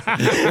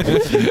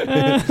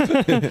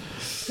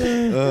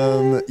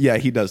 Yeah,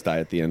 he does die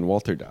at the end.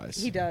 Walter dies.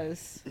 He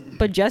does.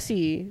 But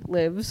Jesse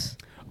lives.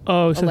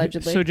 Oh, so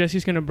Allegedly.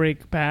 Jesse's going to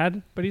break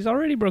bad, but he's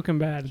already broken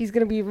bad. He's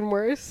going to be even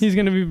worse. He's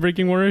going to be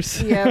breaking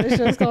worse. Yeah, the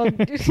show's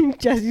called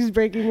Jesse's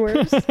Breaking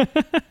Worse.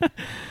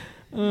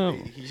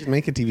 He should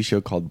make a TV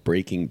show called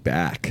Breaking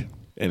Back,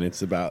 and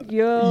it's about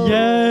Yo.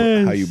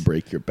 Yes. how you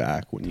break your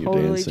back when you're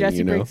Totally. dancing.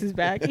 Jesse breaks his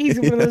back. He's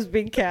in one of those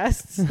big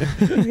casts.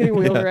 He's getting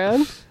wheeled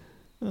around.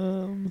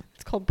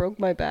 It's called Broke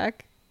My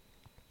Back.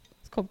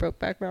 It's called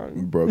Brokeback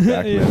Mountain.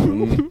 Brokeback Yeah.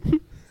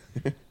 Mountain.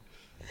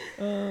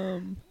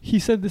 He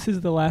said this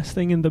is the last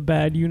thing in the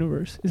bad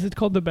universe. Is it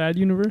called the bad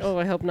universe? Oh,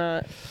 I hope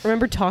not.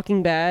 Remember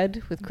Talking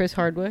Bad with Chris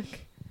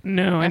Hardwick?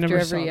 No, I After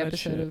never saw every that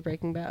episode shit. of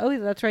Breaking Bad. Oh,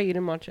 that's right. You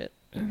didn't watch it.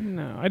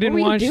 No, I What didn't were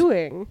you watch.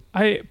 doing?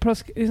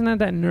 Plus, isn't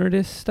that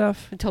Nerdist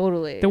stuff?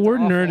 Totally. The It's word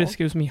awful. Nerdist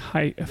gives me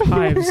hives.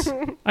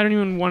 I don't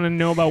even want to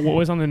know about what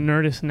was on the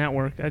Nerdist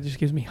network. That just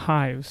gives me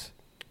hives.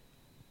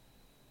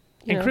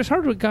 You And know? Chris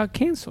Hardwick got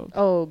canceled.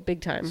 Oh,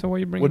 big time. So what are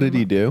you bringing? What did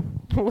him he up?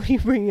 do? What are you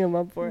bringing him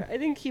up for? I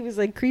think he was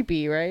like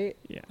creepy, right?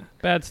 Yeah,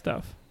 bad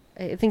stuff.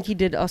 I think he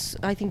did us.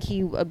 I think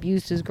he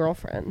abused his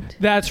girlfriend.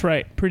 That's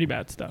right. Pretty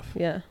bad stuff.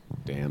 Yeah.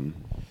 Damn.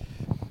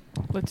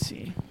 Let's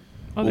see.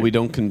 Well, we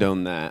don't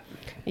condone that.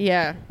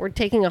 Yeah, we're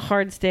taking a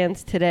hard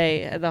stance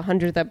today at the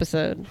 100th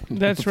episode.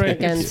 That's right.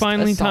 Against It's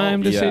finally assault.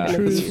 time to Yeah. say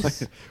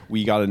truth.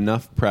 We got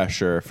enough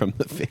pressure from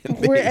the fan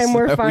base. We're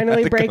that we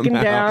finally had to come breaking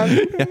out. down.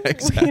 Yeah,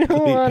 exactly. We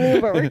don't want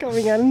to, but we're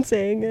coming out and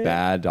saying it.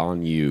 Bad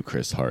on you,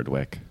 Chris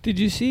Hardwick. Did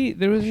you see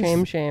there was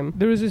Shame.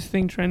 there was this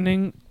thing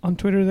trending on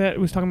Twitter that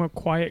was talking about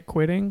quiet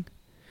quitting.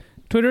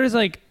 Twitter is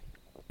like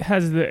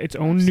has its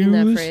own I've seen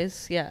that news,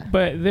 phrase. Yeah.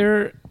 but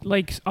they're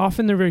like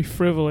often they're very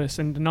frivolous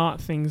and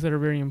not things that are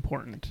very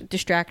important.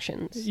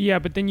 Distractions. Yeah,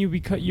 but then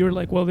you're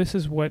like, well, this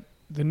is what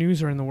the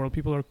news are in the world.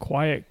 People are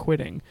quiet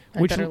quitting,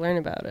 I better learn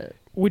about it.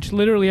 which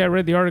literally I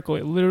read the article.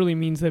 It literally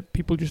means that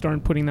people just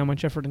aren't putting that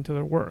much effort into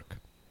their work.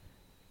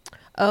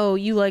 Oh,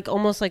 you like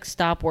almost like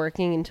stop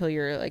working until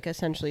you're like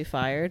essentially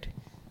fired.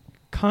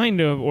 Kind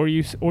of, or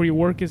you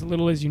work as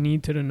little as you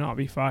need to not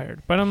be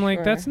fired. But I'm like,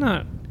 Sure. that's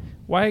not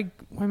why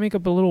make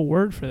up a little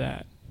word for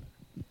that?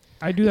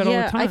 I do that all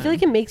the time. I feel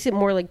like it makes it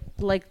more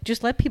like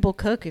just let people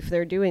cook if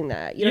they're doing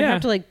that. You don't Yeah.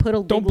 have to like put a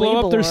big Don't blow up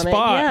label their on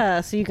spot. it.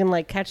 Yeah, so you can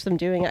like catch them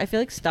doing it. I feel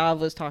like Stav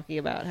was talking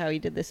about how he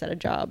did this at a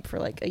job for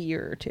like a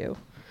year or two.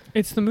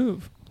 It's the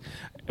move.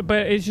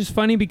 But it's just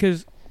funny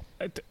because,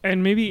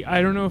 and maybe,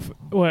 I don't know if,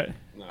 what?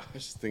 No, I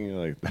was just thinking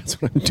like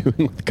that's what I'm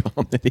doing with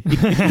comedy.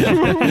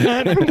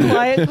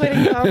 Quiet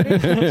quitting comedy,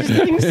 just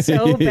getting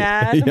so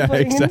bad and Yeah,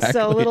 putting in so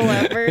exactly. little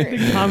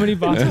effort. Comedy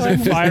bosses are I'm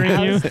firing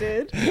you.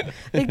 ousted.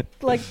 They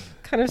like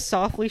kind of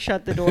softly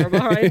shut the door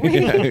behind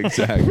me. Yeah,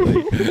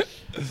 exactly.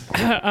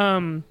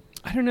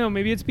 I don't know.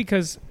 Maybe it's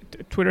because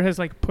Twitter has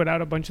like put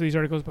out a bunch of these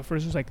articles, but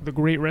first it was like the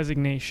Great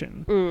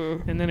Resignation,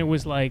 and then it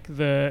was like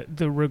the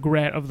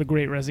regret of the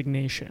Great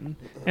Resignation,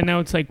 and now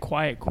it's like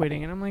quiet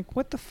quitting, and I'm like,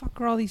 what the fuck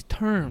are all these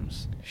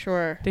terms?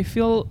 Sure. They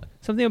feel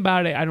something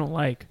about it I don't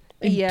like.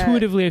 Yeah.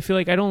 Intuitively, I feel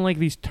like I don't like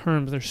these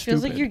terms. They're stupid.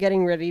 Feels like you're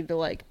getting ready to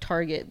like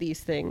target these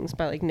things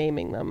by like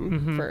naming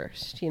them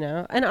first, you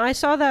know? And I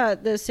saw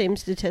the same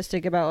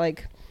statistic about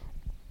like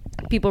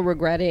people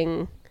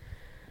regretting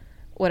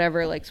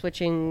whatever, like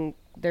switching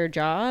their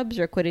jobs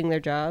or quitting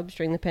their jobs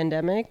during the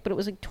pandemic, but it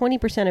was like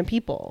 20% of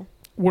people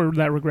Were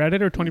that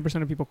regretted, or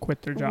 20% of people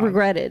quit their job?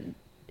 regretted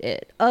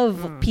it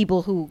of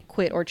people who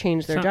quit or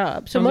changed their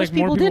jobs. So sounds most like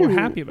more people people were didn't.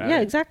 happy about yeah,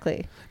 it.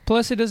 exactly.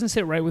 Plus, it doesn't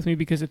sit right with me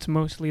because it's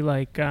mostly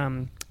like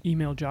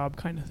email job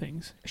kind of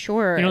things.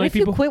 Sure. You know, and like if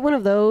you people- quit one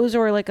of those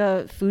or like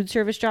a food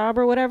service job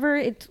or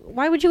whatever,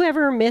 why would you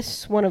ever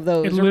miss one of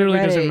those? It or literally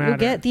regret doesn't it? matter. You'll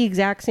get the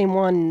exact same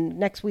one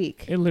next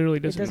week. It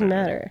literally doesn't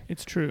matter.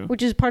 It's true.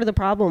 Which is part of the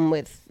problem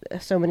with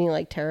so many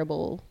like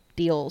terrible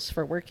deals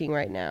for working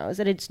right now, is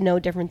that it's no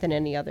different than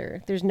any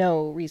other. There's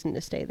no reason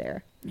to stay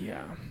there.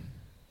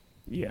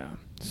 Yeah.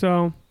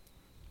 So,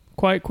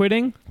 quiet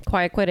quitting.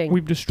 Quiet quitting.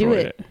 We've destroyed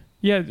Do it.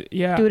 Yeah.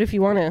 Yeah. Do it if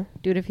you want to.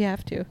 Do it if you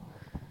have to.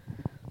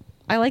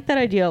 I like that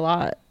idea a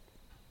lot.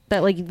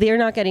 That like they're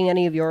not getting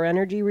any of your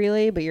energy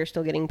really, but you're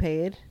still getting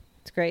paid.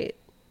 It's great.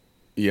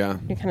 Yeah,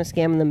 You're kind of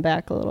scamming them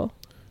back a little.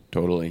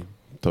 totally.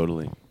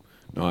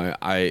 No,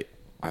 I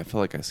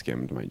feel like I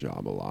skimmed my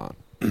job a lot.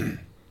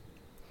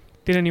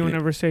 Did anyone Yeah.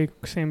 ever say,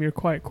 Sam, you're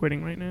quiet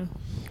quitting right now?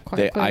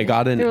 Quiet I quitting.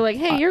 got an. They were like,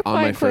 "Hey, you're on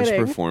my quiet first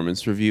quitting."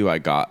 performance review. I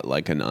got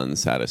like an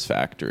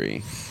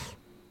unsatisfactory,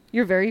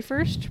 Your very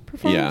first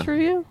performance Yeah.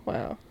 review?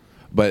 Wow.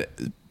 but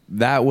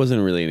that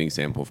wasn't really an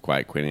example of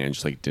quiet quitting. I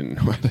just like didn't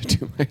know how to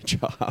do my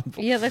job.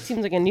 Yeah, that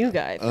seems like a new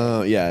guy.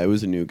 Yeah, it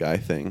was a new guy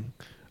thing.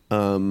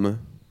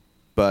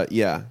 But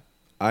yeah,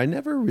 I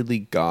never really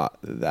got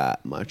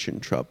that much in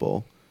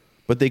trouble.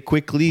 But they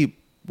quickly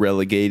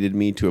relegated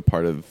me to a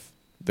part of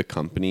the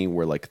company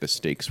where like the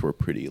stakes were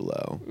pretty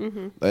low.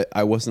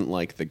 I wasn't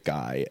like the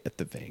guy at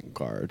the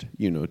vanguard,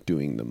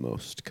 doing the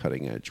most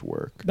cutting edge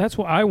work. That's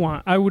what I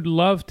want. I would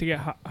love to get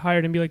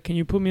hired and be like, can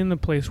you put me in the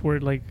place where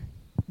it like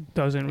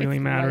doesn't really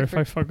It's matter life if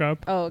I fuck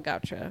up? Oh,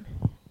 gotcha.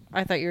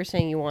 I thought you were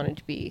saying you wanted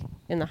to be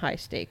in the high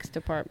stakes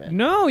department.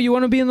 No, you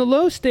want to be in the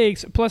low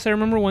stakes. Plus, I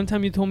remember one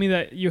time you told me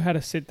that you had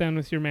a sit down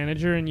with your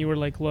manager and you were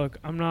like, look,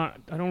 I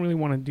don't really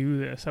want to do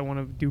this. I want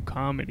to do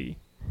comedy.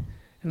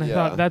 And I Yeah.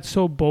 thought that's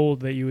so bold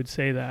that you would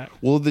say that.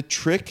 Well, the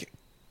trick,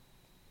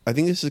 I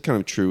think this is kind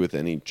of true with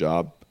any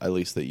job, at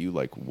least that you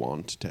like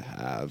want to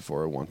have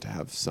or want to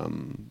have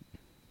some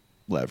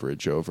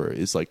leverage over,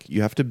 is like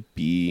you have to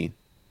be,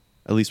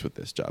 at least with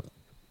this job,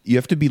 you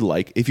have to be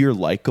like, if you're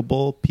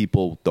likable,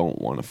 people don't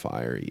want to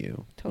fire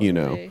you,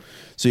 Totally.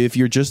 So if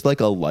you're just like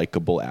a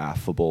likable,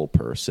 affable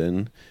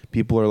person,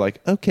 people are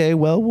like, okay,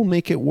 well, we'll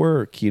make it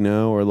work,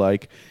 or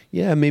like,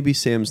 yeah, maybe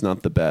Sam's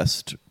not the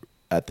best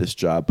at this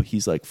job, but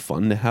he's like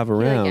fun to have He,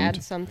 around. like,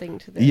 add something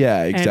to this.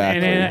 Yeah,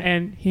 exactly.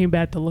 And he ain't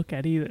bad to look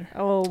at either.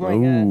 Oh my god.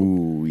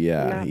 Ooh,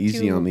 yeah, Not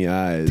easy too on the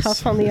eyes.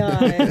 Tough on the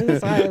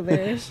eyes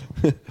either.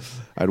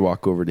 I'd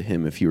walk over to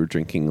him if he were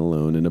drinking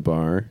alone in a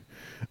bar,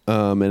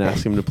 and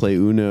ask him to play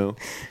Uno.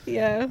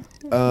 Yeah.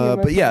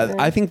 But yeah,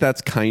 I think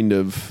that's kind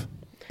of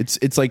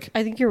it's like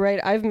I think you're right.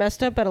 I've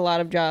messed up at a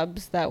lot of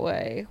jobs that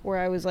way, where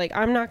I was like,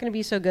 I'm not going to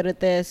be so good at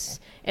this,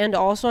 and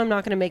also I'm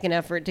not going to make an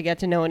effort to get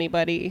to know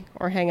anybody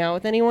or hang out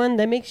with anyone.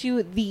 That makes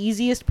you the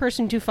easiest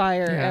person to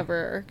fire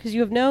ever, because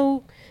you have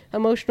no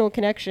emotional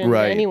connection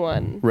Right. to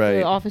anyone. Right.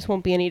 The office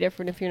won't be any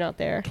different if you're not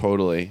there.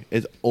 totally.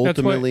 It's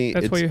ultimately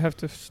That's why it's- you have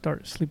to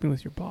start sleeping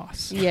with your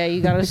boss. Yeah,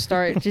 you got to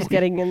start just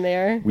getting in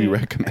there. we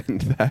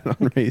recommend that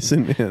on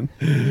Raisin Man.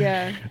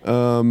 Yeah.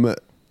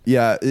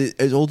 Yeah,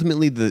 it's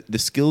ultimately the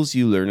skills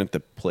you learn at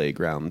the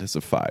playground as a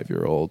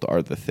 5-year-old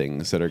are the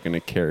things that are going to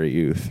carry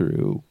you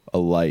through a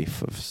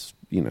life of,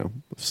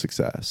 of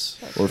success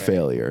or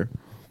failure,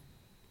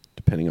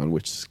 depending on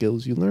which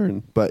skills you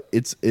learn. But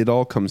it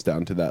all comes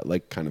down to that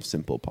like kind of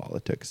simple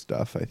politics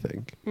stuff, I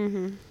think.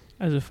 Mm-hmm.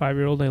 As a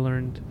 5-year-old, I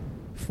learned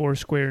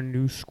Foursquare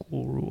new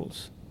school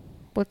rules.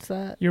 What's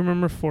that? You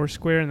remember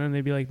Foursquare, and then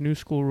they'd be like new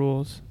school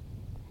rules.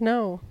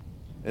 No.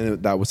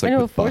 And that was I like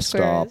know with bus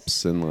Foursquare is.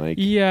 stops and like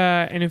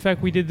Yeah, and in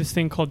fact, we did this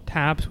thing called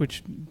taps,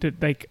 which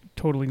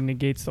totally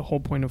negates the whole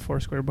point of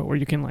Foursquare, but where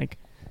you can like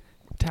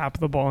tap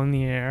the ball in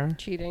the air.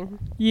 Cheating.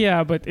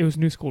 Yeah, but it was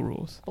new school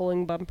rules.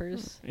 Bowling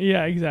bumpers.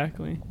 Yeah,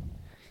 exactly.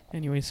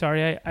 Anyway,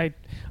 sorry,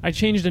 I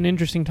changed an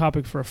interesting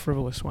topic for a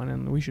frivolous one,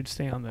 and we should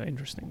stay on the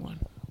interesting one.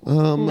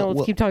 No, let's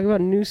well, keep talking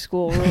about new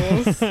school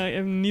rules.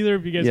 And neither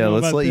of you guys yeah, know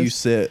let's about let you this.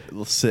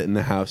 sit in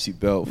the house you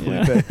built.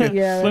 Yeah. Felipe.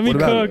 Yeah. Let me what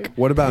about, cook.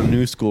 What about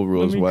new school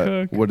rules? me What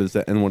cook. what is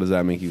that? And what does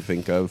that make you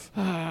think of?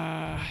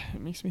 It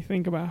makes me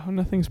think about how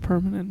nothing's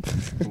permanent.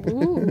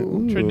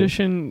 Ooh.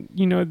 Tradition,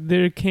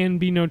 there can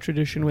be no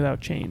tradition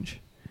without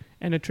change.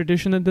 And a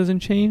tradition that doesn't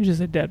change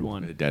is a dead The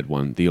one. dead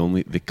one.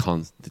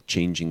 The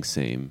changing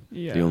same.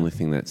 Yeah. The only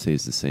thing that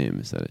stays the same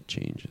is that it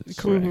changes.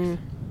 Correct. Mhm.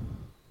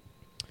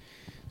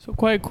 So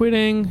quiet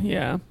quitting,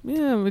 yeah.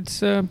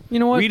 It's, you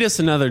know what? Read us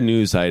another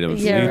news item.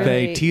 Yeah, Felipe.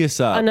 right. Tee us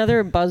up.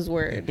 Another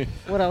buzzword.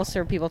 What else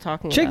are people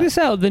talking Check about? this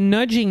out. The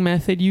nudging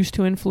method used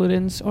to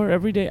influence our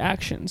everyday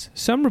actions.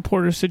 Some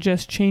reporters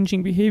suggest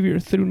changing behavior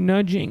through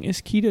nudging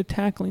is key to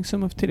tackling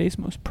some of today's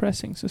most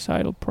pressing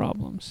societal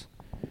problems.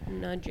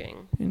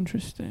 Nudging.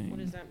 Interesting. What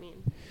does that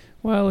mean?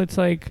 Well, it's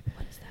like,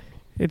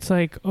 there's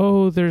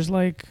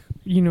like,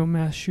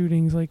 mass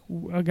shootings. Like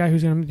a guy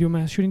who's going to do a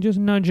mass shooting, just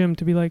nudge him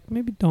to be like,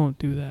 maybe don't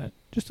do that.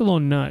 Just a little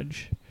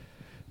nudge.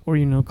 Or,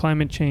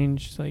 climate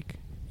change. It's like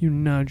you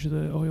nudge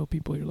the oil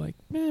people. You're like,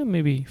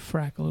 maybe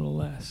frack a little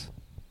less.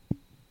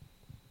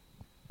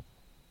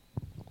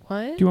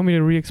 What? Do you want me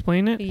to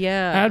re-explain it?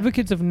 Yeah.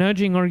 Advocates of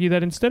nudging argue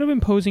that instead of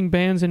imposing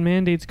bans and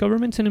mandates,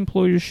 governments and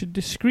employers should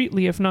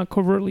discreetly, if not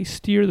covertly,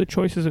 steer the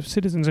choices of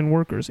citizens and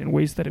workers in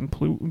ways that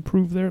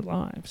improve their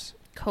lives.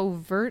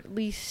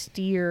 Covertly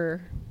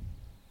steer.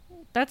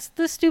 That's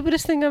the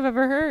stupidest thing I've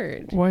ever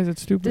heard. Why is it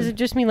stupid? Does it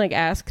just mean like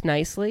ask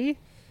nicely?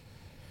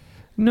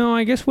 No,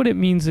 I guess what it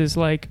means is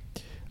like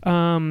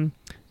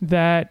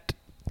that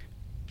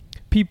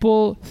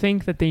people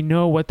think that they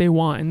know what they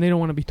want and they don't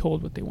want to be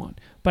told what they want.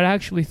 But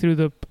actually, through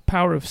the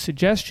power of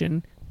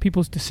suggestion,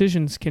 people's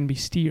decisions can be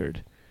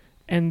steered,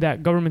 and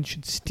that government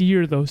should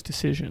steer those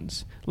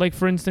decisions. Like,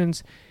 for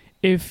instance,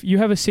 if you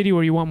have a city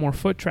where you want more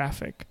foot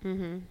traffic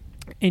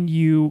and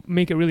you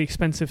make it really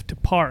expensive to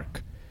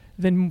park,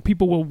 then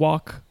people will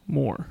walk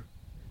more.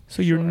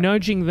 So you're Sure.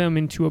 nudging them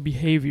into a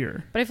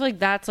behavior. But I feel like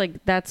that's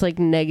like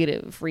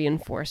negative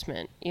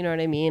reinforcement. You know what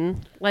I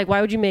mean? Like, why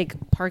would you make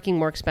parking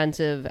more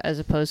expensive as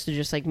opposed to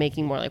just like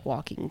making more like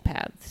walking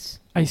paths?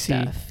 I and see.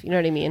 Stuff? You know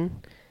what I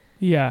mean?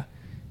 Yeah.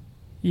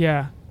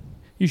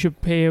 You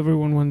should pay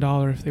everyone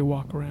 $1 if they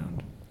walk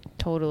around.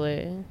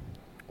 Totally.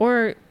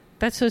 Or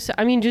that's so.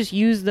 I mean, just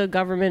use the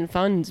government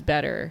funds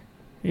better.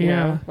 You Yeah.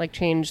 know? Like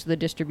change the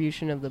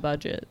distribution of the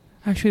budget.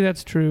 Actually,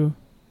 that's true.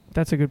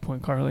 That's a good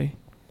point, Carly.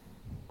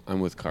 I'm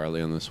with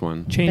Carly on this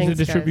one. Change Thanks,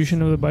 the distribution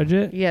guys. of the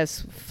budget.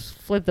 Yes,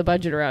 flip the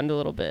budget around a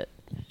little bit.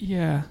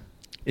 Yeah.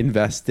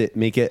 Invest it.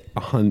 Make it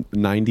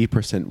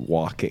 90%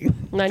 walking.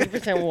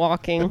 90%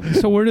 walking.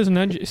 So where does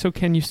nudge? So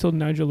can you still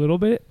nudge a little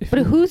bit? But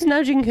who's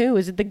nudging who?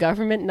 Is it the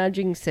government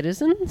nudging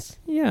citizens?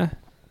 Yeah.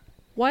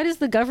 Why does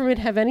the government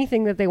have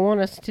anything that they want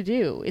us to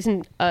do?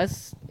 Isn't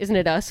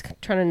it us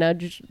trying to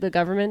nudge the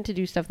government to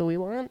do stuff that we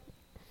want?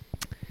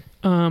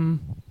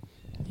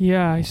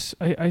 Yeah,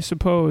 I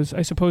suppose.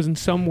 I suppose in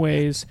some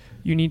ways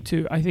you need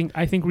to. I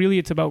think really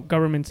it's about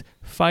governments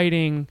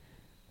fighting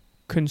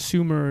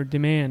consumer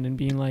demand and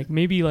being like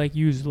maybe like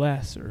use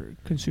less or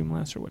consume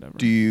less or whatever.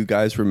 Do you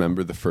guys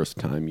remember the first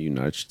time you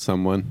nudged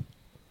someone?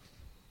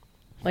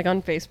 Like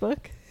on Facebook?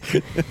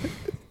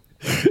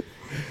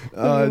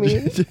 What do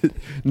you mean?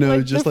 No,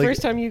 like just the like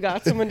first time you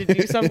got someone to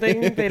do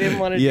something they didn't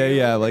want to do.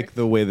 yeah, like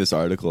the way this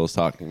article is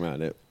talking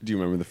about it. Do you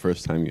remember the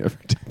first time you ever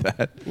did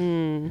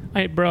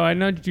that? Bro, I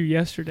nudged you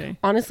yesterday.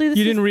 Honestly, this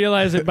You is, didn't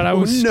realize it, but I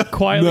was No.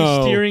 quietly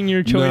No. steering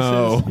your choices.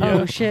 No. Yeah.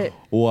 Oh shit!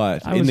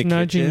 What? I in was the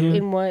nudging kitchen you.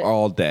 In what?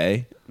 all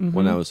day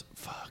when I was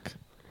fuck.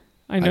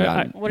 I know.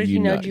 got- What did he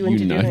nudge you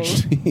into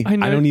nudged me. I I,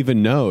 know- don't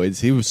even know.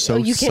 He was so oh,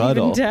 you can't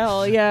subtle. even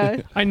tell.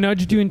 Yeah, I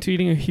nudged you into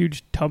eating a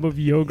huge tub of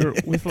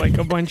yogurt with like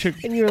a bunch of.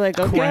 and you were like,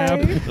 okay,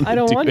 Crap. I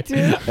don't want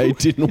to. I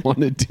didn't want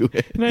to do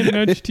it. And I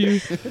nudged you.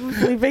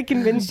 Felipe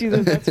convinced you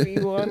that that's what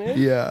you wanted.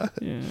 Yeah,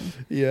 Yeah.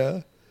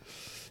 yeah.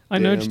 I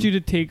Damn. nudged you to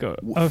take a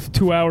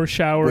 2-hour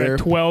shower Where- at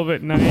 12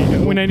 at night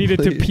when I needed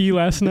to pee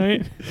last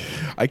night.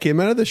 I came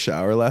out of the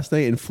shower last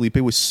night and Felipe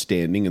was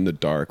standing in the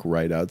dark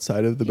right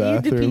outside of the You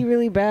had to pee bathroom.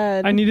 really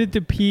bad. I needed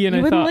to pee, and you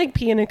I wouldn't thought like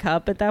pee in a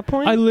cup at that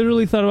point. I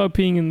literally thought about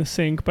peeing in the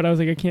sink, but I was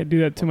like, I can't do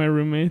that to my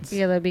roommates.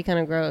 yeah, that'd be kind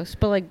of gross.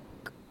 But like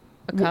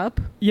a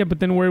cup, Yeah, but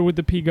then where would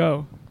the pee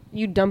go?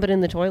 you dump it in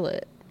the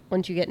toilet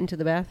once you get into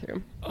the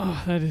bathroom.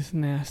 Oh, that is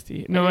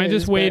nasty. No, It I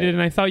just is waited, bad.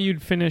 and I thought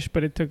you'd finish,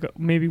 but it took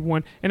maybe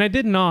one. And I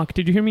did knock.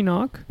 Did you hear me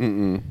knock?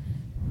 Mm-mm.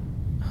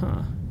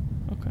 Huh.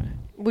 Okay.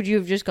 Would you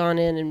have just gone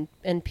in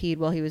and peed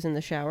while he was in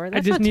the shower?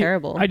 That's just not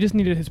terrible. I just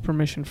needed his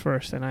permission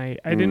first, and I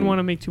didn't Mm. want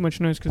to make too much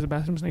noise because the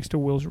bathroom's next to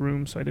Will's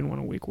room, so I didn't want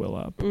to wake Will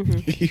up.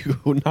 You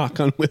go knock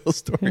on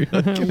Will's door. You're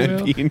like, can I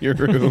Will. pee in your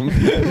room?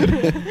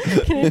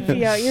 Can it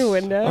pee out your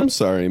window? I'm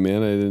sorry,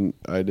 man.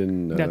 I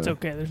didn't. That's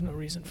okay. There's no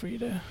reason for you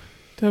to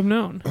have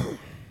known.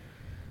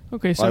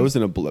 Okay, so I was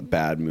in a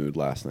bad mood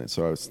last night,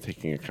 so I was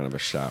taking a kind of a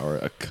shower,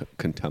 a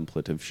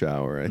contemplative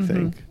shower. I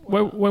think.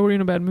 Why were you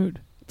in a bad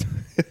mood?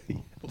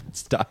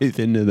 Let's dive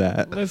into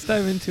that. Let's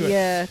dive into it.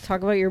 Yeah,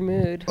 talk about your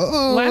mood.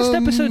 Last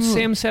episode,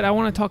 Sam said, I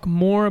want to talk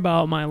more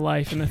about my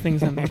life and the things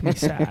that make me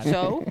sad.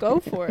 So go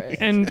for it.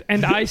 And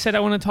I said, I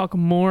want to talk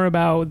more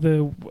about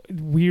the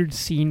weird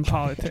scene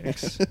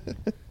politics.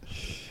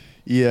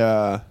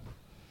 Yeah.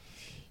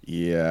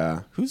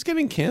 Yeah. Who's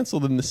getting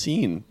canceled in the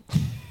scene?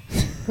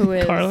 Who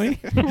is Carly?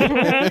 She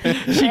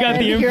got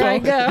the And here I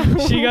info.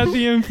 go. She got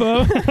the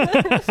info.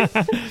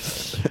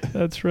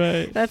 That's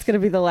right. That's gonna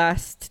be the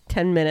last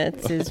 10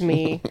 minutes. Is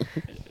me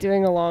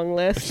doing a long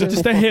list of,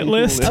 Just a hit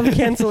list. of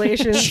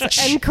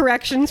cancellations and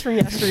corrections from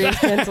yesterday's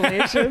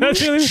cancellations.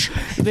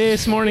 That's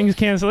this morning's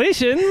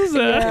cancellations.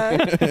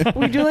 Yeah.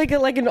 We do like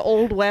an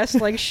old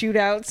west like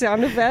shootout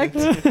sound effect.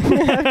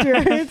 After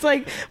it's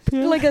like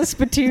a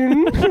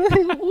spittoon.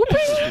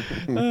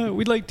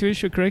 We'd like to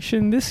issue a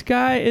correction. This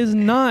guy is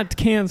not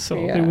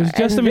canceled. Yeah, It was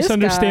just and a this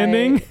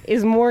misunderstanding. guy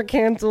is more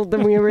canceled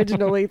than we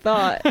originally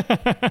thought.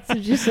 So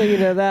just so you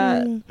know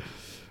that.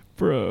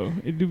 Bro,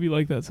 it do be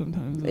like that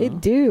sometimes. Though.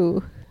 It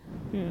do.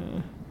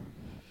 Yeah.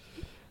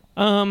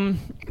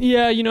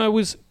 Yeah, you know, I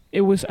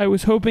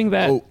was hoping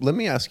that Oh, let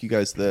me ask you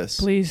guys this.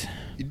 please.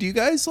 Do you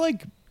guys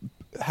like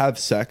have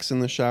sex in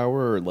the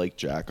shower or like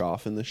jack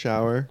off in the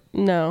shower?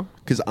 No.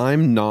 Because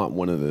I'm not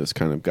one of those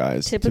kind of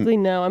guys. Typically,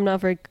 no. I'm not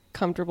very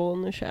comfortable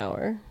in the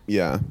shower.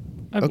 Yeah.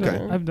 I've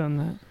Okay. I've done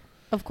that.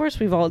 Of course,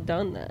 we've all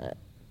done that.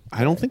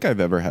 I don't think I've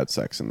ever had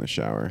sex in the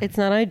shower. It's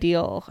not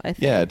ideal, I think.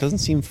 Yeah, it doesn't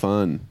seem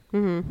fun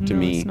Mm-hmm. to No,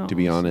 me, it's not to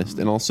be awesome. honest.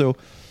 And also,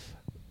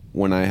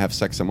 when I have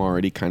sex, I'm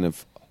already kind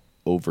of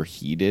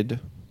overheated.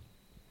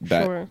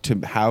 That Sure. to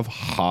have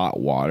hot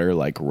water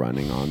like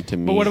running onto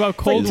me. But what about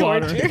cold like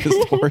water? torture.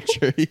 is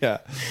torture? Yeah.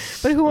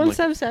 But who I'm wants like-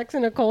 to have sex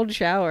in a cold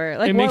shower?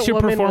 Like, It makes what your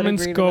woman would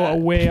performance agree to go that?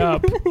 way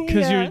up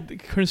because Yeah. you're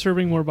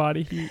conserving more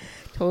body heat.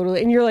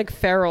 Totally. And you're like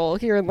feral.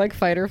 You're in like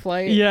fight or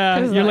flight. Yeah,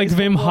 'Cause you're the like ice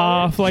Wim cold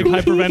water. Hof, like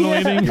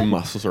hyperventilating. Your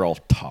muscles are all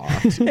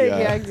taut.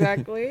 Yeah,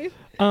 exactly.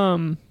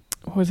 What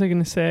was I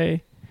gonna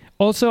say?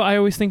 Also, I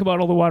always think about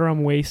all the water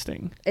I'm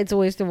wasting. It's a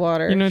waste of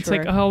water. You know, it's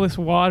like, sure. all this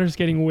water's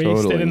getting wasted,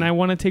 Totally. and I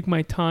want to take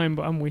my time,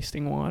 but I'm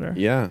wasting water.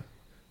 Yeah.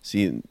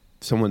 See,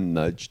 someone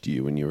nudged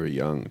you when you were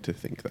young to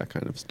think that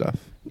kind of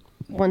stuff.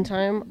 One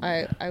time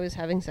I was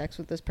having sex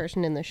with this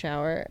person in the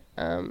shower,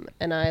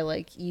 and I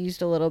like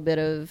used a little bit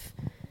of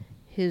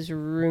his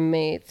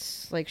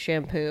roommate's like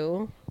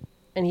shampoo,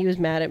 and he was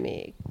mad at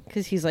me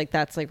because he's like,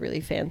 that's like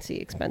really fancy,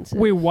 expensive.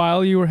 Wait,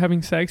 while you were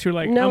having sex, you're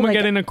like, No, I'm gonna like-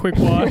 get in a quick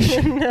wash.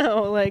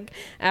 No, like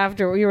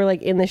after we were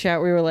like in the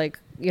shower, we were like,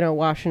 you know,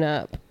 washing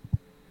up.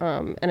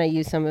 And I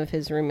used some of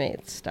his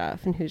roommate's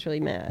stuff, and he was really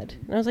mad.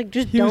 And I was like,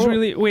 just He don't. was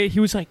really he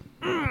was like,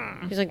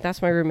 He's like,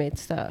 that's my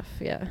roommate's stuff.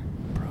 Yeah.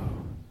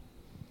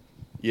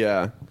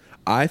 Yeah.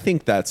 I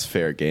think that's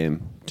fair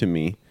game to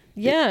me.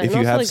 Yeah. If and you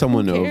also, have like, who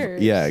someone over.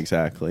 cares? Yeah,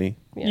 exactly.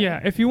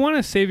 yeah. If you want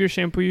to save your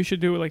shampoo, you should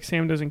do it like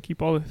Sam doesn't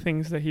keep all the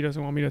things that he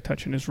doesn't want me to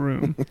touch in his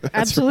room.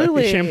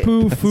 Absolutely.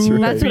 Shampoo, food,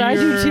 right. That's what I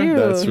do beer. too.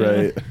 That's Yeah.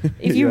 right.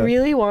 If you Yeah.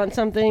 really want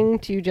something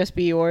to just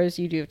be yours,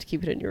 you do have to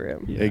keep it in your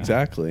room. Yeah.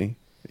 Exactly.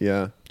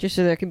 Yeah. Just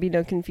so there can be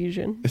no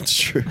confusion. It's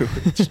true.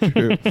 It's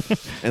true.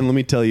 And let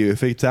me tell you,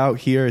 if it's out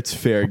here, it's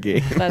fair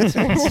game. That's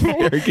right. It's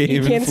fair game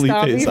You can't in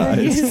stop me Felipe's from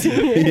eyes. using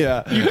it.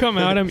 Yeah. You come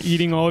out, I'm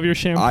eating all of your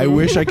shampoo. I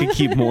wish I could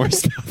keep more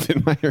stuff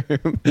in my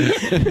room.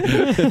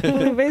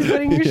 Felipe's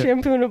putting your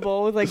shampoo in a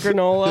bowl with like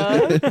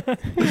granola,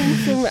 and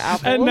some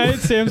apples. At night,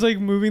 Sam's like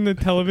moving the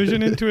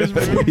television into his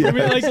room, Yes.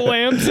 moving like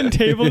lamps and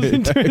tables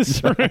into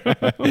his room.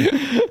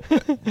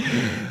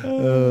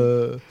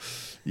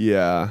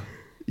 Yeah.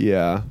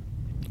 Yeah.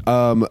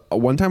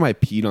 One time I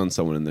peed on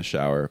someone in the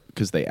shower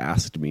because they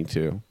asked me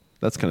to.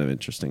 That's kind of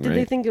interesting, Did right?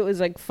 they think it was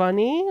like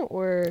funny,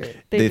 or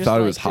They just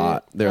thought it was liked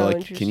hot. They're Oh, like,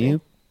 "Can interesting.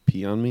 you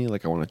pee on me?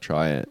 Like, I want to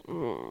try it."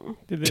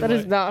 Did they That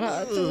is like- not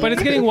hot. But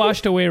it's getting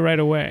washed away right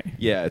away.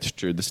 Yeah, it's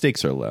true. The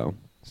stakes are low.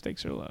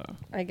 Stakes are low.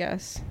 I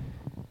guess.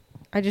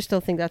 I just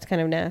still think that's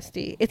kind of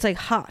nasty. It's like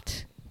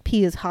hot.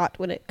 Pee is hot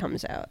when it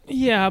comes out.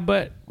 Yeah,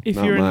 but if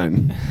Not you're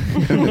mine.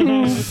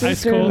 ice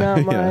Sister, cold, not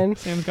Yeah. mine.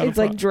 Sam's got It's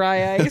a like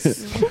dry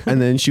ice.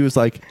 And then she was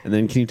like, "And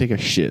then can you take a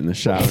shit in the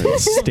shower and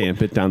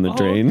stamp it down the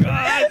drain?"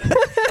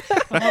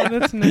 Oh,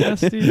 that's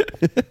nasty.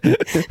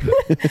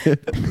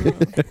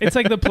 It's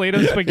like the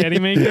Play-Doh spaghetti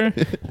maker.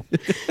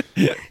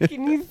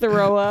 Can you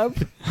throw up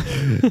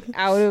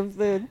out of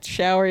the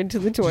shower into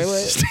the toilet?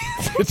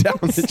 Stamp it down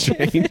the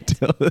drain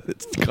till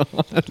it's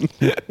gone.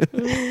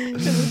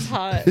 Because it's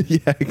hot.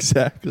 Yeah,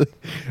 exactly.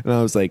 And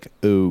I was like,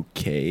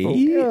 "Okay,"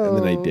 and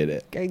then I did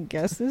it. I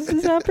guess this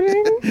is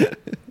happening.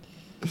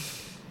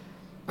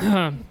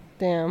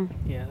 Damn.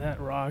 Yeah, that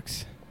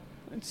rocks.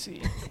 Let's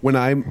see. When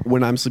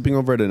I'm sleeping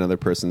over at another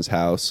person's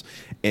house,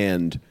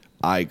 and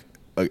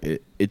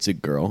it's a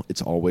girl.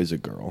 It's always a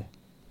girl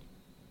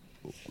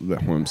who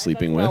I'm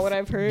sleeping That's with. not what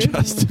I've heard.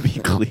 Just to be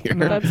clear.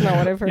 That's not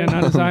what I've heard. Yeah,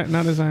 not as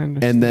I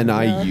understand. And then Yeah.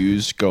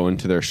 I go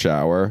into their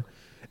shower.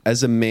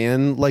 As a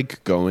man,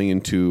 like going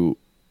into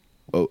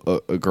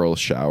a girl's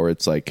shower,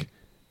 it's like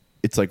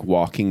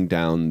walking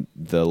down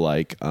the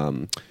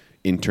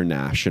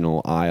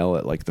international aisle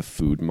at like the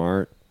food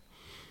mart,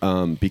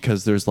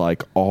 because there's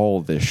like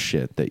all this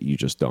shit that you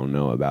just don't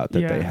know about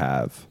that they Yeah.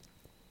 have.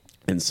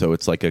 And so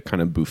it's like a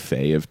kind of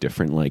buffet of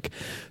different like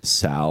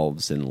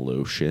salves and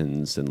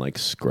lotions and like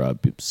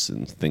scrubs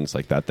and things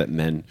like that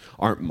men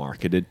aren't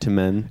marketed to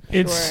men.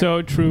 It's Sure.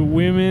 so true.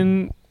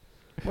 Women.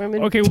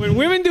 Okay, when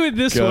women do it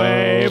this Go.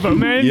 way, but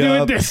men do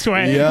Yep. it this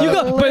way. Yep. You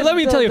go, but let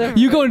me tell you,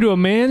 you go into a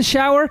man's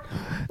shower.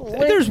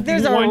 There's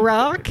one- a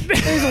rock.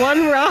 There's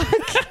one rock.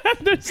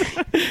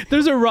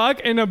 There's a rock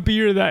and a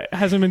beer that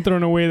hasn't been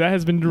thrown away that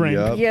has been drank.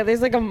 Yep. Yeah,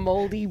 there's like a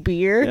moldy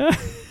beer. Yeah.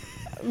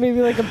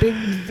 Maybe like a big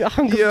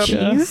hunk Yep. of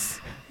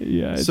cheese.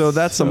 Yeah. it's So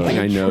that's something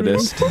I true.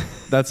 noticed.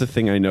 That's a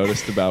thing I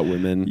noticed about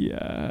women.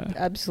 Yeah.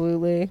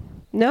 Absolutely.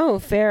 No,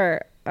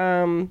 fair.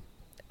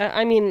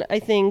 I mean, I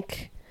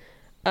think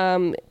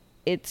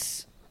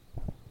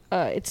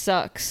it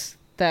sucks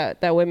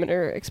that women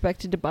are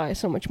expected to buy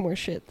so much more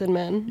shit than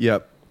men.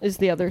 Yep. Is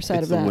the other side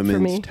It's of the that for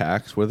women's me.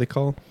 tax. What do they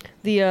call?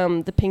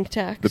 The pink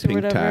tax The or pink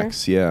whatever.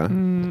 tax. Yeah.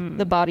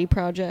 The body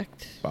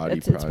project. Body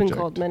It's been project.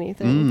 called many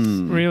things.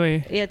 Mm.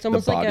 Really? Yeah, it's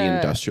almost like body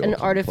industrial an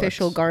complex.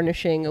 artificial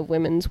garnishing of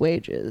women's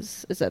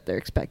wages is that they're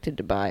expected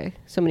to buy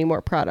so many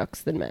more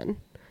products than men.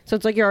 So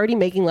it's like you're already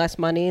making less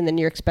money and then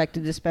you're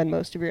expected to spend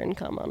most of your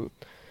income on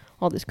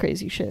all this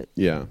crazy shit.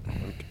 Yeah.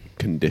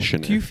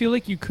 Conditioner. Do you feel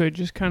like you could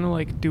just kind of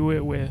like do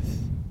it with,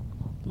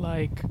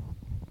 like,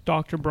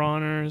 Dr.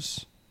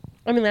 Bronner's,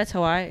 I mean, that's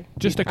how I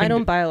Just I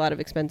don't buy a lot of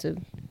expensive.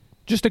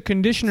 just a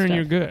conditioner and Stuff.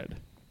 you're good?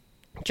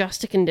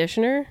 Just a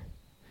conditioner?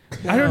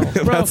 I don't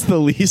know, bro. That's the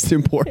least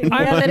important.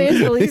 Yeah, that is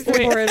the least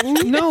Wait.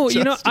 important. No,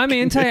 you know, Just I'm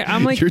anti.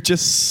 I'm like, you're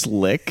just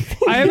slick.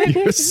 I haven't,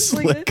 You're Just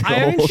like slick. this. I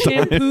haven't the whole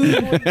time.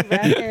 shampooed. With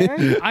red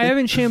hair. I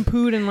haven't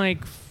shampooed in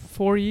like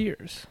 4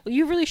 years.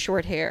 You have really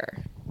short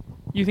hair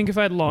You think if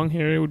I had long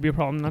hair, it would be a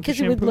problem not to because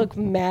it shampoo? would look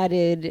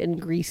matted and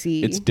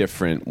greasy. It's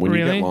different when you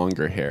Really? get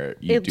longer hair.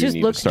 You It do just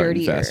need looks to start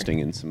dirtier. investing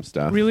in some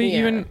stuff. really Yeah.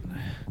 even.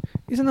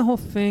 Isn't the whole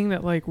thing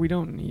that like we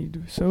don't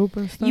need soap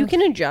and stuff? You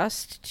can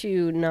adjust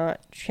to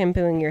not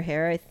shampooing your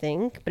hair, I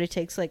think, but it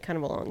takes like kind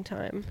of a long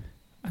time.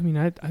 I mean,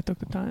 I took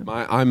the time.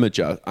 I'm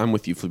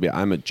with you, Felipe.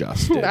 I'm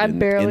adjusted. I in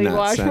barely that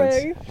wash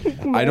sense.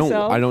 my I don't.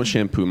 myself. I don't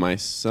shampoo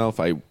myself.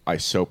 I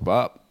soap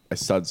up. I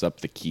suds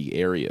up the key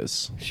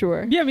areas.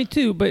 Sure. Yeah, me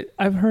too. But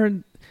I've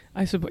heard.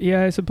 I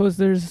suppose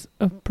there's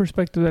a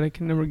perspective that I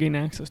can never gain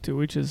access to,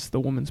 which is the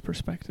woman's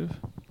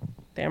perspective.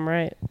 Damn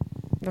right.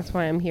 That's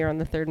why I'm here on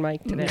the third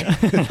mic today.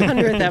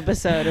 100th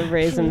episode of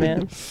Raisin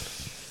Man.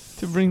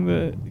 To bring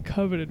the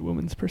coveted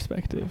woman's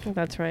perspective.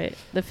 That's right.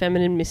 The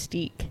feminine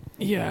mystique.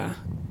 Yeah.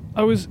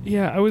 I was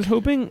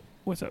hoping.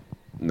 What's up?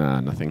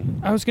 Nah, nothing.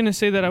 I was gonna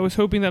say that I was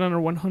hoping that on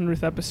our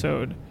 100th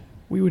episode,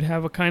 we would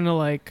have a kind of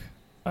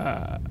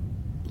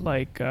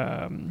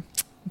I'm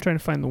trying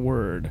to find the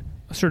word,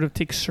 a sort of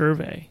take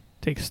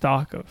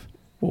stock of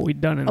what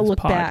we've done in A this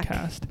look back.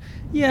 podcast.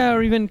 Yeah,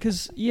 or even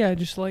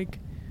just like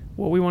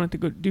what we wanted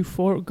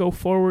to go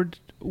forward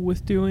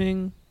with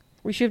doing.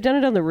 We should have done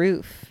it on the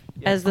roof.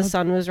 as the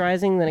sun was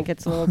rising, then it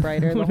gets a little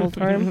brighter the whole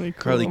time. Really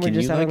cool. Carly, We're can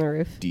just you out on like the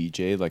roof.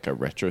 DJ like a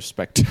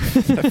retrospective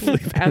that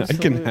Felipe and I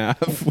can Absolutely.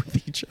 have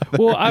with each other?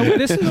 Well,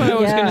 this is what I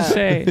was gonna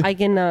say. I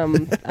can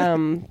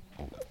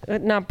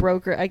not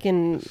broker.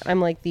 I'm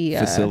like the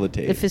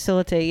Facilitate. The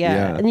facilitate, yeah.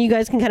 Yeah. And you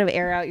guys can kind of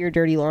air out your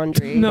dirty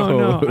laundry.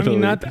 No.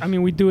 Totally. I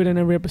mean, we do it in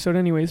every episode,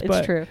 anyways. It's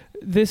but true.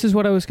 this is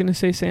what I was gonna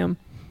say, Sam.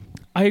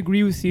 I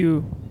agree with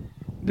you.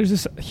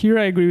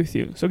 I agree with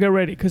you. So get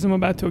ready, because I'm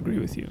about to agree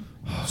with you.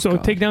 So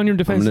God. take down your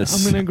defense.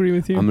 I'm gonna agree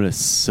with you. I'm gonna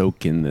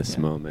soak in this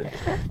moment.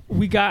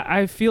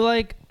 I feel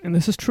like, and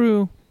this is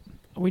true,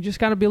 we just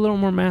got to be a little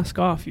more mask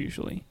off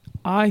usually.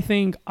 I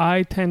think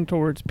I tend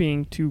towards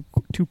being too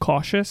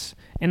cautious,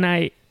 and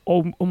I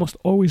almost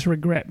always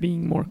regret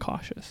being more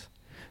cautious.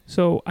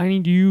 So I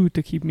need you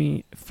to keep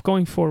me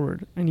going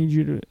forward. I need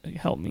you to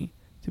help me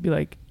to be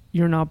like,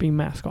 you're not being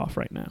mask off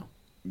right now.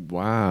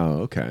 Wow.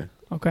 Okay.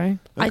 Okay?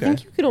 I Okay.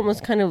 think you could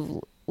almost kind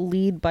of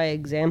lead by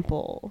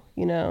example,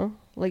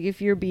 Like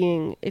if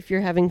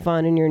you're having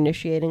fun and you're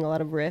initiating a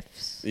lot of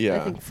riffs, Yeah. I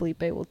think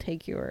Felipe will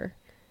take your...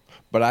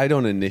 But I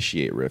don't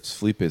initiate riffs.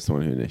 Felipe is the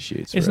one who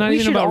initiates. It's riffs. not we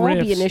even should about all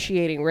riffs. be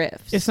initiating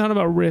riffs. It's not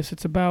about riffs.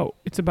 It's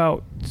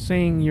about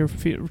saying your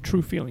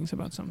true feelings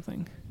about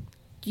something.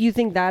 Do you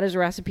think that is a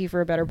recipe for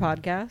a better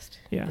podcast?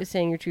 Yeah. Is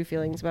saying your true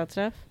feelings about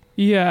stuff?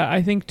 Yeah,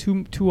 I think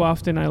too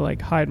often I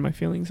like hide my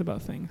feelings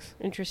about things.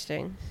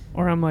 Interesting.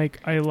 Or I'm like,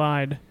 I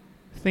lied.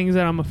 Things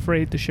that I'm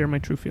afraid to share my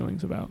true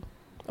feelings about.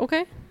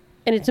 Okay.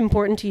 And it's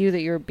important to you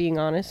that you're being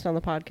honest on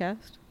the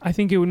podcast? I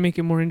think it would make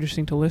it more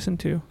interesting to listen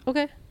to.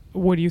 Okay.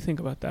 What do you think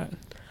about that?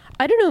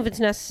 I don't know if it's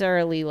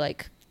necessarily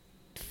like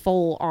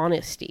full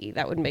honesty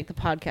that would make the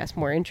podcast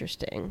more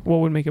interesting. What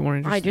would make it more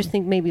interesting? I just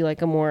think maybe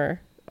like a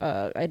more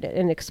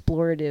an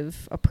explorative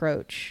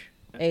approach,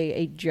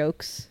 a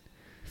jokes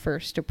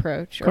first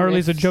approach. or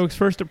Carly's a riffs- jokes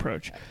first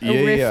approach.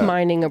 a riff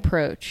mining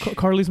approach.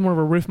 Carly's more of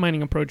a riff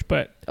mining approach,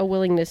 but A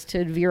willingness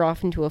to veer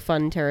off into a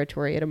fun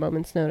territory at a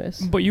moment's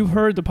notice. you've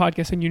heard the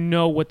podcast and you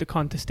know what the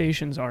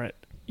contestations are at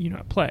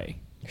play.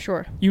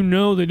 Sure. You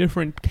know the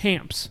different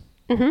camps.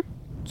 Mm-hmm.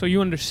 So you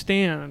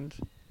understand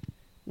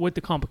what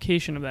the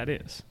complication of that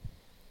is.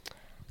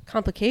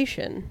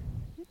 Complication.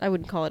 I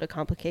wouldn't call it a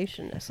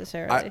complication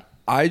necessarily.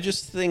 I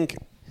just think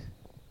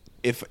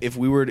if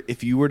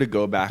you were to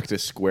go back to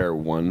square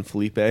one,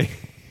 Felipe,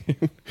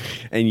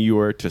 and you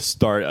were to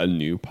start a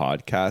new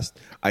podcast,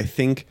 I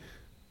think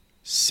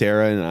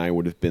Sarah and I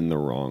would have been the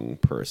wrong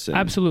person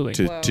Absolutely.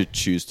 to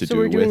choose to So do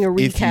we're it doing with a if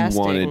you recasting.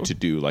 wanted to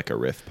do like a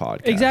riff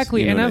podcast.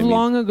 Exactly. You know And what I've I mean?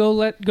 long ago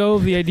let go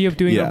of the idea of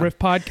doing Yeah. a riff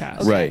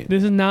podcast. Right.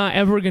 This is not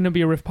ever going to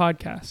be a riff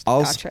podcast.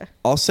 Gotcha.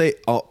 I'll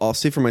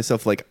say for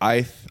myself, like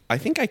I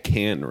think I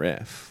can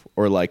riff,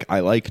 or like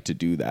I like to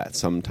do that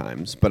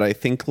sometimes, but I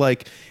think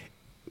like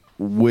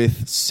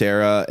with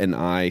Sarah and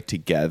I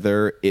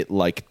together, it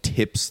like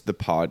tips the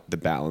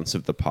balance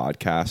of the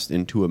podcast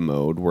into a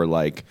mode where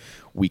like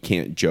we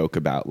can't joke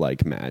about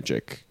like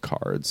magic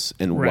cards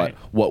and Right.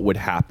 what would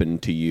happen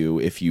to you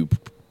if you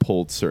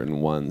pulled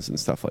certain ones and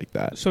stuff like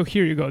that. So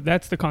here you go.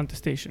 That's the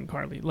contestation,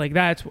 Carly. Like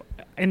that's,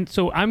 and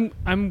so I'm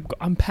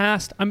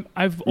past.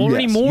 I've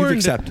already Yes, you've mourned.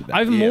 accepted that,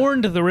 I've yeah.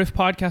 mourned the riff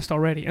podcast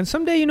already. And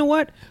someday, you know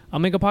what? I'll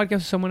make a podcast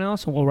with someone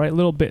else and we'll write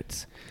little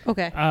bits.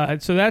 Okay.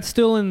 So that's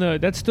still a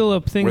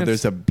thing. Where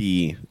that's, there's a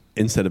B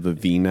instead of a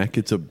V-neck,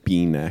 it's a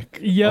B-neck.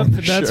 Yep, on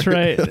the that's shirt.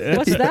 right.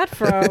 What's that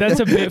from? That's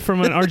a bit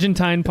from an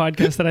Argentine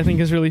podcast that I think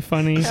is really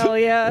funny. Hell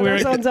yeah, Where-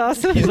 that sounds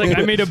awesome. He's like,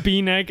 I made a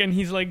B-neck, and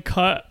he's like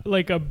cut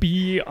like a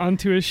B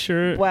onto his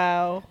shirt.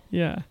 Wow.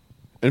 Yeah.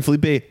 And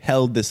Felipe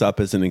held this up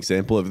as an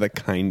example of the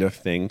kind of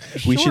thing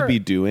we Sure. should be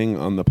doing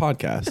on the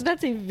podcast. But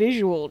that's a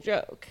visual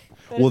joke.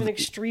 That Well, is an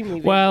extremely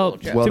visual well,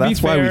 joke. Well, To be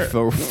that's why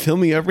fair- we're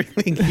filming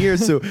everything here,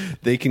 so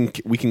we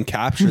can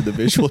capture the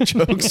visual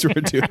jokes we're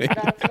doing.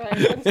 That's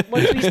right.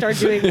 Once we start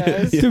doing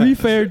those. To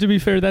be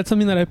fair, that's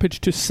something that I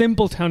pitched to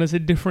Simpletown as a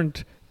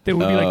different. That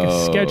would be like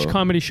a sketch Oh.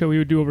 comedy show we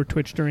would do over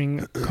Twitch during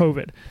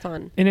COVID.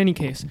 Fun. In any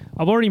case,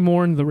 I've already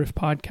mourned the Riff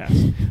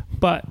podcast.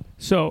 But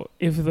so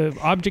if the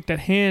object at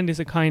hand is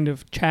a kind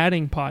of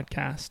chatting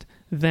podcast,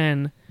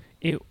 then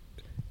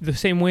the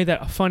same way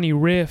that a funny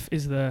riff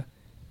is the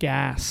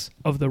gas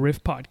of the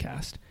Riff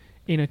podcast,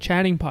 in a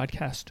chatting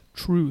podcast,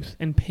 truth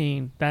and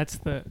pain, that's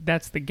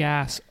the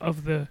gas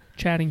of the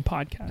chatting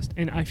podcast.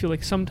 And I feel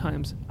like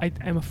sometimes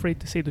I'm afraid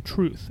to say the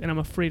truth, and I'm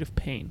afraid of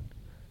pain.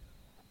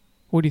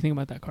 What do you think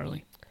about that,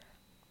 Carly?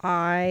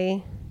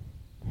 I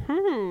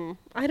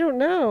don't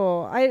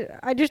know.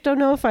 I just don't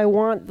know if I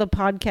want the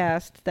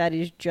podcast that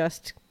is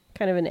just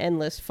kind of an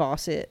endless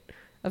faucet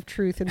of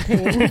truth and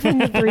pain from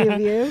the three of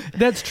you.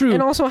 That's true.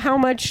 And also, how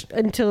much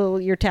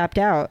until you're tapped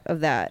out of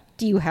that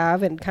do you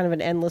have, and kind of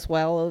an endless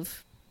well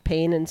of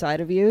pain inside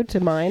of you to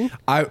mine?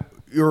 I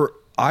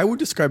would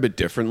describe it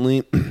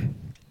differently.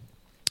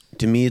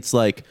 To me, it's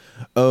like,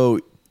 oh,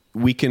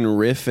 we can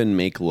riff and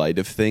make light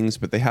of things,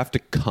 but they have to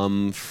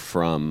come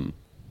from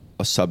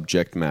a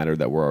subject matter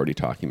that we're already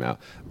talking about.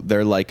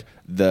 They're like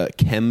the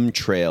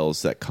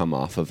chemtrails that come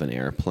off of an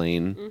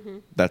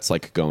airplane that's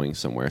like going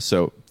somewhere.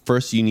 So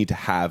first you need to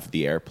have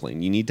the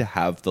airplane. You need to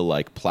have the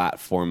like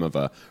platform of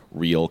a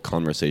real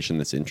conversation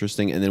that's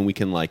interesting, and then we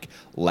can like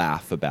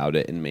laugh about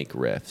it and make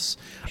riffs.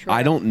 Sure.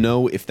 I don't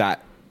know if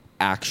that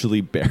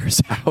actually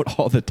bears out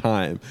all the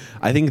time.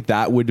 I think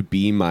that would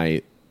be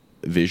my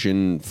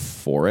vision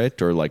for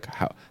it, or like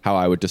how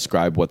I would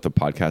describe what the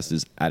podcast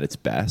is at its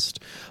best.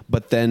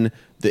 But then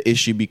the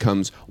issue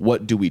becomes,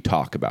 what do we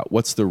talk about?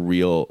 What's the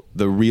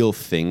real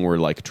thing we're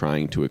like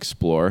trying to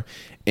explore?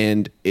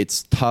 And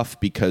it's tough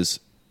because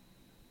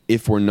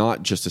if we're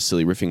not just a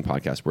silly riffing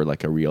podcast, we're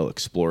like a real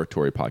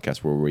exploratory podcast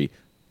where we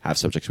have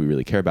subjects we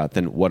really care about,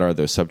 then what are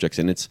those subjects?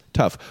 And it's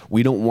tough.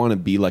 We don't want to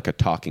be like a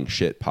talking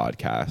shit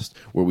podcast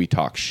where we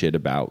talk shit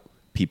about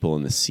people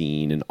in the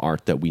scene and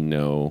art that we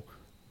know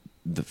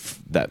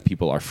that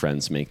people, our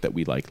friends, make that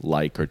we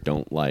like or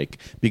don't like,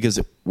 because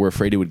we're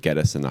afraid it would get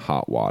us into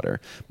hot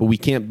water. But we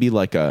can't be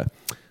like a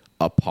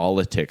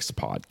politics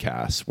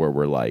podcast where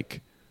we're like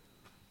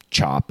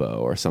Chapo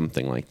or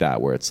something like that,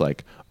 where it's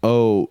like,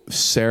 oh,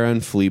 Sarah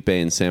and Felipe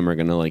and Sam are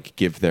gonna like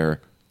give their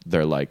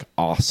like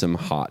awesome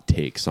hot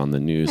takes on the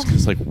news,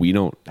 because like we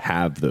don't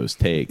have those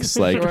takes,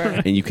 like, Sure.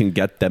 and you can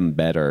get them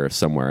better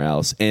somewhere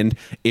else. And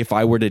if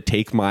I were to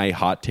take my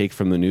hot take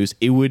from the news,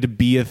 it would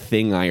be a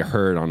thing I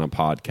heard on a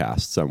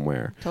podcast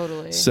somewhere.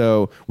 Totally.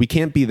 So we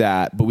can't be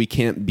that, but we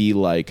can't be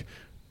like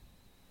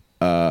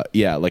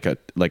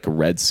like a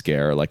Red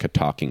Scare, like a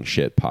talking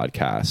shit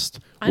podcast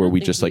where we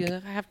just like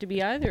have to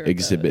be either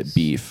exhibit of those.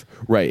 beef.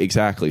 Right,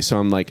 exactly. So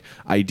I'm like,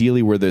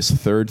 ideally we're this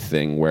third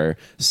thing where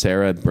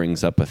Sarah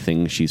brings up a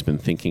thing she's been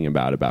thinking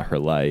about her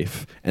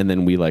life, and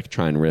then we like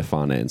try and riff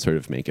on it and sort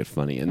of make it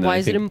funny. And Why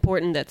is it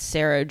important that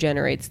Sarah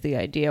generates the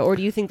idea, or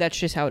do you think that's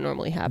just how it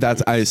normally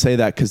happens? I say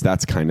that because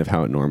that's kind of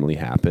how it normally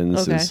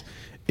happens. Okay.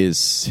 Is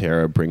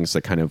Sarah brings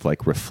a kind of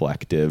like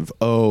reflective,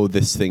 oh,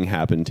 this thing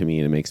happened to me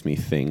and it makes me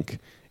think,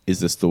 is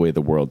this the way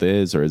the world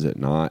is or is it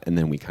not? And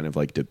then we kind of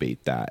like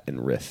debate that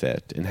and riff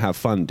it and have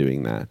fun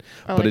doing that.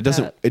 I but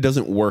like it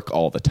doesn't work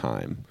all the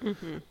time.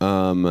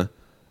 Mm-hmm.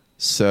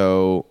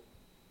 So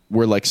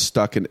we're like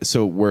stuck in,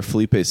 so where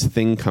Felipe's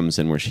thing comes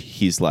in, where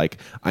he's like,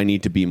 I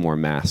need to be more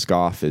mask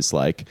off, is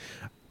like,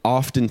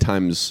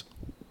 oftentimes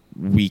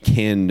we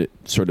can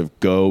sort of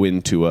go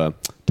into a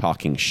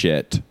talking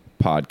shit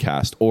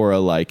podcast, or a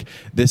like,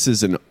 this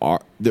is an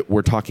art that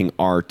we're talking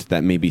art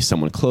that maybe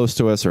someone close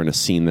to us or in a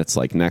scene that's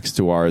like next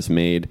to ours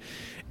made,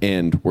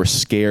 and we're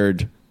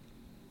scared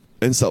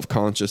and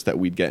self-conscious that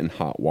we'd get in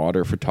hot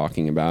water for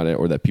talking about it,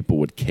 or that people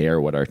would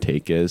care what our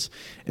take is.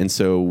 And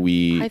so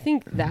I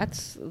think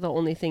that's the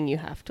only thing you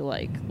have to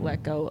like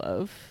let go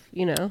of,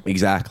 you know?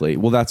 Exactly.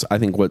 Well, that's, I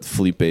think, what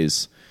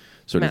Felipe's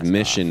sort of Mask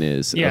mission off.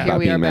 is Yeah. about Here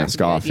we being are back mask to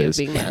the off idea of is,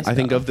 being masked I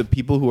think off. of the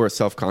people who are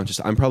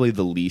self-conscious, I'm probably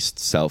the least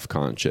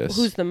self-conscious.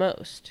 Who's the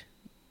most?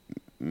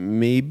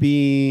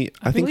 Maybe,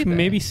 I think Felipe.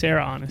 Maybe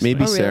Sarah, honestly.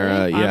 maybe Oh, really?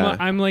 Sarah, yeah.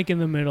 I'm like in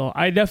the middle.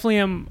 I definitely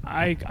am.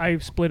 I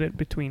split it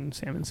between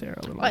Sam and Sarah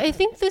a little. I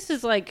think this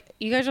is like,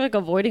 you guys are like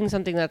avoiding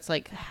something that's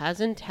like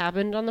hasn't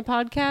happened on the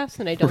podcast,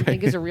 and I don't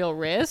think is a real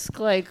risk.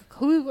 Like,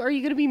 who are you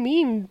going to be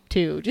mean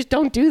to? Just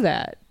don't do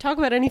that. Talk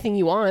about anything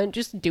you want.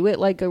 Just do it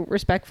like a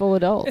respectful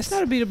adult. It's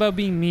not a bit about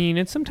being mean.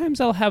 It's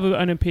sometimes I'll have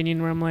an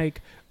opinion where I'm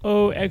like,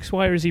 oh, X,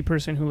 Y, or Z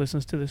person who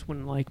listens to this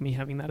wouldn't like me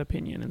having that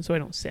opinion, and so I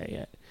don't say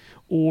it.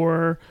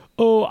 Or,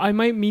 oh, I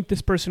might meet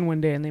this person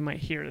one day and they might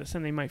hear this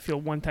and they might feel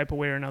one type of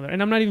way or another.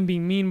 And I'm not even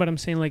being mean, but I'm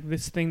saying like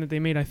this thing that they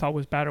made I thought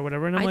was bad or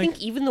whatever. And I'm I like,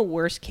 think even the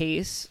worst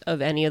case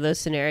of any of those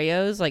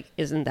scenarios like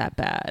isn't that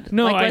bad.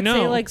 No, like, I let's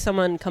say know. like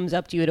someone comes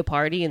up to you at a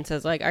party and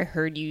says like, I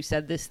heard you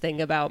said this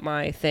thing about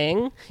my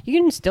thing.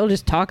 You can still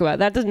just talk about it.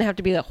 That doesn't have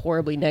to be a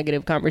horribly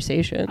negative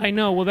conversation. I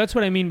know. Well, that's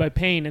what I mean by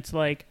pain. It's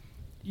like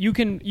you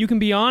can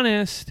be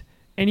honest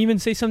and even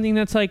say something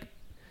that's like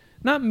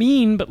not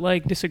mean, but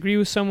like disagree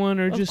with someone,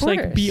 or Of just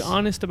like be course.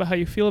 honest about how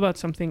you feel about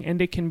something,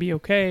 and it can be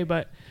okay.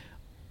 But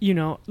you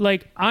know,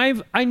 like I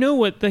know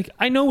what this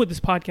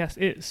podcast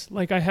is.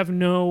 Like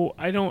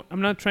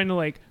I'm not trying to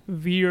like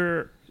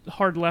veer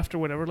hard left or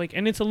whatever. Like,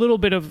 and it's a little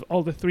bit of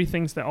all the three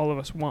things that all of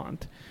us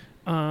want.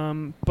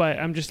 But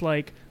I'm just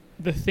like,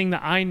 the thing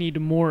that I need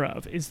more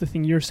of is the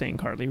thing you're saying,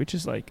 Carly, which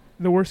is like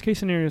the worst case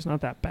scenario is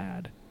not that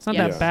bad. It's not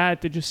Yes. that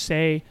bad to just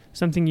say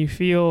something you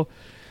feel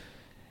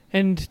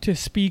and to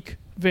speak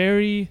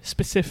very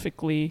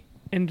specifically,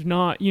 and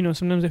not, you know,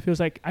 sometimes it feels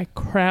like I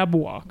crab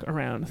walk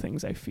around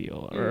things I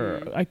feel,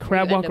 or I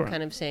crab you walk end up around.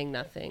 kind of saying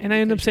nothing. And I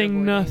end up because you're saying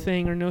avoiding-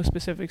 nothing or no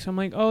specifics. So I'm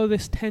like, oh,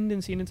 this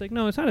tendency. And it's like,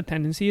 no, it's not a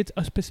tendency. It's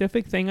a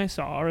specific thing I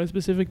saw, or a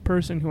specific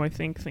person who I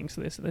think thinks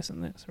this,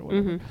 and this, or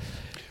whatever. Mhm.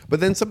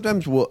 But then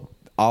sometimes we'll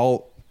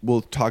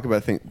talk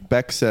about things.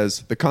 Beck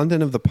says the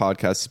content of the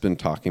podcast has been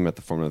talking about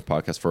the format of the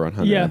podcast for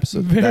 100 Yeah,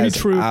 episodes. very That is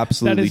true.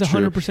 Absolutely That is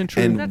 100%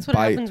 true. And That's what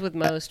by happens with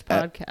most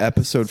podcasts.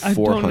 Episode I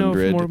don't know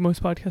 400, if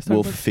most podcasts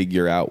we'll have it.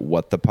 figure out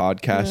what the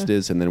podcast Yeah.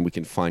 is, and then we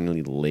can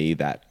finally lay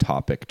that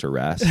topic to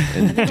rest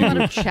and A lot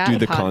of chat do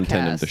the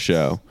content of the podcasts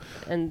show.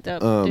 End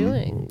up Um,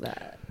 doing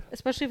that.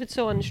 especially if it's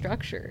so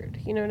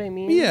unstructured. You know what I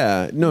mean?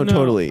 Yeah, no,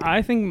 totally.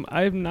 I think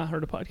I've not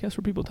heard a podcast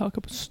where people talk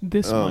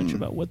this much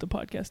about what the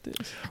podcast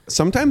is.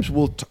 Sometimes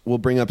we'll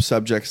bring up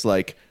subjects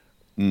like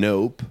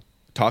Nope,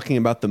 talking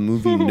about the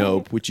movie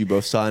Nope, which you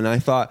both saw, and I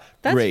thought,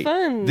 That's great,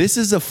 fun. this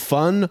is a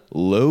fun,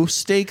 low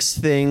stakes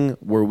thing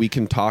where we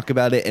can talk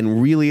about it,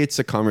 and really, it's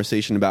a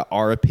conversation about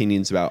our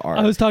opinions about art.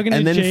 I was talking to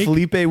and then Jake.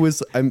 Felipe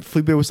was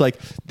like,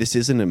 "This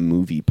isn't a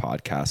movie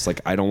podcast.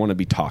 Like, I don't want to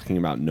be talking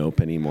about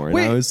Nope anymore." And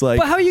I was like,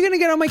 but how are you going to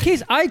get on my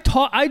case?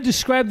 I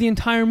described the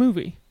entire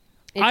movie.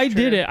 It's I true.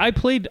 did it. I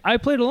played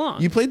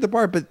along. "You played the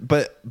part,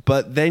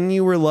 but then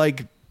you were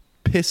like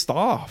pissed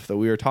off that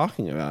we were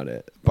talking about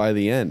it by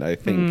the end." I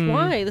think.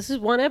 Why? This is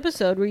one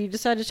episode where you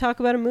decide to talk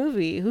about a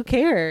movie. Who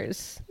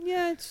cares?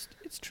 Yeah, it's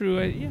true.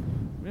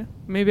 Yeah.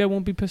 Maybe I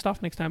won't be pissed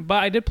off next time.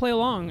 But I did play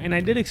along, and I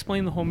did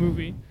explain the whole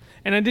movie.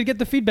 And I did get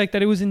the feedback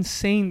that it was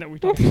insane that we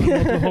talked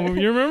about the whole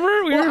movie. You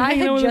remember? I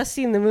had just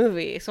seen the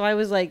movie, so I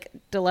was like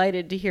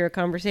delighted to hear a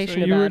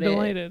conversation So you were about it.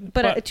 delighted.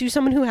 But to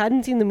someone who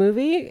hadn't seen the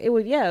movie, it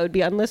would be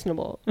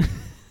unlistenable.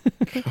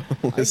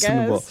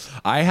 Listenable.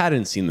 I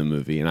hadn't seen the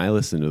movie, and I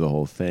listened to the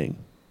whole thing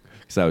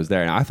because I was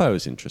there, and I thought it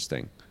was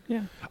interesting.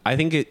 Yeah. I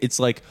think it's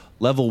like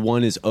level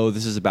 1 is, oh,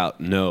 this is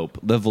about Nope.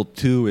 Level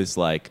 2 is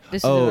like,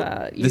 This is oh,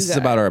 about you this is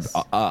about our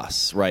guys.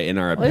 us, right? In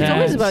our Well, it's Yeah.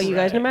 always opinions. about you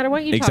guys, no matter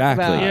what you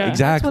Exactly. talk about. Yeah.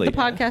 Exactly. That's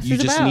what the podcast you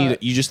is just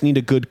about. you just need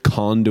a good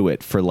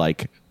conduit for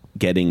like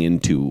getting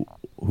into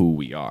who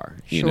we are.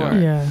 You Sure. know?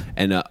 Yeah.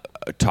 And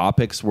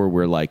topics where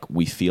we're like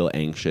we feel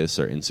anxious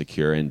or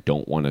insecure and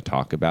don't want to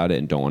talk about it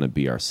and don't want to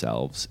be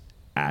ourselves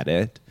at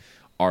it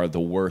are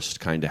the worst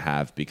kind to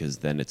have because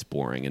then it's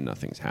boring and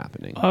nothing's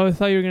happening. Oh, I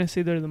thought you were going to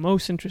say they're the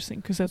most interesting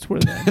because that's where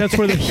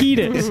the heat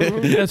is.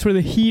 That's where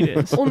the heat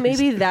is. Well,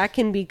 maybe that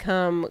can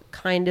become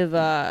kind of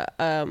a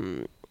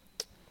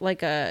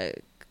like a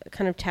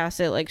kind of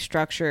tacit like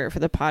structure for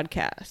the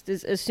podcast.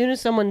 As soon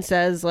as someone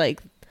says like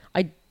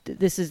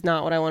this is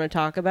not what I want to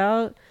talk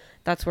about,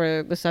 that's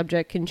where the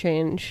subject can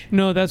change.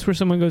 No, that's where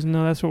someone goes,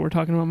 no, that's what we're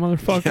talking about,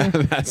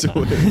 motherfucker. That's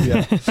what.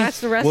 Yeah. That's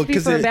the recipe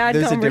for a bad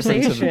there's conversation.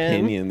 a difference of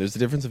opinion. There's a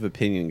difference of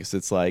opinion because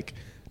it's like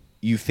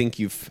you think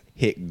you've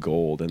hit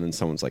gold, and then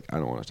someone's like, "I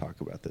don't want to talk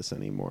about this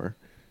anymore,"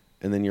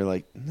 and then you're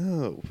like,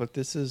 "No, but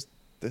this is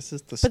the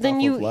stuff But then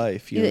of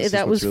life." You know, this is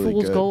that was what's really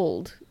fool's good.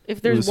 gold.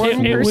 If there's was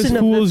one It was person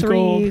of the fool's 3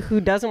 gold. who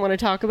doesn't want to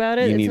talk about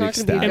it, You it's need not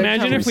going to be a good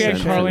Imagine if we had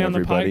Percent Charlie from on the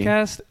everybody.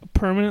 podcast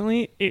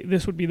permanently.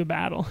 This would be the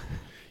battle.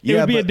 It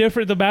Yeah, would be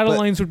but- the battle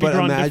lines would be but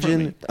drawn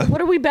imagine- differently.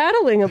 What are we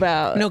battling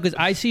about? No, because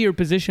I see your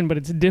position, but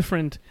it's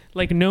different.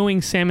 Like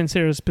knowing Sam and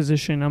Sarah's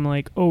position, I'm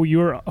like, oh,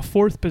 you're a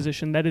 4th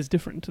position. That is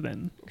different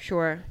then.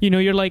 Sure. You know,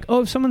 you're like,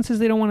 oh, if someone says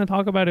they don't want to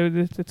talk about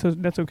it,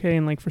 that's okay.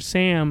 And like for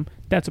Sam,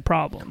 that's a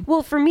problem.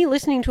 Well, for me,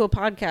 listening to a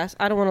podcast,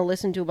 I don't want to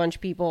listen to a bunch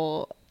of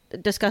people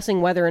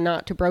discussing whether or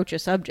not to broach a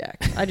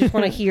subject. I just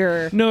want to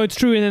hear. No, it's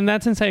true. And in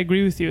that sense, I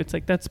agree with you. It's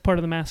like that's part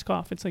of the mask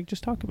off. It's like,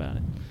 just talk about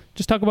it.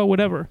 Just talk about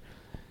whatever.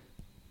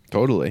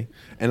 Totally.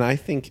 And I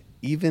think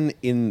even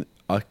in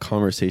a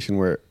conversation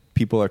where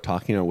people are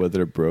talking about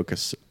whether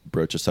to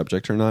broach a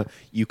subject or not,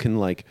 you can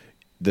like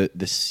the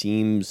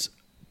seams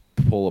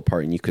pull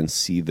apart and you can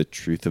see the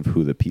truth of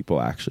who the people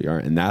actually are.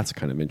 And that's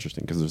kind of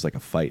interesting because there's like a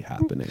fight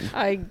happening.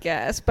 I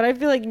guess, but I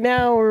feel like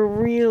now we're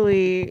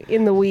really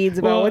in the weeds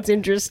about Well, what's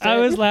interesting. I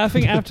was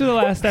laughing after the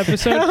last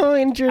episode. How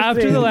interesting.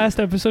 After the last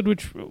episode,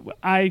 which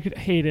I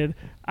hated,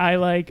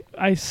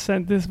 I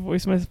sent this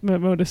voice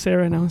memo to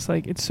Sarah, and I was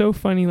like, it's so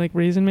funny. Like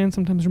Raisin Man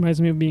sometimes reminds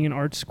me of being in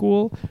art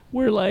school,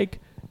 where like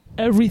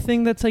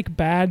everything that's like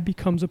bad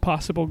becomes a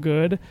possible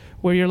good.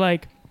 Where you're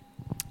like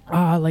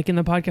in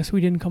the podcast,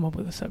 we didn't come up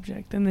with a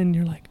subject, and then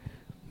you're like,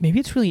 maybe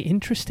it's really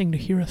interesting to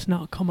hear us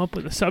not come up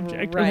with a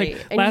subject. Or, right?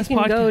 like, And last you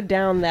can go podcast,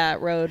 down that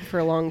road for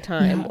a long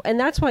time, Yeah. and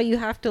that's why you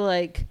have to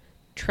like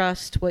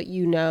trust what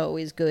you know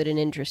is good and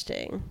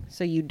interesting,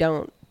 so you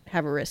don't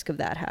have a risk of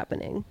that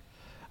happening.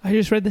 I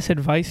just read this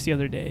advice the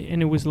other day,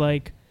 and it was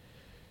like,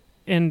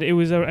 and it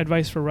was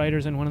advice for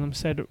writers, and one of them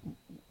said,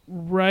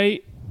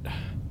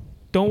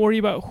 don't worry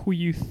about who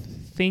you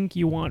think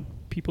you want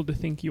people to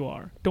think you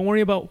are. Don't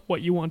worry about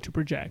what you want to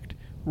project.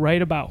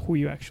 Write about who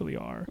you actually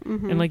are.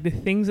 And like the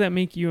things that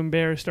make you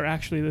embarrassed are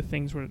actually the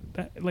things where,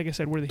 like I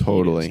said, where the heat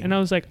Totally. is. And I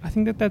was like, I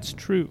think that's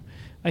true.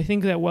 I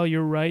think that while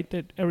you're right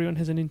that everyone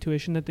has an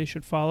intuition that they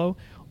should follow,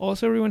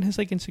 also everyone has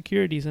like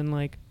insecurities, and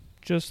like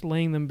just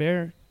laying them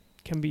bare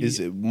can be Is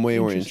it way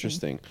more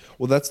interesting.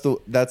 Well,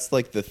 that's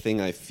like the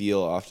thing I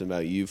feel often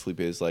about you,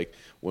 Felipe, is like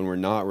when we're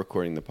not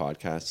recording the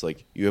podcast,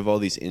 like you have all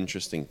these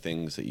interesting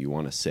things that you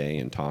want to say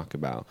and talk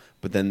about,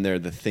 but then they're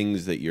the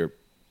things that you're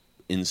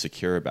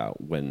insecure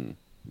about when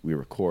we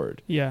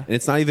record. Yeah. And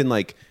it's not even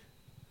like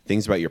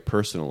things about your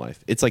personal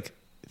life. It's like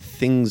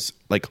things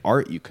like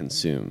art you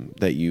consume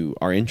that you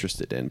are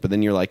interested in, but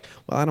then you're like,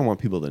 well, I don't want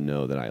people to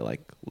know that I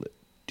like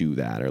do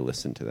that or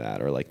listen to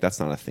that, or like that's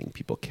not a thing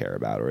people care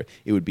about, or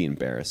it would be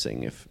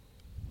embarrassing if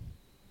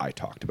I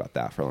talked about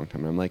that for a long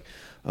time. And I'm like,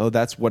 oh,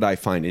 that's what I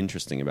find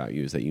interesting about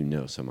you, is that you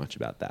know so much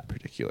about that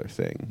particular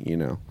thing, you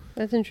know?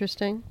 That's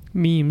interesting.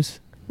 memes.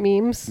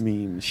 Memes.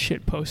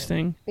 Shit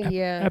posting.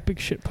 Yeah. Epic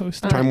shit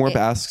posting. Time Warp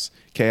Yeah.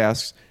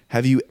 asks,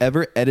 have you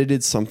ever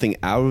edited something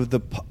out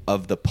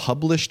of the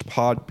published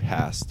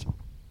podcast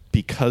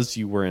because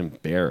you were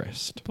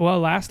embarrassed? Well,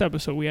 last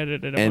episode we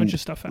edited a bunch of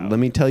stuff out. Let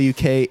me tell you,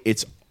 Kay,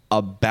 it's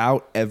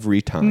about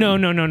every time. No.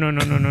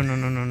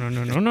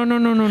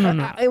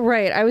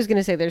 Right. I was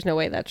gonna say there's no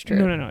way that's true.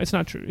 No. It's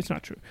not true. It's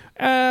not true.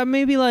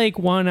 Maybe like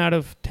 1 out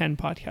of 10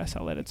 podcasts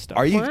I'll edit stuff.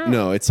 Are you? Wow.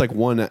 No, it's like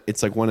one out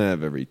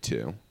of every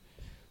 2.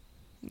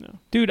 No.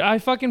 Dude, I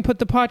fucking put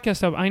the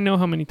podcast up. I know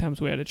how many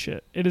times we edit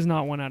shit. It is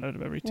not 1 out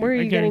of every 2. Where are I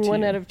you getting guarantee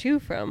 1 you. out of 2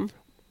 from?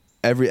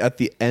 At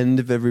the end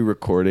of every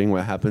recording,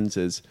 what happens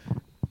is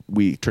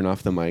we turn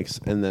off the mics,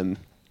 and then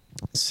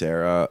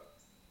Sarah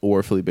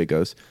or Felipe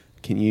goes,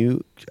 "Can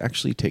you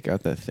actually take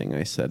out that thing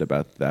I said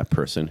about that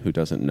person who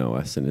doesn't know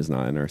us and is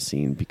not in our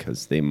scene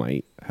because they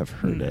might have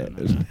heard it?"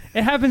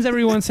 It happens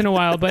every once in a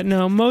while, but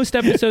no, most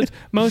episodes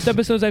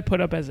I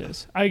put up as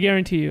is. I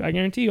guarantee you. All I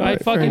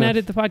right, fair fucking enough.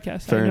 edit the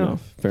podcast. Fair I know.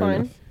 enough. Fair Fine.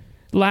 enough.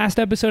 Last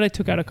episode I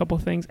took out a couple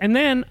things, and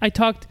then I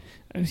talked.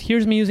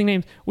 Here's me using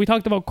names. We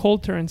talked about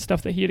Coulter and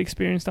stuff that he had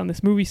experienced on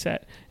this movie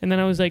set, and then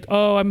I was like,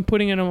 "Oh, I'm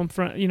putting him on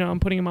front. I'm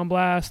putting him on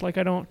blast. Like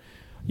I don't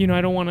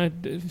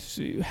want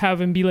to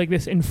have him be like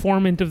this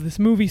informant of this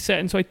movie set."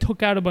 And so I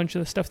took out a bunch of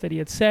the stuff that he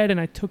had said,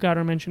 and I took out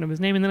our mention of his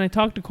name. And then I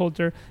talked to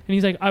Coulter, and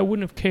he's like, "I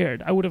wouldn't have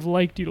cared. I would have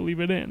liked you to leave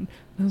it in." And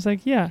I was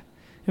like, "Yeah."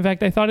 In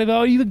fact, I thought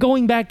about even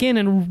going back in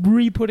and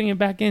re-putting it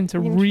back in to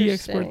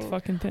re-export the Interesting.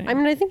 fucking thing. I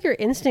mean, I think your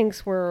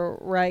instincts were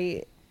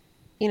right.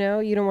 You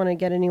don't want to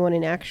get anyone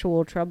in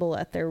actual trouble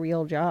at their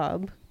real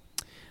job.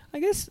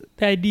 I guess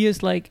the idea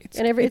is like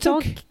It's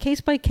all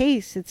case by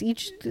case. It's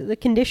the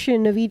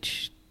condition of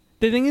each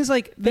the thing is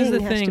like this is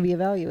thing the has thing. to be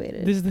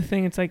evaluated. This is the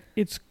thing. It's like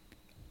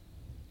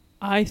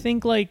I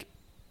think like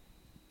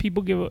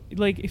people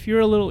if you're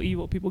a little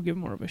evil, people give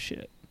more of a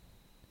shit.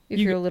 if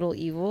you're a little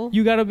evil.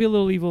 You gotta be a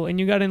little evil, and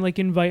you gotta like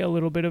invite a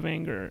little bit of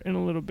anger and a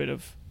little bit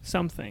of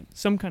something,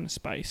 some kind of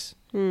spice.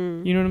 You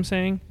know what I'm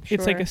saying?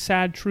 It's like Sure. a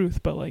sad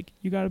truth, but like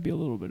you gotta be a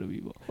little bit of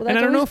evil. Well, And that's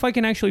I don't know always- if I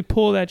can actually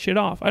pull that shit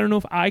off. I don't know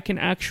if I can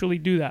actually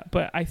do that,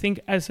 but I think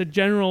as a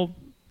general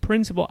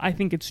principle, I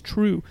think it's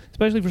true,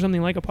 especially for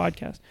something like a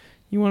podcast.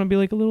 You want to be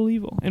like a little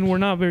evil, and we're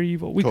not very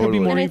evil. We could be Totally.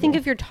 more And I evil. think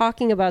if you're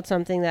talking about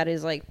something that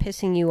is like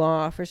pissing you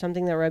off or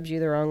something that rubs you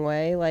the wrong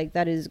way, like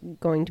that is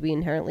going to be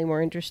inherently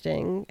more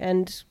interesting.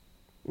 And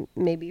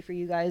maybe for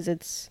you guys,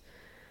 it's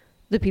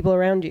the people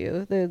around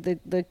you,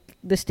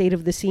 the state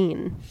of the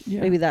scene.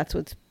 Yeah. Maybe that's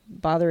what's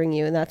bothering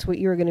you, and that's what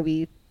you're going to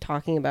be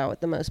talking about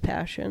with the most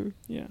passion.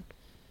 Yeah.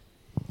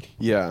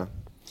 Yeah.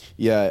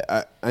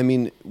 I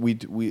mean,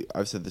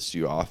 I've said this to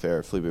you off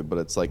air, Felipe, but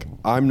it's like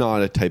I'm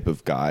not a type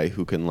of guy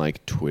who can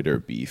like Twitter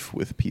beef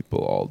with people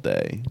all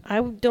day. I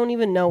don't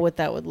even know what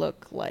that would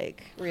look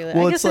like, really.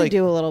 Well, I it's guess I like-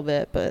 do a little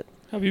bit, but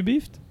Have you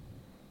beefed?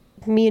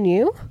 me and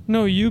you?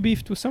 No, you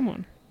beefed with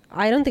someone.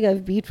 I don't think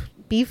I've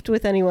beefed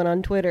with anyone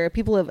on Twitter.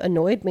 People have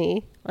annoyed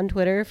me on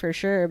Twitter for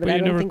sure, but But I you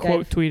don't never think quote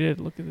I've... tweeted.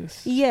 Look at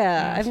this.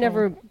 Yeah, I've asshole."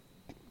 never...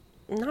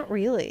 Not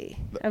really.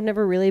 I've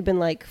never really been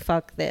like,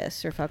 fuck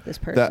this or fuck this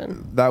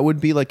person. That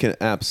would be like an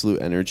absolute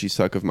energy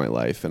suck of my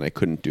life, and I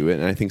couldn't do it.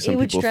 And I think some It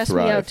would people stress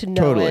thrive. me out to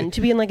no Totally. end.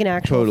 To be in like an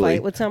actual Totally.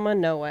 fight with someone,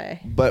 no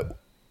way. But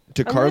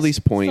to Unless Carly's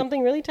point,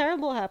 something really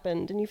terrible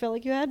happened and you felt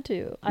like you had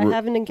to. I Right.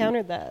 haven't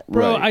encountered that.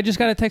 Bro, Right. I just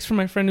got a text from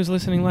my friend who's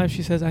listening live.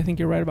 She says, "I think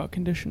you're right about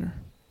conditioner."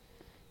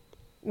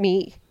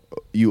 Me.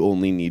 you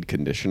only need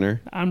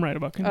conditioner. I'm right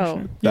about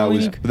conditioner.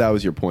 Oh. That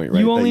was your point, right?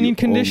 You That only need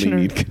conditioner.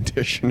 Only need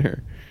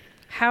conditioner.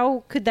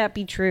 How could that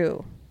be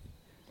true?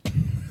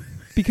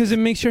 Because it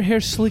makes your hair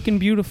slick and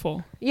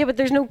beautiful. Yeah, but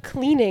there's no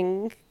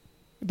cleaning.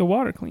 The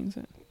water cleans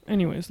it.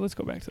 Anyways, let's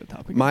go back to the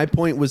topic. My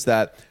point was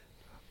that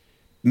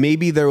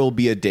maybe there will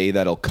be a day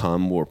that'll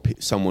come where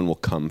someone will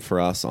come for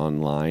us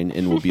online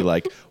and will be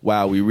like,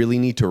 wow, we really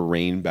need to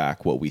rein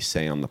back what we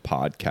say on the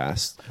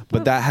podcast.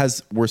 But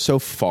we're so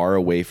far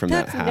away from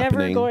That's that never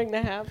happening. going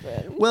to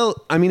happen.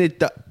 Well, I mean,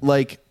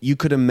 you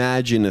could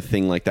imagine a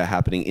thing like that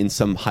happening in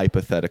some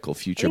hypothetical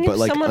future, I think but if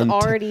like someone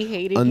already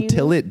hated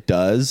until you, it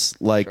does,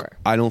 like Sure.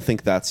 I don't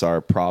think that's our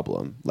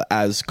problem,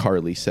 as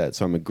Carly said.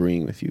 So I'm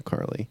agreeing with you,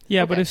 Carly.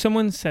 Yeah, but Okay. if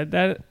someone said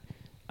that,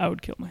 I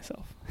would kill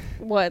myself.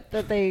 what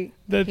that they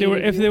That they were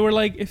hated if you? they were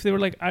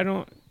like I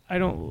don't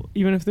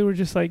even if they were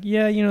just like,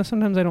 yeah,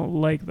 sometimes I don't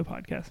like the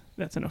podcast.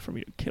 That's enough for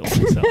me to kill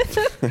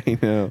myself. I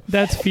know,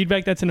 That's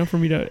feedback. That's enough for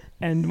me to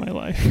end my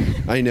life.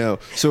 I know.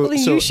 So, Well,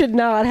 so you should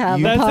not have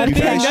You- a That's the you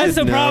thing. guys podcast That's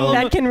the should know. problem.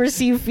 that can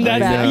receive feedback.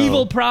 That's I the know.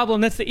 evil problem.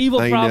 That's the evil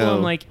I problem. know.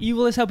 Like,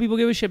 evil is how people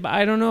give a shit, but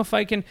I don't know if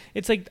I can.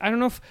 It's like, I don't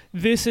know if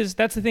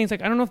that's the thing. It's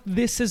like, I don't know if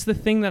this is the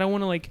thing that I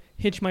want to like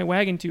hitch my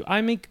wagon to.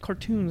 I make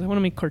cartoons. I want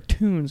to make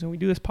cartoons, and we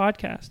do this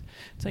podcast.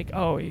 It's like,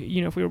 oh,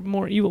 if we were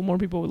more evil, more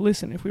people would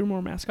listen. If we were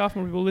more mask off,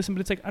 more people would listen.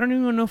 But it's like, I don't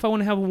even know if I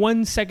want to have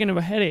 1 second of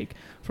a headache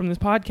from this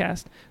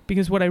podcast,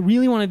 because what I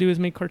really want to do is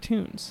make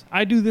cartoons.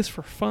 I do this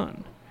for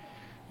fun.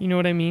 You know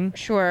what I mean?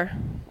 Sure.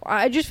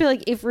 I just feel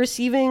like if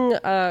receiving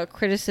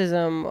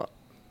criticism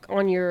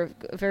on your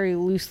very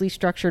loosely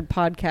structured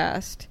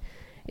podcast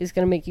is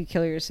going to make you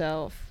kill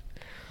yourself,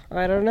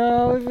 I don't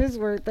know if it's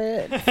worth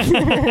it.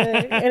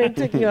 And it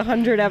took you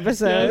 100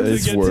 episodes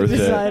It's to worth to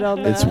decide it.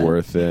 on that. It's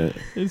worth it.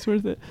 It's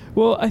worth it.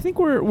 Well, I think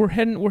we're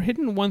hitting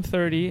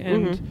 1:30,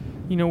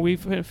 and you know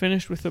we've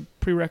finished with a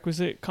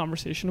prerequisite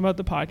conversation about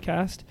the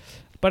podcast.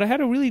 But I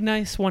had a really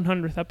nice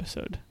 100th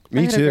episode.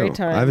 Me had a too. great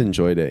time. I've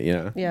enjoyed it.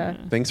 Yeah. Yeah.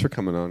 Thanks for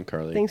coming on,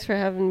 Carly. Thanks for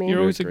having me.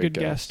 You're always a great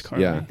good guest,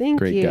 Carly. Yeah. Thank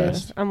great you.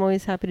 guest. I'm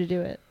always happy to do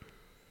it.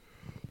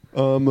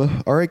 All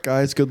right,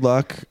 guys. Good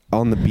luck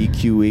on the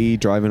BQE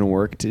driving to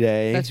work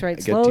today. That's right.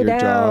 Get Slow to your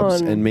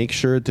jobs down. and make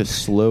sure to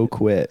slow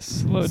quit.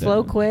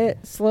 Slow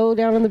quit. Slow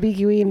down on the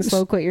BQE and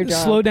slow quit your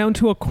job. Slow down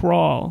to a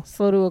crawl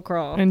Slow to a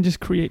crawl. and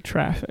just create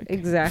traffic.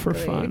 Exactly. For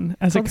fun.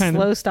 As It's a called kind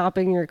slow of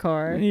stopping your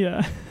car.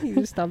 yeah. You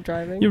just stop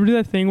driving. You ever do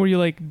that thing where you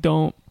like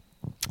don't,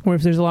 where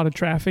if there's a lot of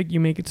traffic, you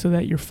make it so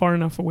that you're far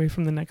enough away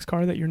from the next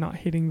car that you're not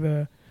hitting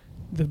the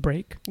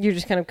brake. You're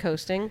just kind of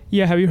coasting.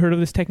 Yeah, have you heard of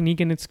this technique?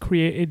 And it's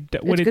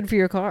It's good for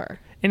your car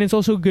and it's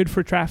also good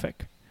for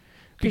traffic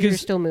because you're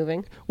still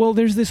moving. well,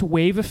 there's this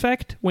wave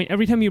effect when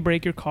every time you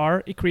brake your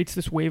car, it creates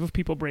this wave of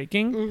people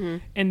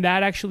braking, and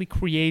that actually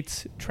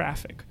creates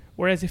traffic.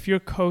 Whereas if you're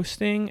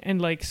coasting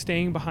and like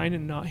staying behind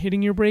and not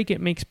hitting your brake, it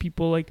makes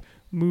people like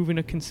move in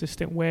a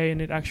consistent way,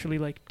 and it actually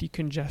like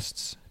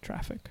decongests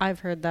traffic.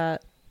 I've heard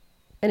that.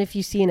 And if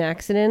you see an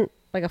accident,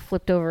 like a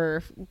flipped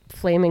over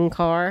flaming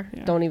car,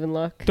 Yeah. don't even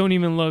look. Don't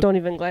even look. Don't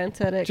even glance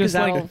at it because Just,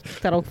 like,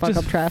 that'll fuck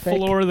Just up traffic.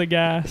 floor the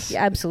gas.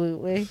 Yeah,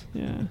 absolutely.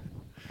 Yeah.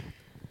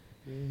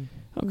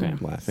 Okay. I'm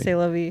laughing. Say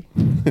love you.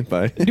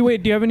 Bye. Do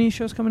you have any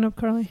shows coming up,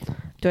 Carly?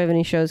 Do I have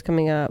any shows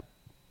coming up?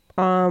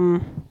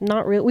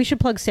 Not really. We should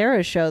plug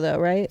Sarah's show though,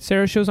 right?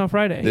 Sarah's show's on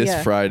Friday. This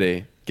Yeah.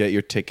 Friday, get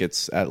your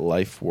tickets at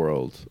Life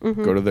World.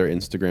 Go to their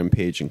Instagram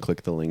page and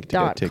click the link to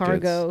get tickets.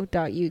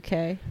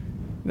 .cargo.uk.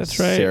 That's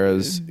right.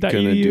 Sarah's Dot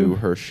gonna EU. do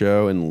her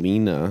show, and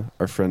Lena,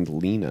 our friend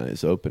Lena,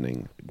 is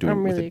opening doing I'm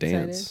it with really a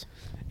dance.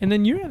 And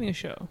then you're having a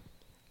show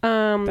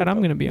that I'm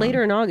going to be on.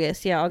 Later in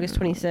August, yeah, August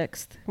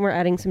 26th. We're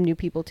adding some new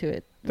people to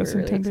it. That's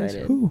We're in really 10 days.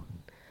 excited. Who?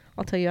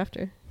 I'll tell you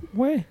after.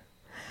 Way.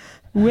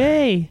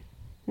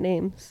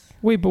 Names.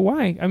 Wait, but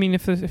why? I mean,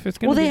 if it's going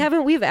to Well, they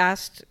haven't. We've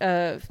asked.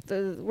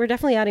 We're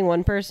definitely adding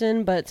one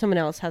person, but someone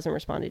else hasn't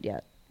responded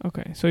yet.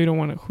 Okay, so you don't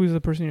want to. Who's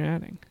the person you're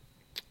adding?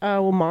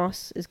 Well,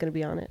 Moss is going to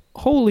be on it.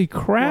 Holy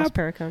Moss crap.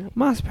 Perricone.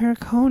 Moss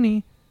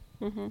Perricone.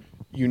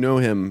 You know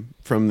him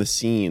from the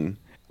scene.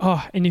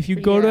 Oh, and if you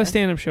go to Yeah. a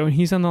stand-up show and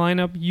he's on the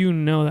lineup, you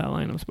know that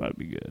lineup's about to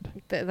be good.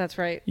 That's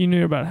right. You know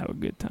you're about to have a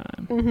good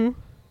time.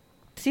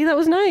 See, that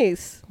was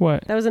nice.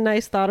 What? That was a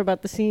nice thought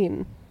about the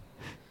scene.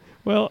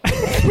 Well,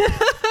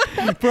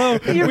 bro,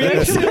 You're we being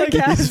actually like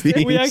He's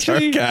being we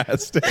actually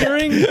sarcastic.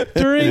 during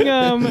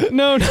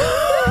no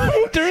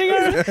during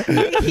our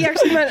He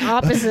actually meant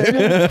opposite.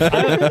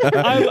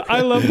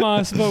 I love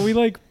Moss, but we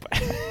like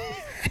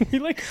we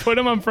like put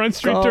him on Front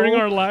Street Go during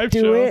our live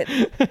do show.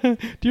 it.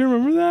 Do you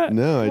remember that?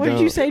 No, I What don't.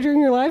 did you say during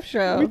your live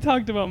show? We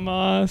talked about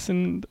Moss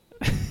and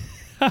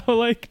how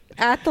like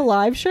At the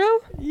live show?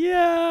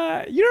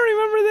 yeah, you don't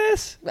remember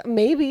this?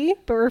 Maybe,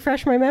 but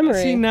refresh my memory.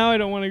 See, now I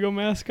don't want to go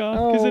mask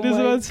off because Oh it is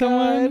my about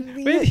someone.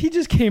 God. But he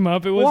just came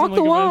up. It wasn't Walk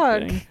the like a walk.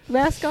 bad thing.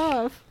 Mask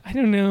off. I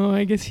don't know.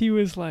 I guess he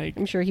was like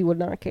I'm sure he would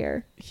not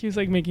care.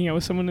 making out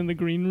with someone in the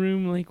green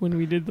room like when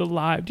we did the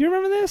live. Do you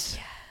remember this?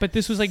 Yes. But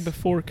this was like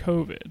before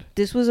COVID.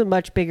 This was a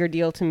much bigger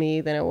deal to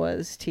me than it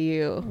was to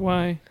you.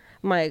 Why?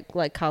 My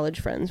college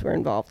friends were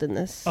involved in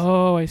this.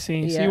 Oh, I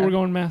see. See, Yeah. we're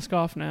going mask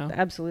off now.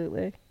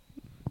 Absolutely.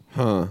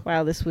 Huh.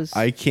 Wow, this was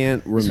I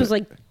can't remember. this was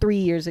like 3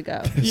 years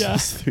ago. Yeah.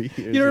 3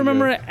 years You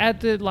remember ago. at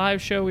the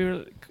live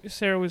show,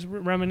 Sarah was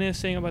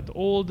reminiscing about the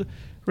old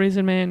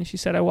Raisin Man. And she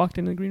said, I walked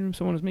into the green room,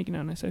 someone was making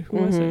out. And I said, who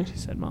was it? She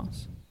said,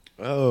 Moss.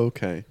 Oh,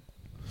 okay.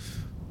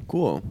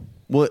 Cool.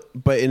 Well,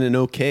 but in an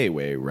okay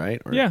way,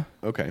 right? Or- Yeah.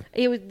 Okay.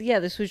 It was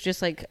this was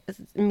just like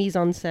mise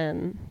en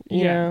scène.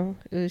 You Yeah. know,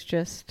 it was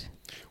just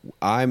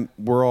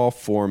We're all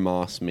for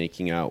Moss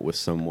making out with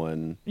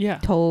someone. Yeah.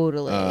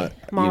 totally.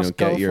 Moss,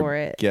 go for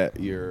it.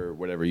 Get your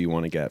whatever you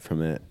want to get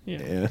from it.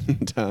 Yeah.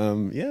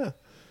 And yeah.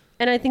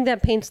 And I think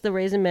that paints the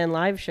Raisin Man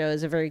live show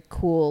as a very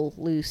cool,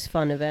 loose,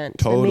 fun event. And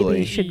Totally.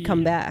 maybe it should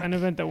come back. An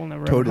event that will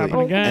never Totally.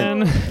 happen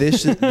again. And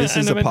this is An a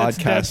event that's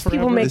dead podcast. forever.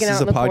 People making This out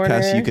is in a the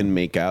podcast corner. you can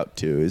make out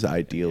to. Is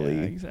ideally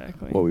Yeah,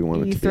 exactly. what we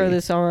want it You to throw be.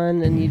 this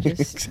on and you just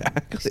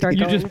Exactly. start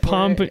You going just for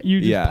pump it. You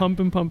just Yeah. pump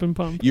and pump and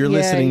pump. You're Yeah,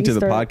 listening you to the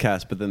start-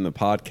 podcast, but then the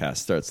podcast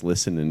starts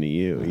listening to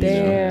you. you know?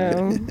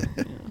 Damn.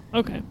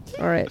 Okay.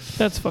 All right.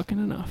 That's fucking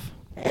enough.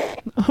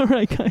 All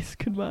right, guys.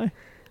 Goodbye.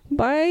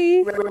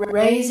 Bye.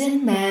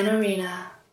 Raisin Man Arena.